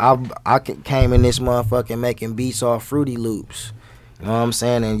saying? Like I came in this motherfucking making beats off Fruity Loops. You know what I'm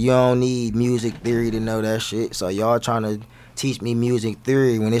saying? And you don't need music theory to know that shit. So y'all trying to teach me music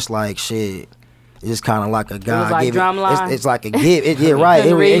theory when it's like shit. It's kind of like a God like given. drumline? It's like a gift. Yeah, right.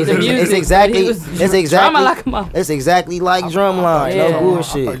 It's exactly. It's exactly like drumline. Yeah. No bullshit. I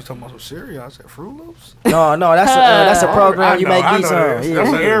thought you were talking about some cereal. I said Fruit Loops. No, that's a program you make beats on. That's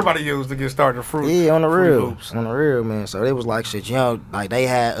what everybody used to get started. Fruit. Yeah, on the Loops. real, man. So it was like shit. You know, like they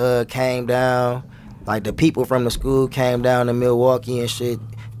had came down, like the people from the school came down to Milwaukee and shit.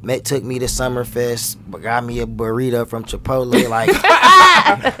 Took me to Summerfest, got me a burrito from Chipotle. Like,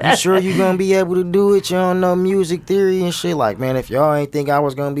 you sure you gonna be able to do it? You don't know music theory and shit. Like, man, if y'all ain't think I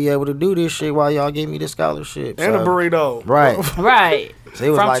was gonna be able to do this shit, why y'all give me the scholarship? And a burrito. Right. Right. So it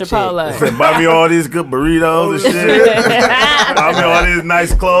was from like Chipotle. Said, buy me all these good burritos and shit. Buy me all these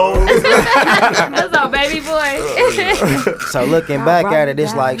nice clothes. That's our baby boy. So looking back at it,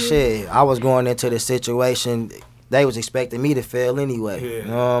 it's like shit. I was going into the situation. They was expecting me to fail anyway. Yeah. You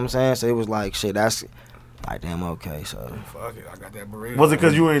know what I'm saying? So it was like shit. That's like damn okay. So Fuck it, I got that burrito. Was it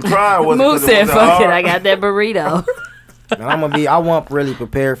because you ain't trying? Moose said, "Fuck it, I got that burrito." And I wasn't really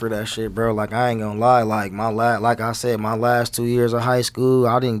prepared for that shit, bro. Like I ain't gonna lie. Like like I said, my last 2 years of high school,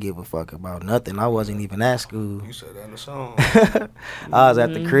 I didn't give a fuck about nothing. I wasn't even at school. You said that in the song. I was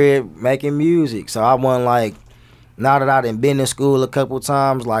at the crib making music, so I wasn't like. now that I done been to school a couple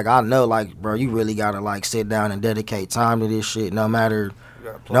times, like I know, like bro, you really gotta like sit down and dedicate time to this shit. No matter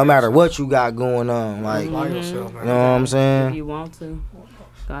what you got going on, like Apply yourself, man. you know what I'm If saying. you want to,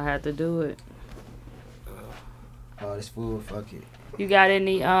 gonna have to do it. Oh, this food, fuck it. You got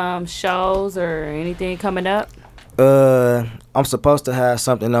any shows or anything coming up? I'm supposed to have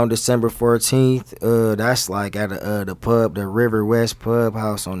something on December 14th. That's like at the pub, the River West Pub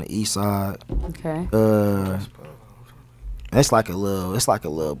House on the east side. Okay. It's like a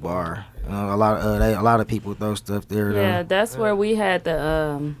little bar. A lot of people throw stuff there. Yeah, though. that's where we had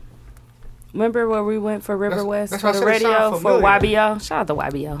the remember where we went for River West that's for why the I said it radio sound for familiar. YBO? Shout out to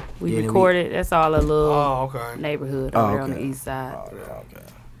YBO. We Yeah, recorded. That's all a little Oh, okay. neighborhood Oh, over there on okay. the east side. Oh, yeah, okay.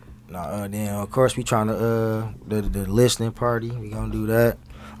 Nah, then of course we trying to the listening party. We gonna do that.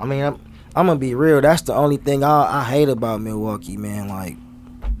 I mean, I'm gonna be real. That's the only thing I hate about Milwaukee, man. Like,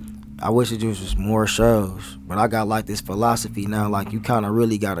 I wish it was just more shows. But I got like this philosophy now. Like, you kind of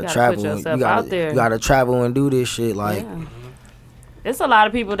really gotta Gotta travel. put yourself You out there. gotta travel and do this shit. Like, Yeah. It's a lot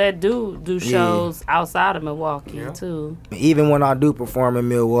of people that do shows outside of Milwaukee too. even when I do perform in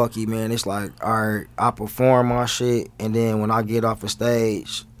Milwaukee, man, it's like, all right, I perform my shit, and then when I get off the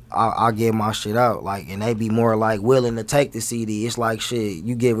stage, I get my shit out, like, and they be more like willing to take the CD. It's like shit,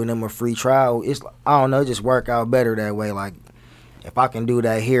 you giving them a free trial. It's I don't know, just work out better that way. Like, if I can do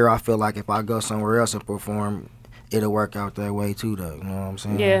that here, I feel like if I go somewhere else and perform, it'll work out that way too, though. You know what I'm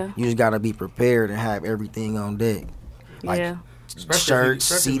saying? Yeah. You just gotta be prepared and have everything on deck. Like, yeah.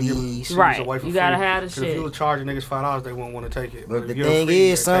 shirts, Especially if you CDs. give Right. away for You gotta free. have the 'Cause if shit. you were charging niggas $5, they wouldn't want to take it. But if the you're thing free,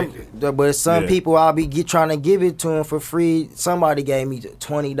 is, they take it. but some Yeah. people I'll be trying to give it to them for free. Somebody gave me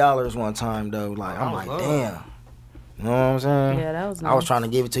 $20 one time though. Like, I'm like, love. damn. You know what I'm saying? Yeah, that was nice. I was trying to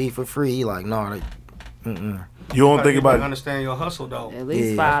give it to you for free. He like, no, mm-mm. You don't think You about gotta it. understand your hustle though. At least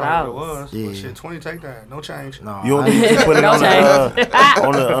Yeah. $5. That's what it was. Yeah. But shit, 20, take that. No change. No, You don't I think you ain't- should put it on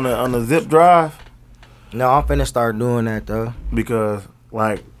Okay. on the zip drive? no, I'm finna start doing that though. Because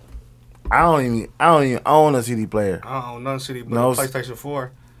like I don't even own a CD player. I don't own none city but No, PlayStation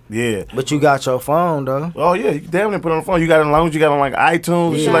 4. Yeah. But you got your phone though. Oh yeah, you can damn near put it on the phone. You got it as long as you got it on like iTunes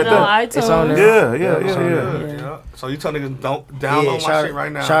and Yeah. shit like Got it on that. iTunes. It's on there. Yeah. Yeah. So you tell niggas don't download my shit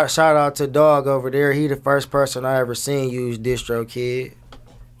right now. Shout out to Dog over there. He the first person I ever seen use DistroKid.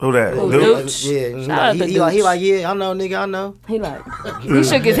 Who that? Who, Dude? Dooch? Yeah, Shout out to he like, Dooch. yeah, I know, nigga, I know. He like he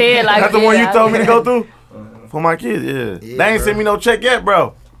shook his head like That's the one you yeah, told me to go through for my kids. Yeah. Yeah, They ain't bro. sent me no check yet,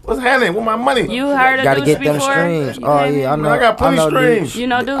 bro. What's happening with my money? You heard of Gotta Dooch get before? them streams. You Oh came yeah, I in? know. I got plenty know streams. Dooch. You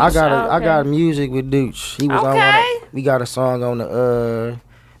know Dooch? I Okay. got music with Dooch. He was on Okay. we got a song on the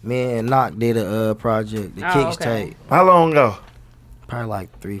me and Knock did a project, the Oh, Kicks okay. tape. How long ago? Probably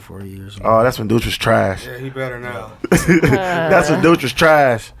like 3-4 years ago. Oh, that's when Dooch was trash. Yeah, he better now. That's when Dooch was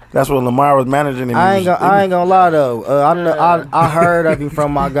trash. That's when Lamar was managing him. I ain't gonna lie though. I heard of him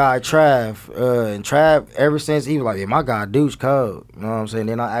from my guy Trav. And Trav, ever since he was like, yeah, my guy Dooch cold. You know what I'm saying?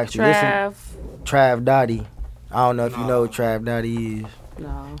 Then I actually listened. Trav. Trav Dottie. I don't know if you know what Trav Dottie is.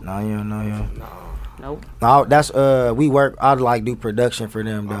 No. No, you don't know him. Nope. No, that's we work. I'd like do production for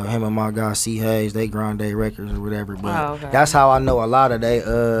them though. Him and my guy C Hayes, they Grande Records or whatever. But Oh, okay. that's how I know a lot of they.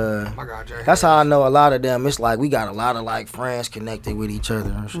 My God, Jay. That's how I know a lot of them. It's like we got a lot of like friends connected with each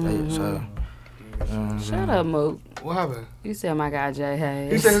other and shit. Mm-hmm. So Shut up, Mook. What happened? You said my guy Jay He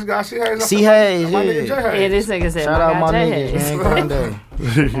Hayes. said his guy C Hayes. C Hayes, My yeah. nigga Jay Yeah, Hayes. this nigga said shout my out guy my Jay niggas,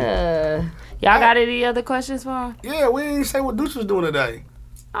 Hayes. man. Grande. Y'all got any other questions for him? Yeah, we didn't say what Dooch was doing today.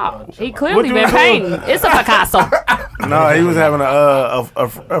 Oh, he What clearly you been doing? painting. It's a Picasso. No, he was having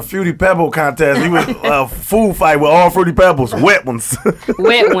a Fruity Pebble contest. He was a food fight with all Fruity Pebbles, wet ones.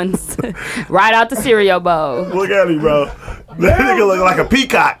 Wet ones. Right out the cereal bowl. Look at him, bro. That nigga look like a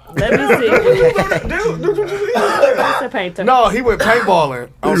peacock. Let me see. It's a painter. No, he went paintballing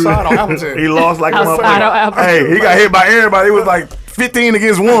outside on Appleton. He lost like a Outside of motherfucker. Appleton. Hey, he got hit by everybody. It was like 15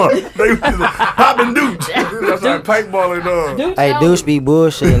 against 1. They was popping Dooch. That's like paintballing, dog. Hey, Deuce be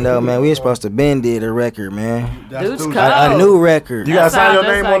bullshitting though, man. We was supposed to been did a record, man. Dude's Dooch. cold. A new record. You gotta sign your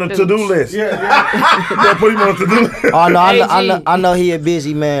sounds name just on like the to-do Dooch. list. Yeah. Yeah, put him on the to-do list. Oh no, AG. I know he a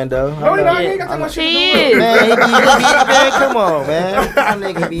busy man though. No, he not. He ain't got that much shit to He do. is. Man, man, come on, man. That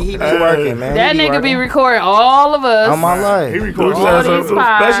nigga be working, man. That He nigga be working. recording all of us. on my life. He records All that, these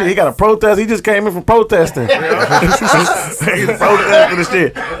especially he got a protest. He just came in from protesting. He's protesting this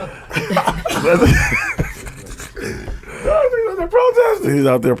shit. He's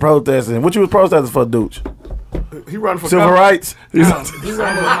out there protesting. What you was protesting for, Dooch? He run for Civil governor. rights? He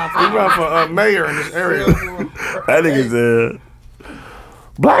run for mayor in this area. That nigga's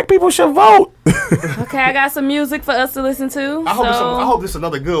Black people should vote. Okay, I got some music for us to listen to. I hope this is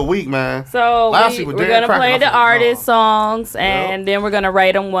another good week, man. So we're gonna play the artist songs, and Yep. then we're gonna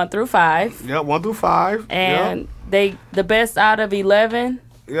rate them 1 through 5. Yep, 1 through 5. And the best out of 11.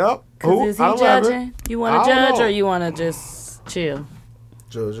 Yep. Cause is he Out of 11? judging? You want I to don't judge know. or you want to just chill?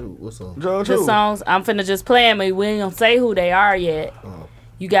 Judge, what's on? Judge The who? songs I'm finna just play them. We ain't gonna say who they are yet.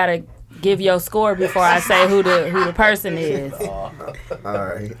 You gotta give your score before I say who the person is. All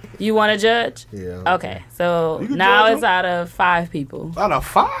right. You want to judge? Yeah. Okay, so You can now judge it's out of 5 people. Out of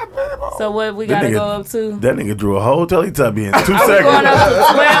 5, man. Bro. So what we That gotta nigga- go up to? That nigga drew a whole Teletubby in 2 Are we seconds. going up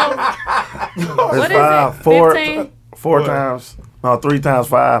to 12? What is it? 15? 4 times. No, 3 times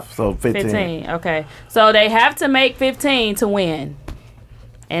 5, so 15. 15. Okay, so they have to make 15 to win,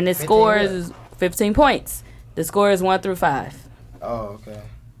 and the score what? is 15 points. The score is 1 through 5. Oh, okay.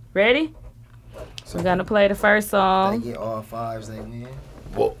 Ready? We're gonna play the first They song. get all 5s, they win.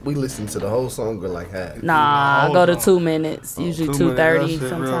 Well, we listened to the whole song or like half. Nah, Hold go to on. 2 minutes. Usually 2 minutes, 2:30 that's it, really.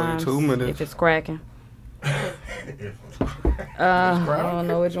 sometimes. 2 minutes. If it's cracking. I don't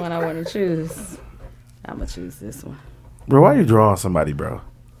know which one I want to choose. I'm gonna choose this one. Bro, why you drawing somebody, bro?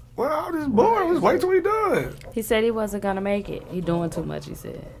 Well, I'm just bored. Let's wait till we done. He said he wasn't gonna make it. He doing too much. He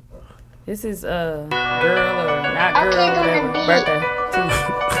said. This is girl or not girl, whatever. Birthday.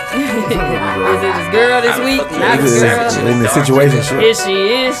 Is it his girl this week? Not his girl. In the situation shit. Is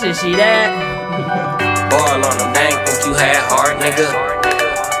she is? Is she that? Ball on them, they ain't think you had heart,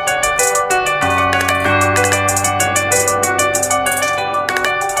 nigga.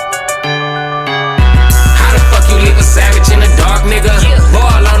 How the fuck you leave a savage in the dark, nigga?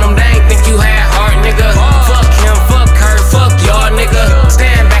 Ball on them, they ain't think you had heart, nigga. Fuck him, fuck her, fuck y'all, nigga.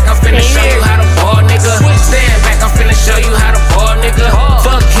 Stand back, I'm finna show you how to ball, nigga. Stand back, I'm finna show you how to ball, nigga.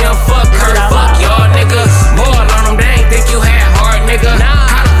 Fuck him, fuck her, fuck y'all, nigga. Ball on them, they ain't think you had heart, nigga.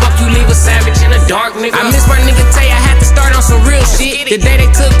 How the fuck you leave a savage in the dark, nigga? I miss my nigga Tay, I had to start on some real shit. The day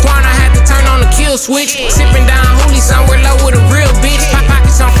they took Quan, I had to turn on the kill switch. Sipping down Hooli somewhere low with a real bitch. My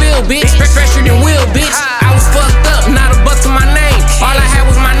pockets on field, bitch. Fresher than Will, bitch. I was fucked up, not a buck to my name. All I had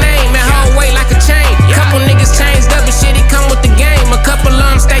was my name, and whole weight like a chain. Couple niggas changed up and shit, it come with the game. A couple of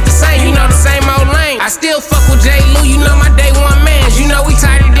them stayed the same, you know the same old lane. I still fuck with J. Lou, you know my day one mans. You know we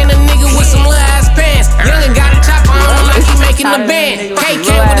tighter than a nigga with some little ass pants. Youngin' got a chopper on him like he making the band. K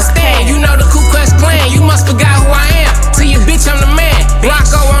came with a stand, you know the Ku Klux Klan. You must forgot who I am. To your bitch, I'm the man.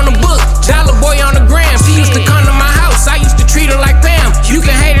 Rocco on the book, Dollar Boy on the gram. She used to come to my house, I used to treat her like Pam. You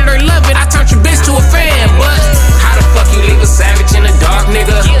can hate it or love it, I turned your bitch to a fan. But how the fuck you leave a savage in the dark,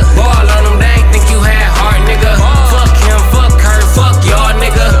 nigga? Ball on them, they ain't think you had heart, nigga. Fuck him, fuck her, fuck y'all,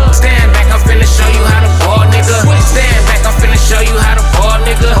 nigga. Stand back, I'm finna show you how to ball, nigga. Stand back, I'm finna show you how to ball,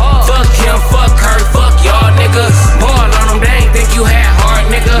 nigga. Fuck him, fuck her, fuck y'all, nigga. Ball on them, they ain't think you had heart,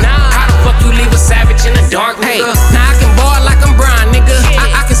 nigga. How the fuck you leave a savage in the dark, nigga? Now I can ball like I'm Brian, nigga.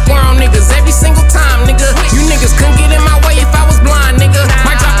 I can score on niggas every single time, nigga. You niggas couldn't get in my way if I was blind, nigga.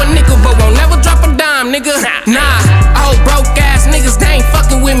 Might drop a nickel, but won't never drop a dime, nigga. Nah, old broke ass niggas, they ain't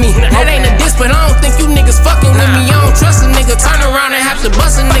fucking with me. That ain't a diss, but I don't think you niggas fucking with me. I don't trust a nigga. Turn around and have to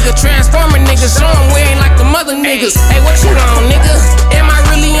bust a nigga. Transform a nigga, show 'em we ain't like the mother niggas. Hey, what you on, nigga? Am I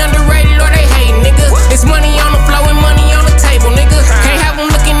really underrated or they hate, nigga? It's money on the floor and money on the table, nigga. Can't have them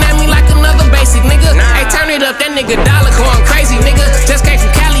looking at me like another basic nigga. Hey, turn it up, that nigga Dollar going crazy, nigga. Just came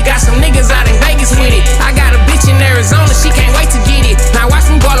from Cali, got some niggas out in Vegas with it. I got a bitch in Arizona, she can't wait to get it. Now watch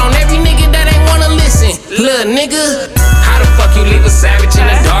me ball on every nigga that ain't wanna listen. Little nigga, how the fuck you leave a savage in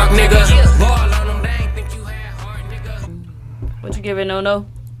the dark, nigga? Ball on them, they ain't think you had heart, nigga. What you giving, No?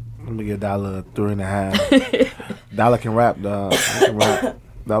 Let me get Dollar 3.5. Dollar can rap, dog. He can rap.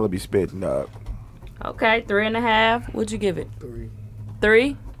 Dollar be spitting, dog. Okay, 3.5. What'd you give it?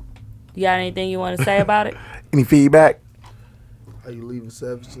 3. You got anything you want to say about it? Any feedback? How you leave a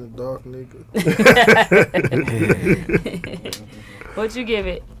savage in the dark, nigga? What'd you give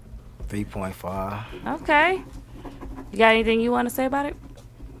it? 3.5. Okay. You got anything you want to say about it?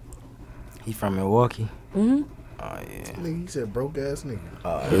 He from Milwaukee. Mm-hmm. Oh yeah. Nigga, he said broke ass nigga.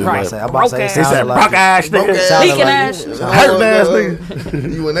 Right. I'm about to say it Broke He sounded said, like broke ass nigga. sounded Leaking like- ass. Hurt ass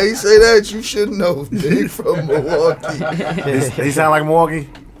nigga. You when they say that, you should know they from Milwaukee. He sound like Milwaukee.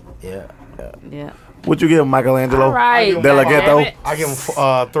 Yeah. Yeah. What you give him, Michelangelo? All right. De La Damn Ghetto. it. I give him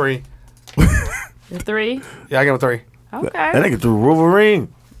 3. The 3. Yeah, I give him 3. That Okay. nigga threw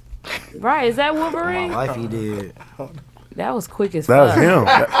Wolverine. Right. Is that My Wolverine? life he did. That was quick as That was fuck.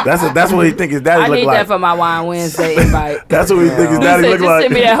 him. That's what he think his daddy I look need like. that for my Wine Wednesday invite. That's what he think his He daddy said, look just like.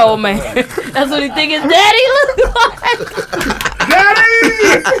 send me that whole man. That's what he think his daddy look like. Daddy!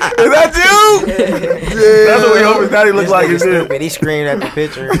 that you? Yeah. That's what His daddy looks like. He screamed at the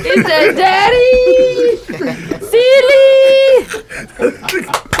picture. He said, "Daddy, silly."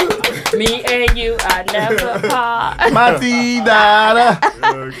 Me and you are never apart.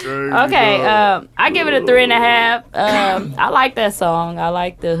 Okay, I give it a 3.5. I like that song. I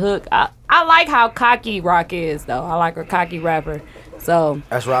like the hook. I like how cocky Rock is, though. I like a cocky rapper. So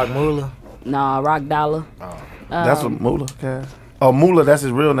that's Rock Moolah. Nah, Rock Dollar. That's what Moolah, Cass. Oh, Moolah, that's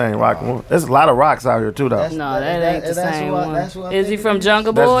his real name, Rock Moolah. There's a lot of rocks out here, too, though. No, that ain't the same one. Is he from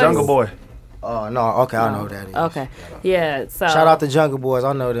Jungle Boys? That's Jungle Boy. Oh, no. Okay, I know who that is. Okay. Yeah, so. Shout out to Jungle Boys.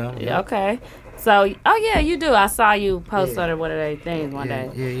 I know them. Yeah. Okay. So, yeah, you do. I saw you post on one of their things one day.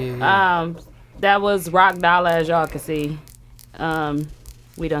 Yeah. That was Rock Dollar, as y'all can see.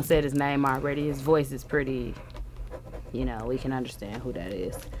 We done said his name already. His voice is pretty, we can understand who that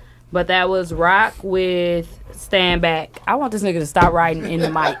is. But that was Rock with Stand Back. I want this nigga to stop writing in the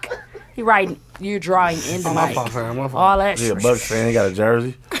mic. You're drawing in the mic. All that shit. Yeah, Bucks fan. He got a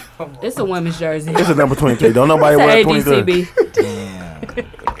jersey. It's a women's jersey. It's a number 23. Don't nobody wear 23. Damn.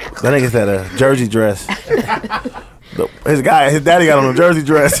 That nigga said a jersey dress. His daddy got on a jersey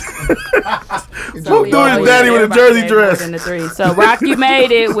dress. So his daddy with a jersey dress. So Rock, you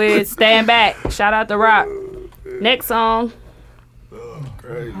made it with Stand Back. Shout out to Rock. Next song.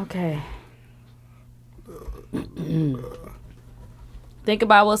 Okay. Think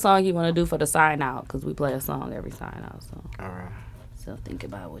about what song you want to do for the sign out, because we play a song every sign out. So. All right. So think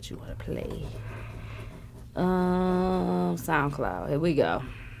about what you want to play. SoundCloud. Here we go.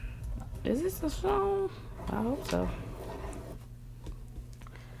 Is this a song? I hope so.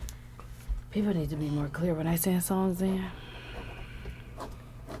 People need to be more clear when I send songs in.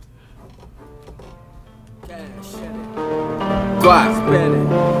 Guap,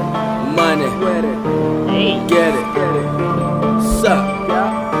 money, get it, sup,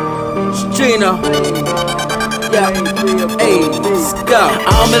 Gina, yeah, hey, go.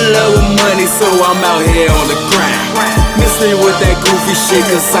 I'm in love with money, so I'm out here on the grind. Miss me with that goofy shit,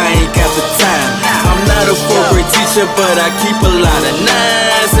 cause I ain't got the time. I'm not a 4th grade teacher, but I keep a lot of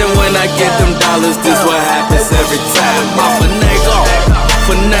nines. And when I get them dollars, this what happens every time. I finagle,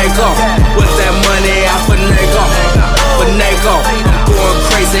 with that money, I finagle. I'm going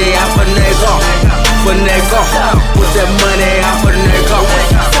crazy, I finagle. With that money, I finagle.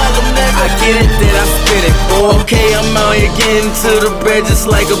 I get it, then I spin it. Okay, I'm out here getting to the bread just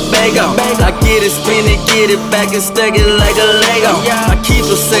like a bagel. I get it, spin it, get it back and stack it like a Lego. I keep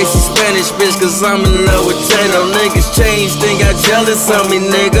a sexy Spanish bitch cause I'm in love with Tato. Niggas changed, then got jealous of me,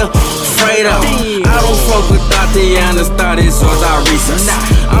 nigga. Fredo. I don't fuck with Tatiana's thotties or Dorisas.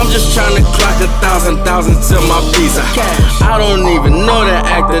 I'm just trying to clock 1,000 to my visa. I don't even know the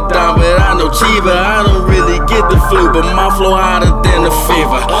actor down, but I know Chiba. I don't really get the flu, but my flow hotter than the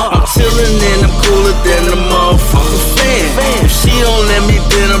fever. I'm chillin' and I'm cooler than the motherfucker fan. If she don't let me,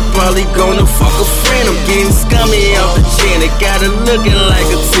 then I'm probably gonna fuck a friend. I'm getting scummy off the chin, it got it looking like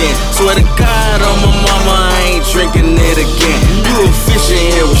a 10. Swear to God on my mama, I ain't drinking it again. You a fish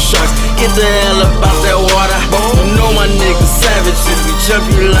in here with sharks, get the hell up out that water. You know my niggas savages, we jump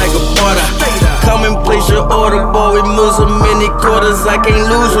you like a border. Come and place your order, boy, we move so many quarters. I can't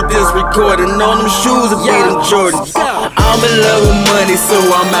lose with this recording. On them shoes, I beat them Jordans. I'm in love with money, so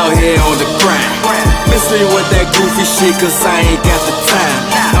I'm out here on the grind. Miss me with that goofy shit, cause I ain't got the time.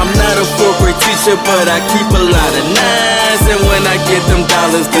 I'm not a 4th grade teacher, but I keep a lot of nines. And when I get them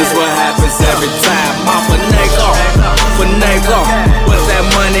dollars, this what happens every time. I'm finagle. With that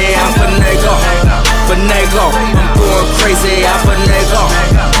money, I finagle. I'm going crazy, I finagle.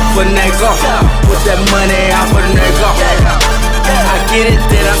 With that money, I finagle. I get it,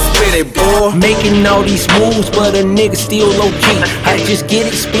 then I spin it, boy. Making all these moves, but a nigga still low key. I just get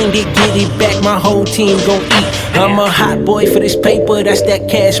it, spend it, get it back, my whole team gon' eat. I'm a hot boy for this paper, that's that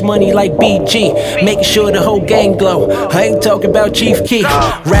cash money like BG. Making sure the whole gang glow, I ain't talking about Chief Keef.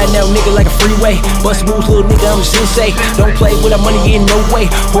 Riding out nigga like a freeway, bust moves, little nigga, I'm a sensei. Don't play with our money in no way,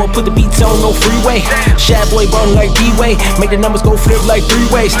 or put the beats on no freeway. Shad boy ballin' like D-Way, make the numbers go flip like 3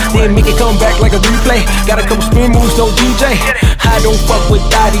 ways. Then make it come back like a replay. Got a couple spin moves, no DJ. I don't fuck with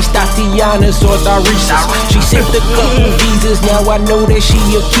thotties, Tatianas or Dorisas. She sent a couple visas, now I know that she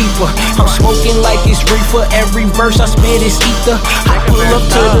a keeper. I'm smoking like it's reefer, every verse I spit is ether. I pull up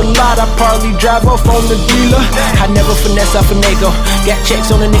to the lot, I probably drive off on the dealer. I never finesse, I finagle. Got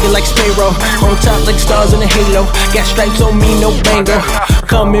checks on a nigga like Sparrow, on top like stars in a halo. Got stripes on me, no bango.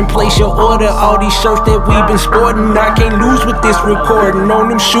 Come and place your order, all these shirts that we been sporting. I can't lose with this recording. On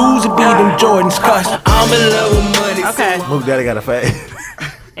them shoes, it be them Jordans, cause I'm in love with money. Okay. Mook Daddy got a fat.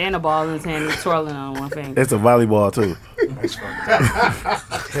 And a ball in his hand, he's twirling on one finger. It's a volleyball too. That's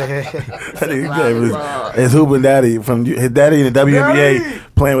fucked His hooping daddy from his daddy in the WNBA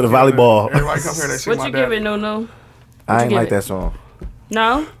playing with a volleyball. Everybody come here, they see What my you dad. giving, Nunu? I ain't give like it? that song.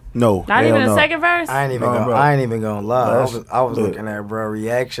 No? No. Not hell even no. the second verse? I ain't even No, gonna. bro. I ain't even gonna lie. Look. I was looking at bro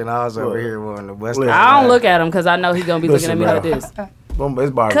reaction. I was over here wanting to bust. Look. I don't look at him because I know he's going to be Listen, looking at me bro. like this.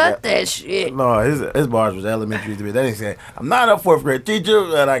 His bars. Cut that shit. No, his bars was elementary to me. They didn't say, I'm not a fourth grade teacher,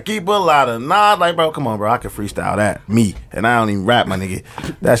 and I keep a lot of nods. Like, bro, come on, bro. I can freestyle that. Me. And I don't even rap, my nigga.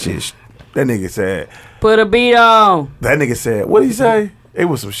 That shit. That nigga said. Put a beat on. That nigga said, what did he say? It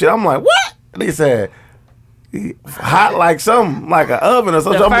was some shit. I'm like, what? That nigga said, hot like something, like an oven or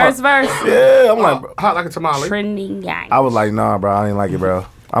something. The I'm first like, verse. Yeah, I'm like, bro. Hot like a tamale. Trending gang. I was like, nah, bro, I didn't like it, bro.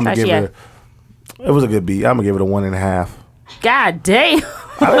 I'm gonna give it. It was a good beat. I'm gonna give it a 1.5. God damn.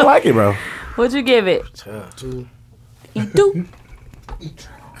 I didn't like it, bro. What'd you give it? 2. Doo.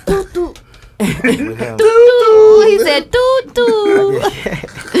 With him. Doo. He said doo doo.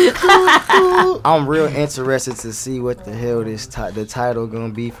 I'm real interested to see what the hell the title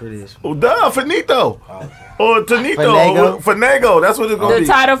gonna be for this. Oh, duh, Finito. Or Tonito. Finago? Finago. That's what it's gonna The be.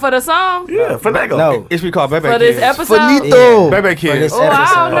 title for the song? Yeah, Finago. No, It should be called Bebe For this Kids. episode? Finito. Bebe For Kids. this Oh, I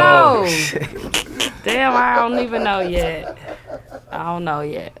episode. don't know. Damn, I don't even know yet. I don't know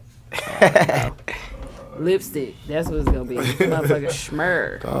yet. Lipstick. That's what it's gonna be. Motherfucker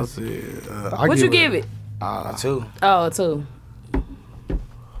schmur. I'll see. What you give it? 2. Oh, 2.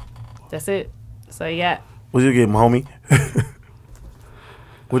 That's it. So you got. What'd you give him, homie?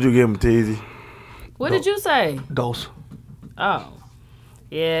 What'd you give him, Teasy? What did you say? Dose. Oh.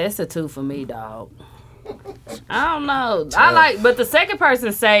 Yeah, it's a 2 for me, dog. I don't know. But the second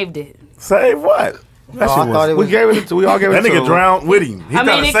person saved it. Save what? That Oh, shit I thought it was. We gave it to. We all gave it That to nigga him. drowned with him. He I mean,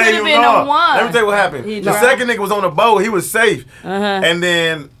 tried to it save could've him. been No. a 1. Let me tell you what happened. He The drowned. second nigga was on the boat. He was safe. And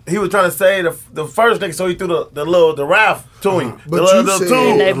then he was trying to save the first nigga, so he threw the raft to him. But the you little said- tube.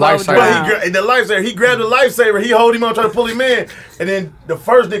 And they both Lifesaver. drowned. But the lifesaver, he grabbed the lifesaver, he hold him on, trying to pull him in, and then the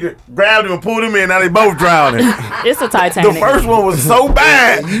first nigga grabbed him and pulled him in. Now they both drowning. It's a Titanic. The first one was so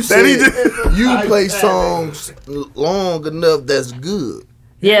bad You that he said just. you play songs long enough that's good.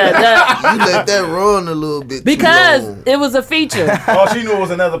 Yeah, You let that run a little bit because too long. it was a feature. All she knew was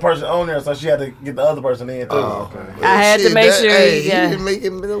another person on there, so she had to get the other person in too. I had to make sure. Hey, Yeah. he didn't make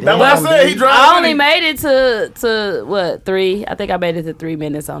it. That's what I said. He drowned. I with only him. made it to what 3? I think I made it to 3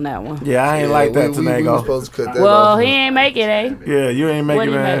 minutes on that one. Yeah, I ain't like that we were Tanago. supposed to cut that Well, off. he ain't make it, eh? Yeah, you ain't What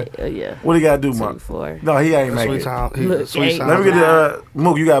making he that. make? Yeah. What he gotta do, 2, Mark? 4. No, he ain't making Sweet it. time. Look, Sweet eight. time. Let me get the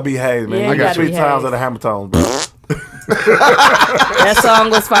Mook. You gotta be Hayes, man. Yeah, I you got gotta Sweet be Times Hayes. of the Hamiltones, bro. That song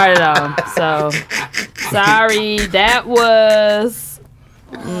was fired on. So sorry, that was.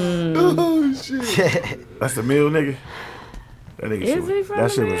 That's the meal, nigga. That nigga Is he shit, from that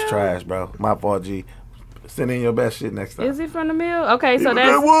the shit was Mill? trash, bro. My fault, G. Send in your best shit next time. Is he from the mill? Okay, so that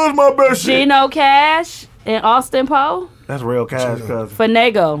that's was my best shit. Gino Cash and Austin Poe. That's real cash, cousin.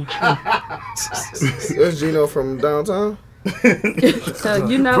 Finago. That's Gino from downtown. So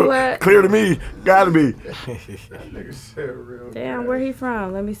you know what? Clear to me. Gotta be. Damn, where he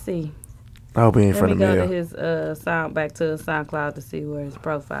from? Let me see. I hope he ain't Let from me the go to mill. his back to his SoundCloud to see where his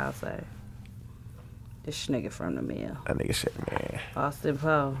profile say. This nigga from the mill. That nigga shit, man. Austin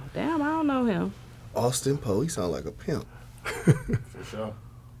Poe. Damn, I don't know him. Austin Poe, he sound like a pimp. For sure.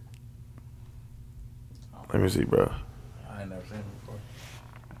 Let me see, bro. I ain't never seen him before.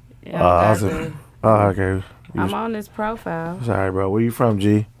 Yeah, Austin. Oh, okay. I'm on his profile. Sorry, bro. Where you from,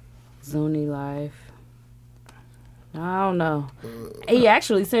 G? Zuni Life. I don't know. He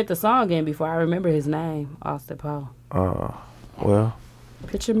actually sent the song in before I remember his name, Austin Poe. Well,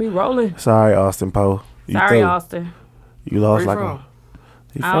 Picture me rolling. sorry, Austin Poe. You Sorry, threw. Austin. You lost Where you like from?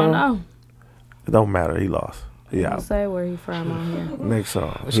 He I don't know. It don't matter. He lost. He Don't out. say where he from on here. Next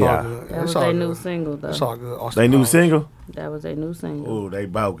song. It's He all out. good. That was It's all their good. new single, though. It's all good. Austin They new Poe. single? That was their new single. Ooh, they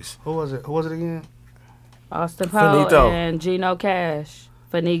bogus. Who was it? Who was it again? Austin Poe Finito. and Gino Cash.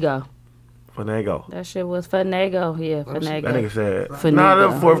 Finago. Finago. That shit was Finago. Yeah, That Finago. nigga said, Finago. not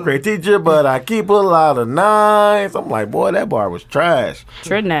a fourth grade teacher, but I keep a lot of nines. I'm like, boy, that bar was trash.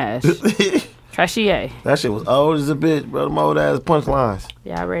 Trinash. Trashier. That shit was old as a bitch, bro. Them old ass punchlines.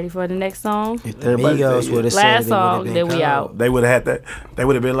 Y'all ready for the next song? Everybody Migos say, would have Last said it, song, would've then been we cold. out. They would have had that. They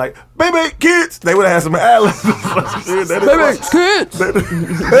would have been like, baby kids. They would have had some Alice. Baby, kids.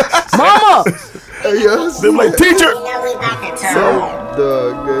 Mama. Hey, yes. They like, teacher. Dog,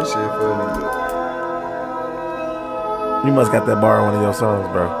 that shit funny. You must got that bar on one of your songs,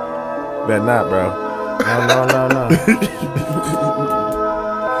 bro. Bet not, bro.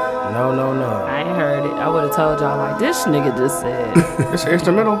 No. I ain't heard it. I would have told y'all like this nigga just said. It's an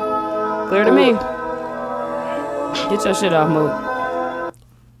instrumental. Clear to me. Get your shit off, Mook.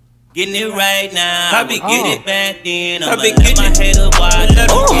 Getting it right now. I be getting it back then. I be getting my hater watch.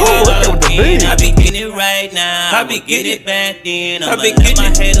 Let them get it all again. I be getting it right now. I be getting it back then. I be getting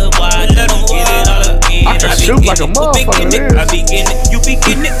my hater watch. Let them get it all again. I can shoot like a motherfucker. I be getting it. You be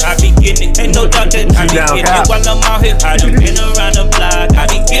getting it. I be getting it. Ain't no doubt that I be getting it. While I'm out here, I done been around the block. I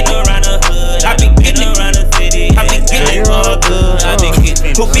be getting around the hood. I be getting around the city. I be getting it all good. I be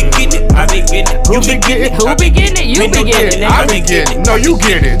getting it. Who be getting it? I be getting it. Who be getting it? Who be getting it? You be getting it. I be getting it. No, you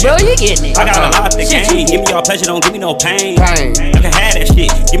get it. Bro, you getting it. I got a lot to gain. Give me y'all pleasure, don't give me no pain. I can have that shit.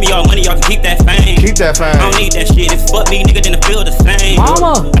 Give me y'all money, y'all can keep that fame. Keep that fame. I don't need that shit. It's fuck me, nigga, then I feel the same.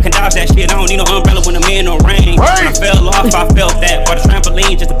 Mama. I can dodge that shit. I don't need no umbrella when I'm in the rain. When I fell off, I felt that. For the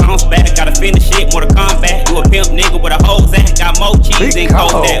trampoline, just to bounce back. Gotta finish shit, more to combat. You a pimp nigga with a hose at. Got more cheese and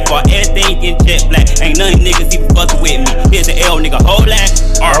cold that. For everything in jet black. Ain't none of niggas even fucking with me. Here's the L, nigga, hold that.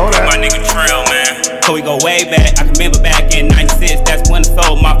 My nigga Trail, man. So we go way back. I can remember back in 96. That's when I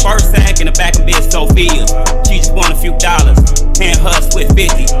sold my first sack in the back of Miss Sophia. She just won a few dollars. Hand her split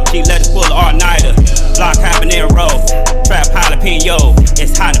 50. She let us pull all nighter. Block habanero. Trap jalapeno.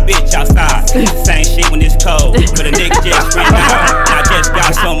 It's hot a bitch outside. Same shit when it's cold. But a nigga just ran out. I just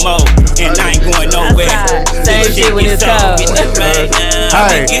got some more. And I ain't going nowhere. Same shit when it's cold.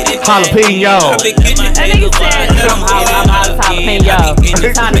 Hey, jalapeno. That nigga said, I'm jalapeno.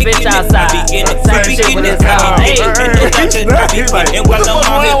 Time to bitch outside. Same shit when it's cold. Hey. He's like, what the fuck going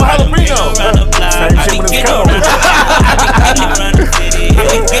on with jalapeno? Same shit when it's cold.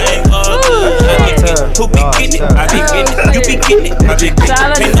 Who be getting it? I be getting it. You be getting it. I be getting it. So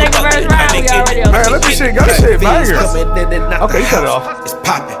let's take a verse round. We already on. Man, let this shit go. This shit banger. Okay, you cut it off. It's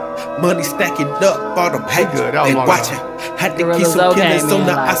popping. Money stacking up, all them haters good. That was they long watching. enough. Had to keep some killers on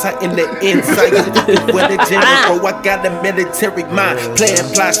the outside and the inside. When the general, bro, I got a military mind. Playing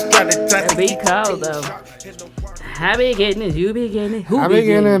plot strategy. Be cold though. I be getting it, you be getting it. Who I be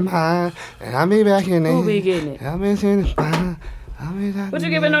getting it, mine, and I be back in it. Who be getting it? I be getting it, mine. What you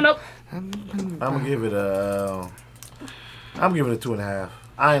giving? No. I'm gonna give it a 2.5.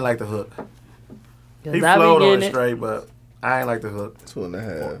 I ain't like the hook. He flowed on it straight, but I ain't like the hook.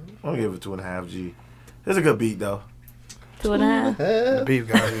 2.5. I'm gonna give it 2.5 G. It's a good beat though. 2.5. The beef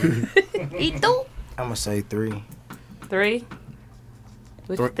got it. Eat two. I'm gonna say 3. 3.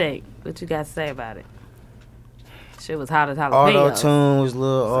 What you think? What you got to say about it? Shit was hot as jalapeno. Auto-tune was a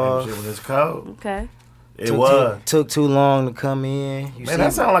little off. Shit when it's cold. Okay. Took too long to come in. Man,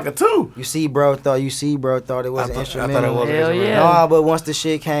 that sound like a 2. You see, bro thought it was an instrumental. I thought it was Hell yeah. No, but once the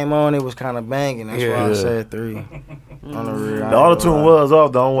shit came on, it was kind of banging. That's why I said 3. On the real. The auto-tune was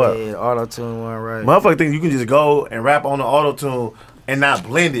off, don't what? Yeah, the auto-tune wasn't right. Motherfucker think you can just go and rap on the auto-tune and not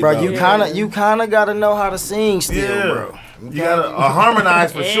blend it, bro. Bro, you kind of gotta know how to sing still, bro. You gotta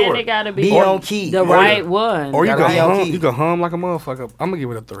harmonize for sure. And it gotta be on key. The right one. Or you Gotta can be on hum. key. You can hum like a motherfucker. I'm gonna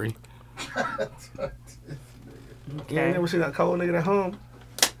give it a 3. You ain't never seen that cold nigga that hum.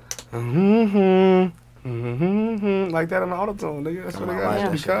 Like that on the auto-tune, nigga. That's what they got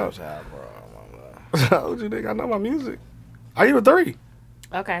to be called. I told you, nigga, I know my music. I give it a 3.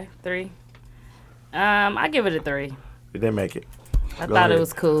 Okay, 3. I give it a 3. Did they make it? I thought it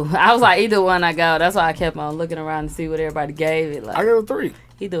was cool. I was like, either one I go. That's why I kept on looking around to see what everybody gave it. Like, I give it a 3.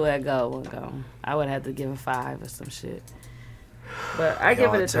 Either way I go, one go. I would have to give it 5 or some shit. But I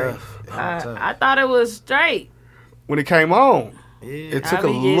give it a 3. I thought it was straight. When it came on, it took a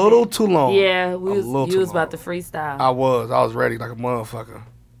little too long. Yeah, you was about to freestyle. I was ready like a motherfucker.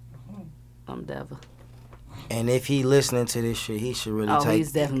 I'm devil. And if he listening to this shit, he should really take.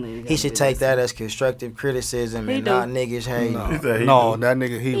 He's definitely. He should take that as constructive criticism and not niggas hating. No, that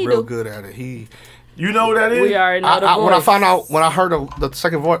nigga, he real good at it. You know who that is? We already know the voice. When I found out, when I heard the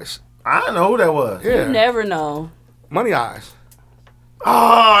second voice, I didn't know who that was. Yeah. You never know. Money Eyes.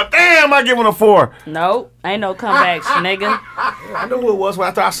 Oh damn! I give him a 4. Nope, ain't no comebacks, nigga. I knew who it was when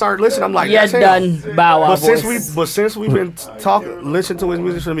after I started listening. I'm like, yeah, that's done. him. Bow Wow But since we've been listening to his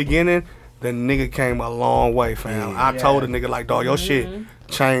music from the beginning, the nigga came a long way, fam. I told the nigga like, dog, your shit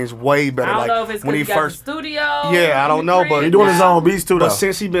changed way better. I don't like know if it's when he got first the studio. Yeah, I don't know, but he doing his own beats too, though. But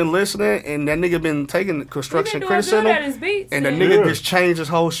since he been listening and that nigga been taking construction criticism, and the nigga just changed his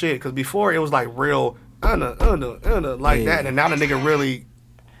whole shit. Because before it was like real like that, and now the nigga really.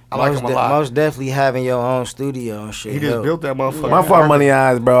 I like him a lot. Most definitely having your own studio and shit. He just built that motherfucker. My fault, Money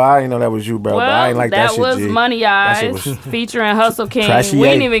Eyes, bro. I didn't know that was you, bro. Well, but I ain't like that shit. That was Money Eyes featuring Hustle King. We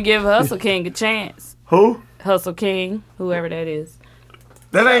didn't even give Hustle King a chance. Who? Hustle King, whoever that is.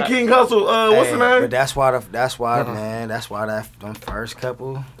 That ain't King Hustle. What's the name? But that's why man. That's why them first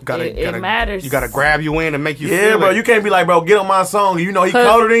couple. It matters. You gotta grab you in and make you. Yeah, feel bro. it. You can't be like, bro, get on my song. You know he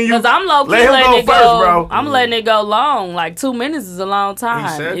colder than you. Because I'm low key letting it go first, bro. I'm letting it go long. Like 2 minutes is a long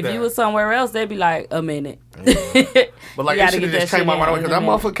time. If that. you was somewhere else, they'd be like a minute. But like that shit just came out right away because that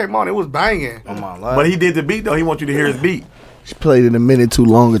motherfucker came on. It was banging. Oh my life. But he did the beat though. He wants you to hear his beat. She played it a minute too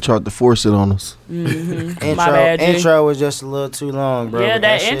long and tried to force it on us. Intro was just a little too long, bro. Yeah,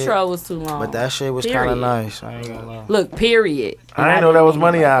 that intro was too long. But that shit was kind of nice. I ain't gonna lie. Look, period. I didn't know that was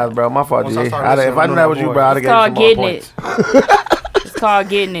Money Eyes, bro. My fault, G. If I knew that was you, bro, I'd have gave you some more points. It's called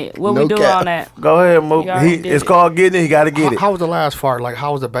Getting It. What we do on that? Go ahead, Mook. It's called Getting It. He got to get it. How was the last part? Like,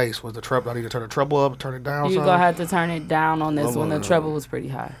 how was the bass? Was the treble? I need to turn the treble up, turn it down? You're going to have to turn it down on this one. The treble was pretty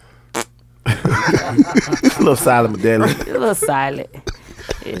high. A little silent, but deadly. A little silent.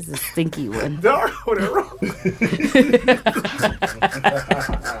 It's a stinky one.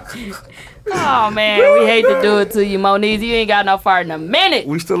 Oh man, we hate to do it to you, Moniz. You ain't got no fart in a minute.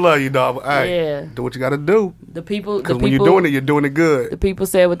 We still love you, dog. But, hey, do what you gotta do. Because when you're doing it, you're doing it good. The people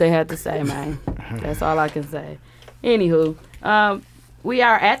said what they had to say, man. That's all I can say. Anywho, we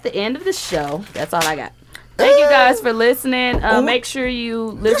are at the end of the show. That's all I got. Thank you guys for listening. Make sure you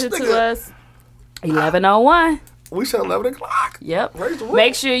listen to us. 11:01. We said 11 o'clock. Yep.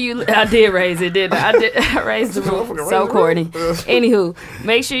 Make sure you. I did raise it, didn't I? I raised the roof. So corny. Anywho,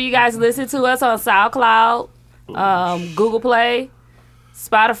 make sure you guys listen to us on SoundCloud, Google Play,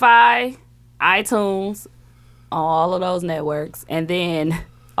 Spotify, iTunes, on all of those networks, and then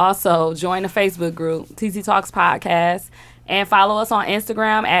also join the Facebook group TZ Talks Podcast, and follow us on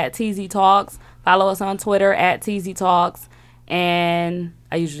Instagram at TZ Talks. Follow us on Twitter at TZ Talks. And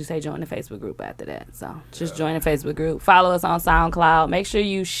I usually say join the Facebook group after that. So just join the Facebook group. Follow us on SoundCloud. Make sure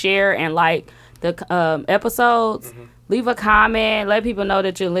you share and like the episodes. Mm-hmm. Leave a comment. Let people know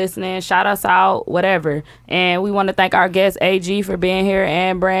that you're listening. Shout us out, whatever. And we want to thank our guest, AG, for being here,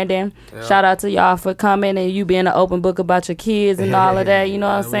 and Brandon. Yeah. Shout out to y'all for coming and you being an open book about your kids and all of that. You know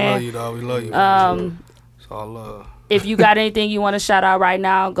what I'm saying? We love you, dog. We love you. It's all love. If you got anything you want to shout out right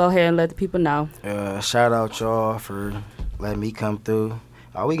now, go ahead and let the people know. Shout out y'all for letting me come through.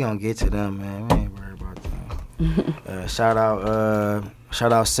 Oh, we gonna get to them, man. We ain't worried about them. Shout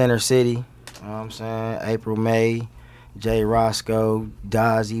out Center City. You know what I'm saying? April May, Jay Roscoe,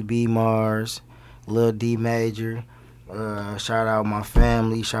 Dozzy B Mars, Lil D Major. Shout out my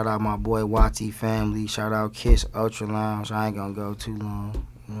family. Shout out my boy Watty family. Shout out Kiss Ultra Lounge. I ain't gonna go too long.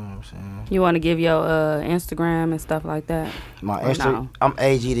 You know what I'm saying? You want to give your Instagram and stuff like that? My Instagram. No? I'm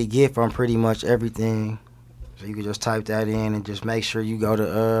AG the Gift on pretty much everything. So you can just type that in and just make sure you go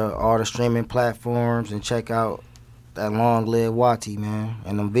to all the streaming platforms and check out that Long Live Watty, man.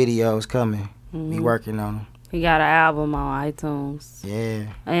 And them videos coming. Mm-hmm. Be working on them. He got an album on iTunes.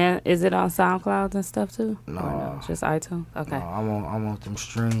 Yeah. And is it on SoundCloud and stuff too? No. Just iTunes? Okay. No, I want them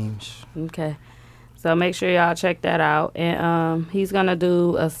streams. Okay. So make sure y'all check that out. And he's going to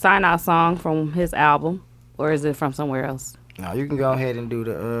do a sign-out song from his album. Or is it from somewhere else? No, you can go ahead and do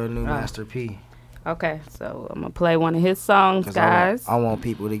the new Master P. Okay, so I'm going to play one of his songs, guys. I want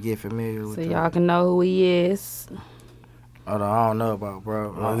people to get familiar with so y'all can know who he is. I don't know about,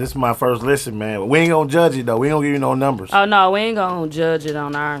 bro. This is my first listen, man. We ain't going to judge it, though. We ain't going to give you no numbers. Oh, no, we ain't going to judge it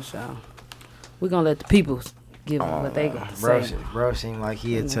on our show. We're going to let the people give them what they got to say. Bro seem like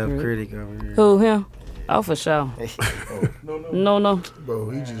he a tough critic over here. Who, him? Oh, for sure. No. Bro,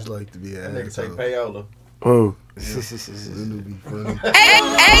 he just like to be an asshole. Take payola. Oh. AG!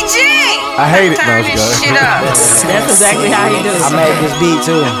 I hate it, That's exactly how he do it. I made this beat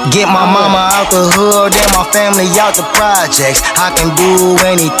too. Get my mama out the hood and my family out the projects. I can do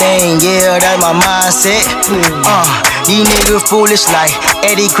anything, yeah, that's my mindset. These niggas foolish like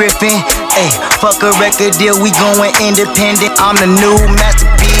Eddie Griffin. Ayy, fuck a record deal, we going independent. I'm the new Master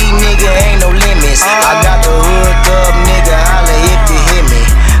P, nigga, ain't no limits. I got the hood up, nigga, holla if you hear me.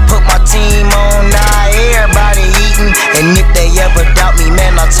 Put my team on now, everybody eating. And if they ever doubt me,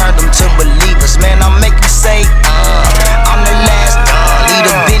 man, I turn them to believers. Man, I make you say, I'm the last done.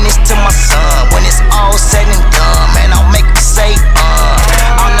 Leave the business to my son. When it's all said and done, man, I'll make you say,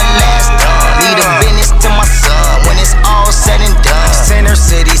 I'm the last done. Leave the business to my son. When it's all said and done. Center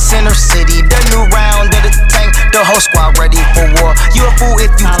City, the new round of the tank. The whole squad ready for war. You a fool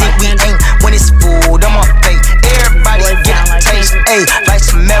if you think we ain't. When it's food, I'm on fake. Everybody get a taste, ayy, like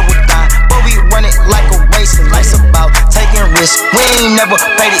some marathon. But we run it like a race. Life's about taking risks. We ain't never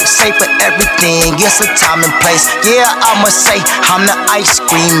played it say for everything, it's a time and place. Yeah, I'ma say I'm the ice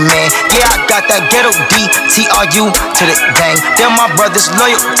cream man. Yeah, I got that ghetto D-T-R-U to the gang. They're my brothers'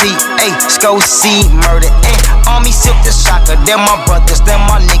 loyalty, ayy, Sco C murder, ayy. Army Silk the Shocker, they're my brothers, they're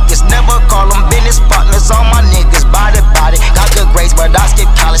my niggas. Never call them business partners, all my niggas. Body, got good grades, but I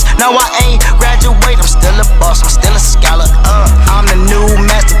skipped college. No, I ain't graduate, I'm still a boss, I'm still a scholar. I'm the new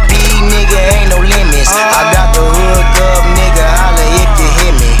Master P, nigga, ain't no limits. I got the hook up, nigga, holla if you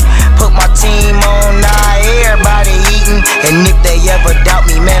hear me. Put my team on, now everybody eating. And if they ever doubt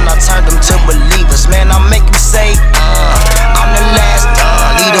me, man, I turn them to believers. Man, I make them say, I'm the last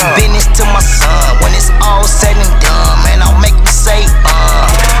done. Leave the business to my son. When it's all said and done, man, I'll make them say,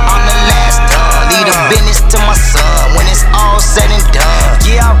 I'm the last done. Leave the business to my son. When it's all said and done.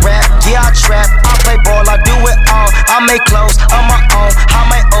 Yeah, I rap, yeah, I trap, I play ball, I do it all. I make clothes on my own, I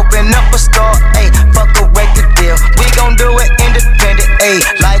might open up a store. Ayy, fuck a record deal, we gon' do it independent. Ayy,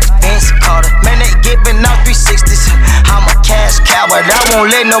 like Vince Carter, man, they giving out 360s. I'm a cash cow, but I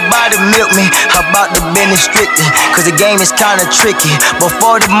won't let nobody milk me about the business strictly, cause the game is kinda tricky.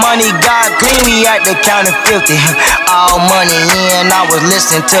 Before the money got clean, we out there counting 50. All money in, I was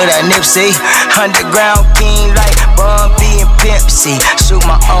listening to that Nipsey. Underground king like Bun B and Pimp C. Shoot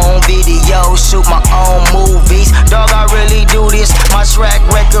my own videos, shoot my own movies. Dog, I really do this, my track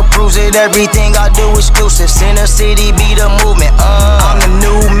record proves it. Everything I do exclusive, Center City be the movement. I'm the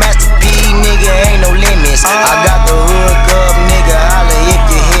new Master P, nigga, ain't no limits. I got the hook up, nigga, holla if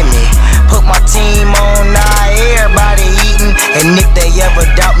you hear me. Put my team on, now everybody eating. And if they ever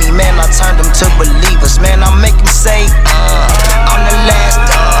doubt me, man, I turn them to believe.